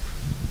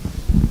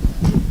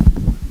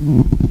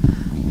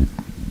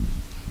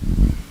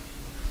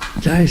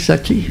 Jai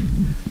Sachi,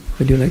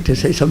 would you like to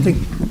say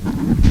something?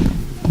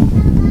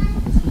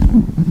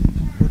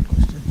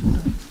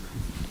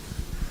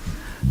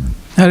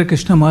 Hare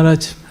Krishna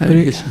Maharaj,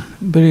 Hare Krishna.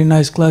 very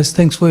nice class.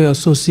 Thanks for your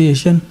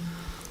association.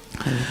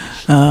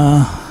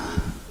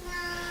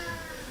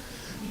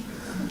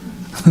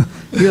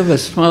 You have a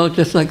smile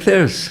just like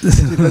theirs,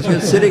 because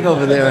you're sitting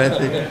over there, I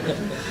think.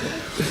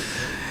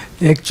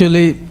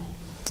 Actually,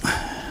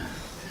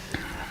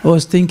 I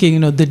was thinking,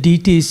 the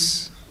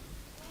deities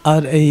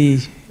are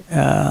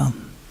Srila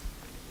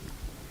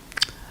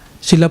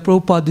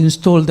Prabhupada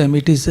installed them.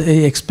 It is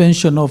a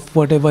expansion of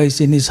whatever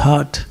is in his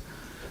heart.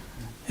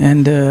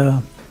 And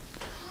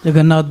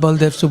Jagannath,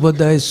 Baldev,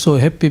 Subhadra is so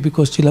happy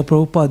because Srila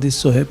Prabhupada is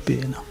so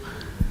happy,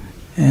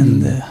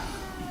 And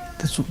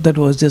that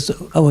was just,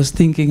 I was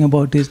thinking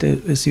about it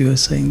as you were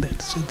saying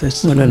that. So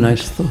that's What a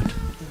nice thought.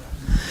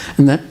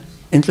 And that,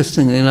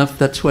 interestingly enough,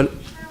 that's what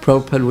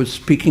Prabhupada was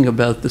speaking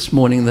about this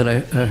morning, that I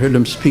heard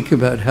him speak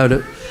about how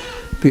to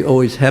be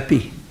always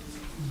happy.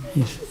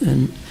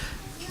 And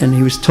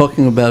he was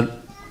talking about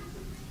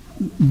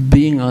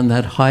being on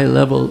that high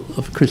level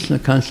of Krishna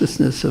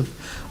consciousness, of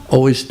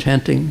always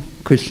chanting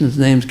Krishna's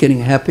names, getting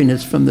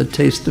happiness from the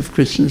taste of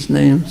Krishna's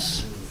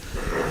names.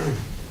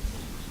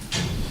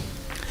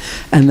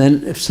 And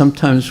then if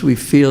sometimes we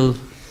feel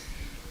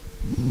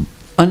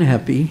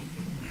unhappy,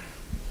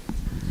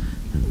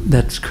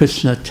 that's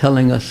Krishna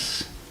telling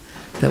us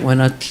that we're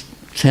not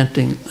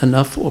chanting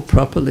enough or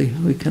properly.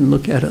 We can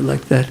look at it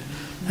like that.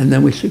 And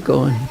then we should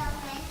go and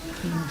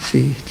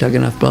see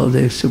Jagannath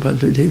Baladev,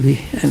 Subhadra Devi,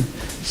 and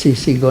see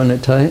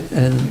Gauratai,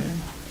 and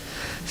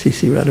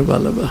see Radha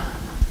Vallabha,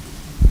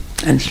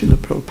 and Srila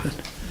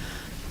Prabhupada.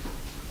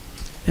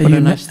 What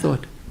a nice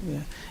thought.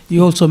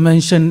 You also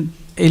mentioned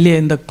earlier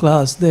in the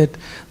class that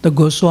the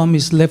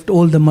Goswamis left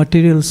all the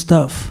material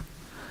stuff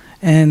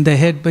and they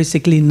had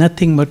basically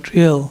nothing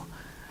material,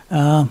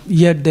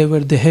 yet they were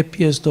the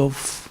happiest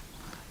of,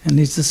 and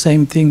it's the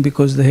same thing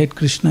because they had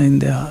Krishna in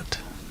their heart.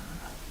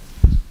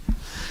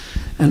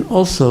 And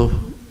also,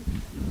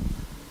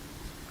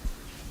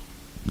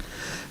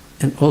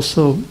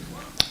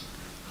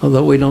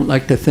 although we don't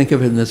like to think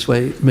of it in this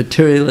way,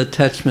 material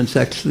attachments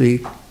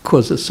actually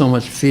cause us so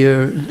much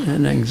fear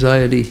and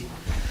anxiety.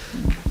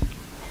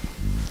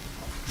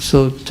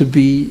 So to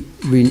be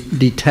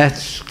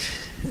detached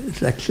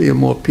is actually a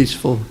more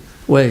peaceful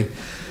way.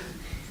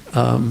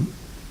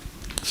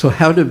 So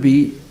how to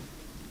be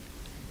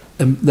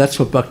And that's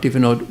what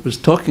Bhaktivinoda was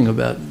talking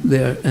about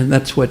there, and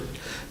that's what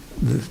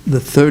the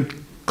third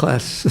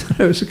class that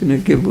I was going to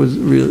give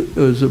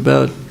was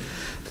about.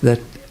 That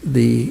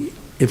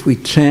if we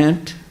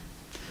chant,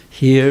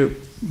 hear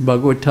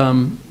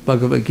Bhagavatam,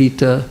 Bhagavad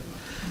Gita,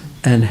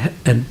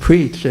 and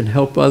preach and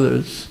help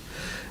others,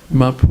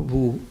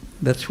 Mahaprabhu,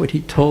 that's what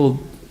he told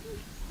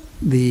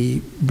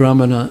the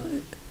Brahmana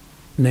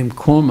named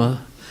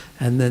Korma,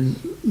 and then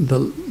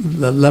the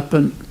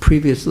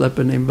previous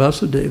leper named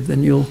Vasudeva,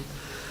 then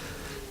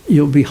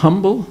you'll be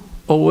humble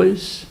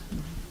always,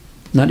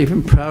 not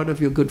even proud of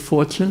your good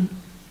fortune,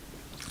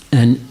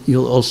 and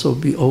you'll also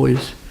be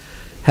always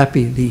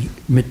happy. The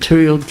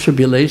material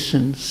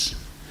tribulations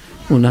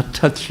will not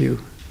touch you,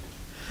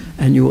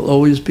 and you will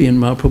always be in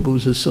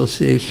Mahaprabhu's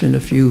association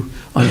if you,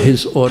 on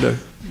his order,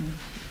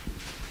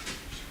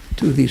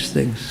 do these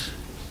things,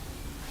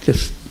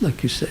 just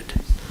like you said.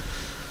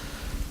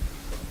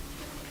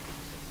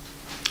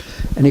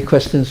 Any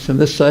questions from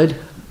this side?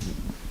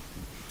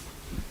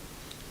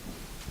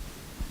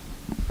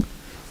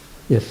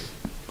 Yes.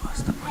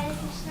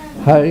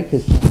 Hare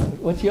Krishna.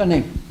 What's your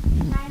name?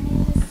 My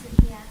name is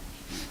Sivya.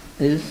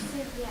 Is?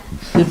 Sivya.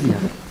 Sivya.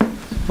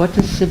 What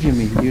does Sivya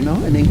mean? Do you know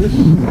in English? It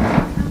means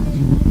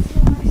you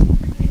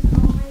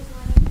always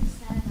wanted to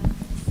serve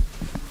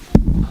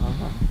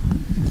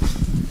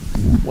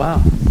others. Wow.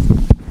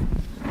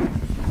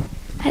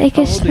 Hare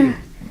Krishna.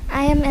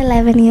 I am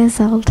 11 years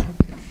old.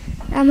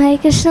 Hare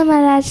Krishna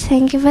Maharaj,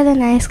 thank you for the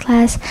nice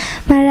class.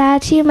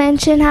 Maharaj, you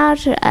mentioned how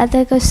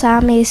other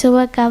Goswamis who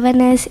were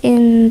governors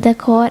in the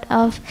court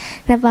of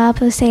Nawab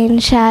Hussain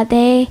Shah,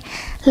 they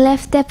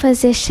left their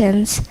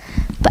positions.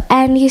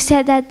 And you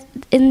said that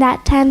in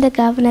that time the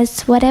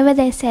governors, whatever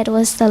they said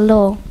was the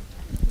law.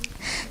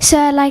 So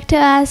I'd like to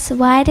ask,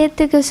 why did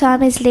the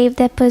Goswamis leave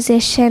their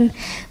position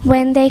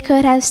when they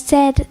could have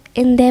said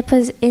in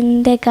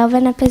their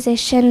governor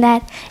position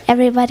that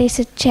everybody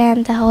should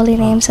chant the holy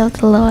names of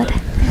the Lord?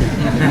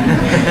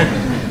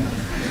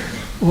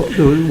 Well,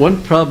 there was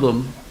one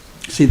problem.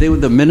 See, they were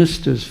the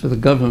ministers for the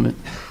government,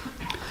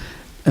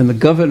 and the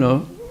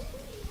governor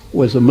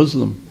was a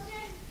Muslim,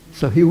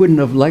 so he wouldn't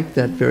have liked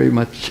that very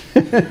much.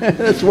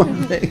 That's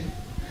one thing.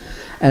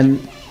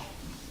 And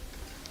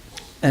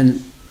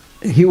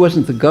he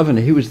wasn't the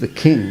governor, he was the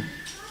king.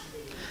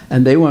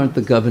 And they weren't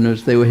the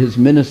governors, they were his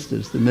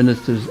ministers. The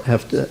ministers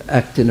have to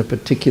act in a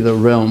particular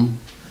realm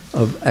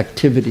of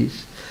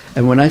activities.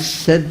 And when I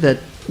said that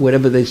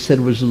whatever they said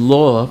was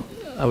law,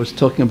 I was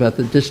talking about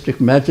the district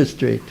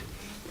magistrate,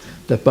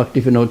 that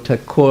Bhaktivinoda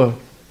Thakur,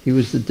 he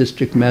was the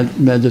district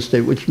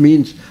magistrate, which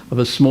means of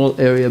a small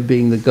area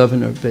being the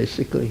governor,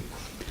 basically.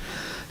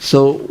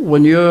 So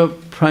when you're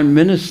prime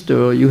minister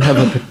or you have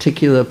a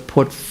particular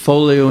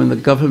portfolio in the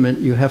government,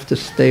 you have to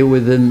stay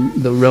within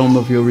the realm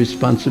of your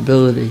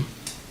responsibility.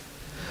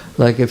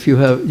 Like if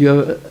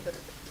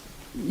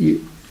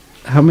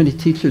how many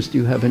teachers do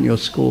you have in your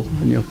school,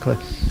 in your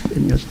class,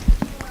 in your?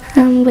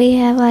 We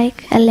have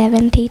like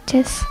 11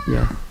 teachers.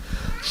 Yeah.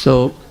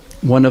 So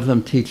one of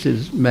them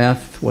teaches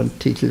math, one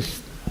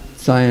teaches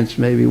science,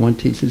 maybe one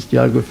teaches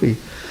geography.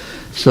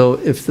 So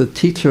if the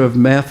teacher of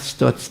math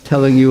starts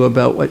telling you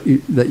about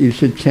that you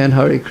should chant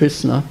Hare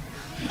Krishna,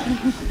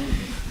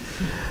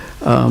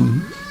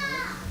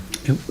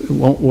 it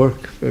won't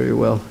work very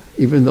well,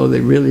 even though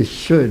they really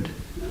should.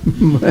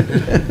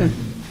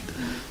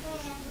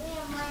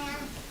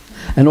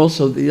 And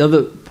also the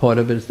other part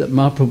of it is that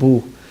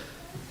Mahaprabhu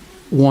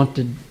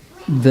wanted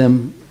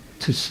them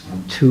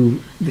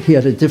he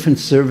had a different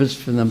service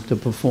for them to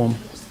perform.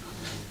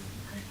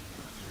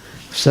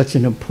 Such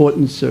an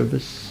important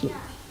service.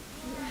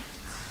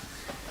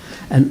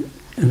 And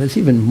there's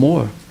even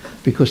more,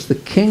 because the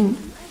king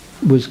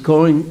was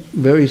going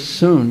very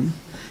soon,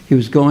 he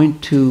was going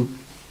to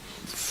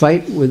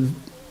fight with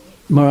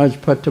Maharaj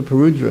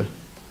Prataparudra.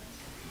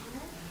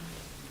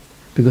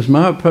 Because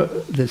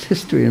there's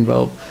history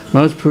involved.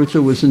 Maharaj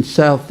Prataparudra was in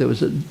south, there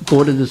was a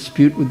border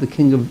dispute with the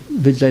king of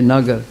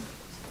Vijayanagar.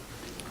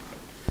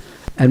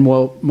 And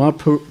while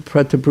Maharaj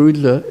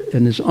Prataparudra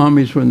and his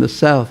armies were in the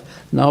south,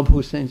 Nawab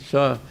Hussain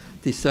Shah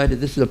decided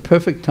this is a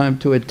perfect time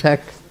to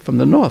attack from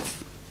the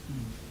north.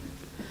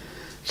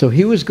 So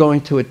he was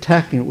going to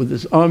attack with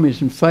his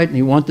armies and fight, and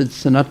he wanted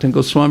Sanatana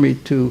Goswami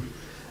to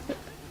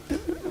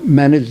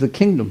manage the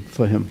kingdom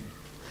for him.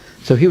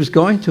 So he was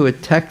going to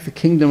attack the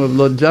kingdom of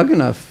Lord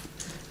Jagannath,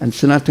 and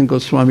Sanatana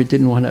Goswami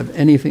didn't want to have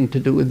anything to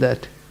do with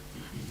that.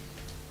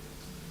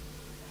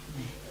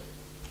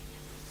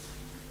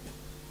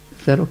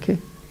 Is that okay?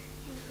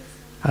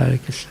 Hare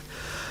Krishna.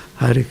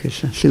 Hare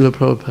Krishna. Srila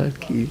Prabhupada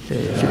ki jai.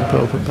 Srila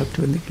Prabhupada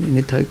Bhaktivinoda ki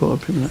Nitai Gaur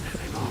Premanand.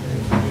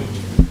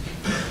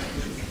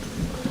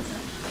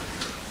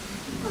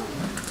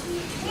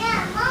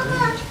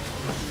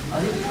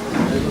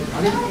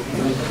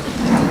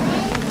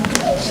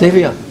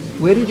 Sivya,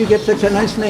 where did you get such a nice name?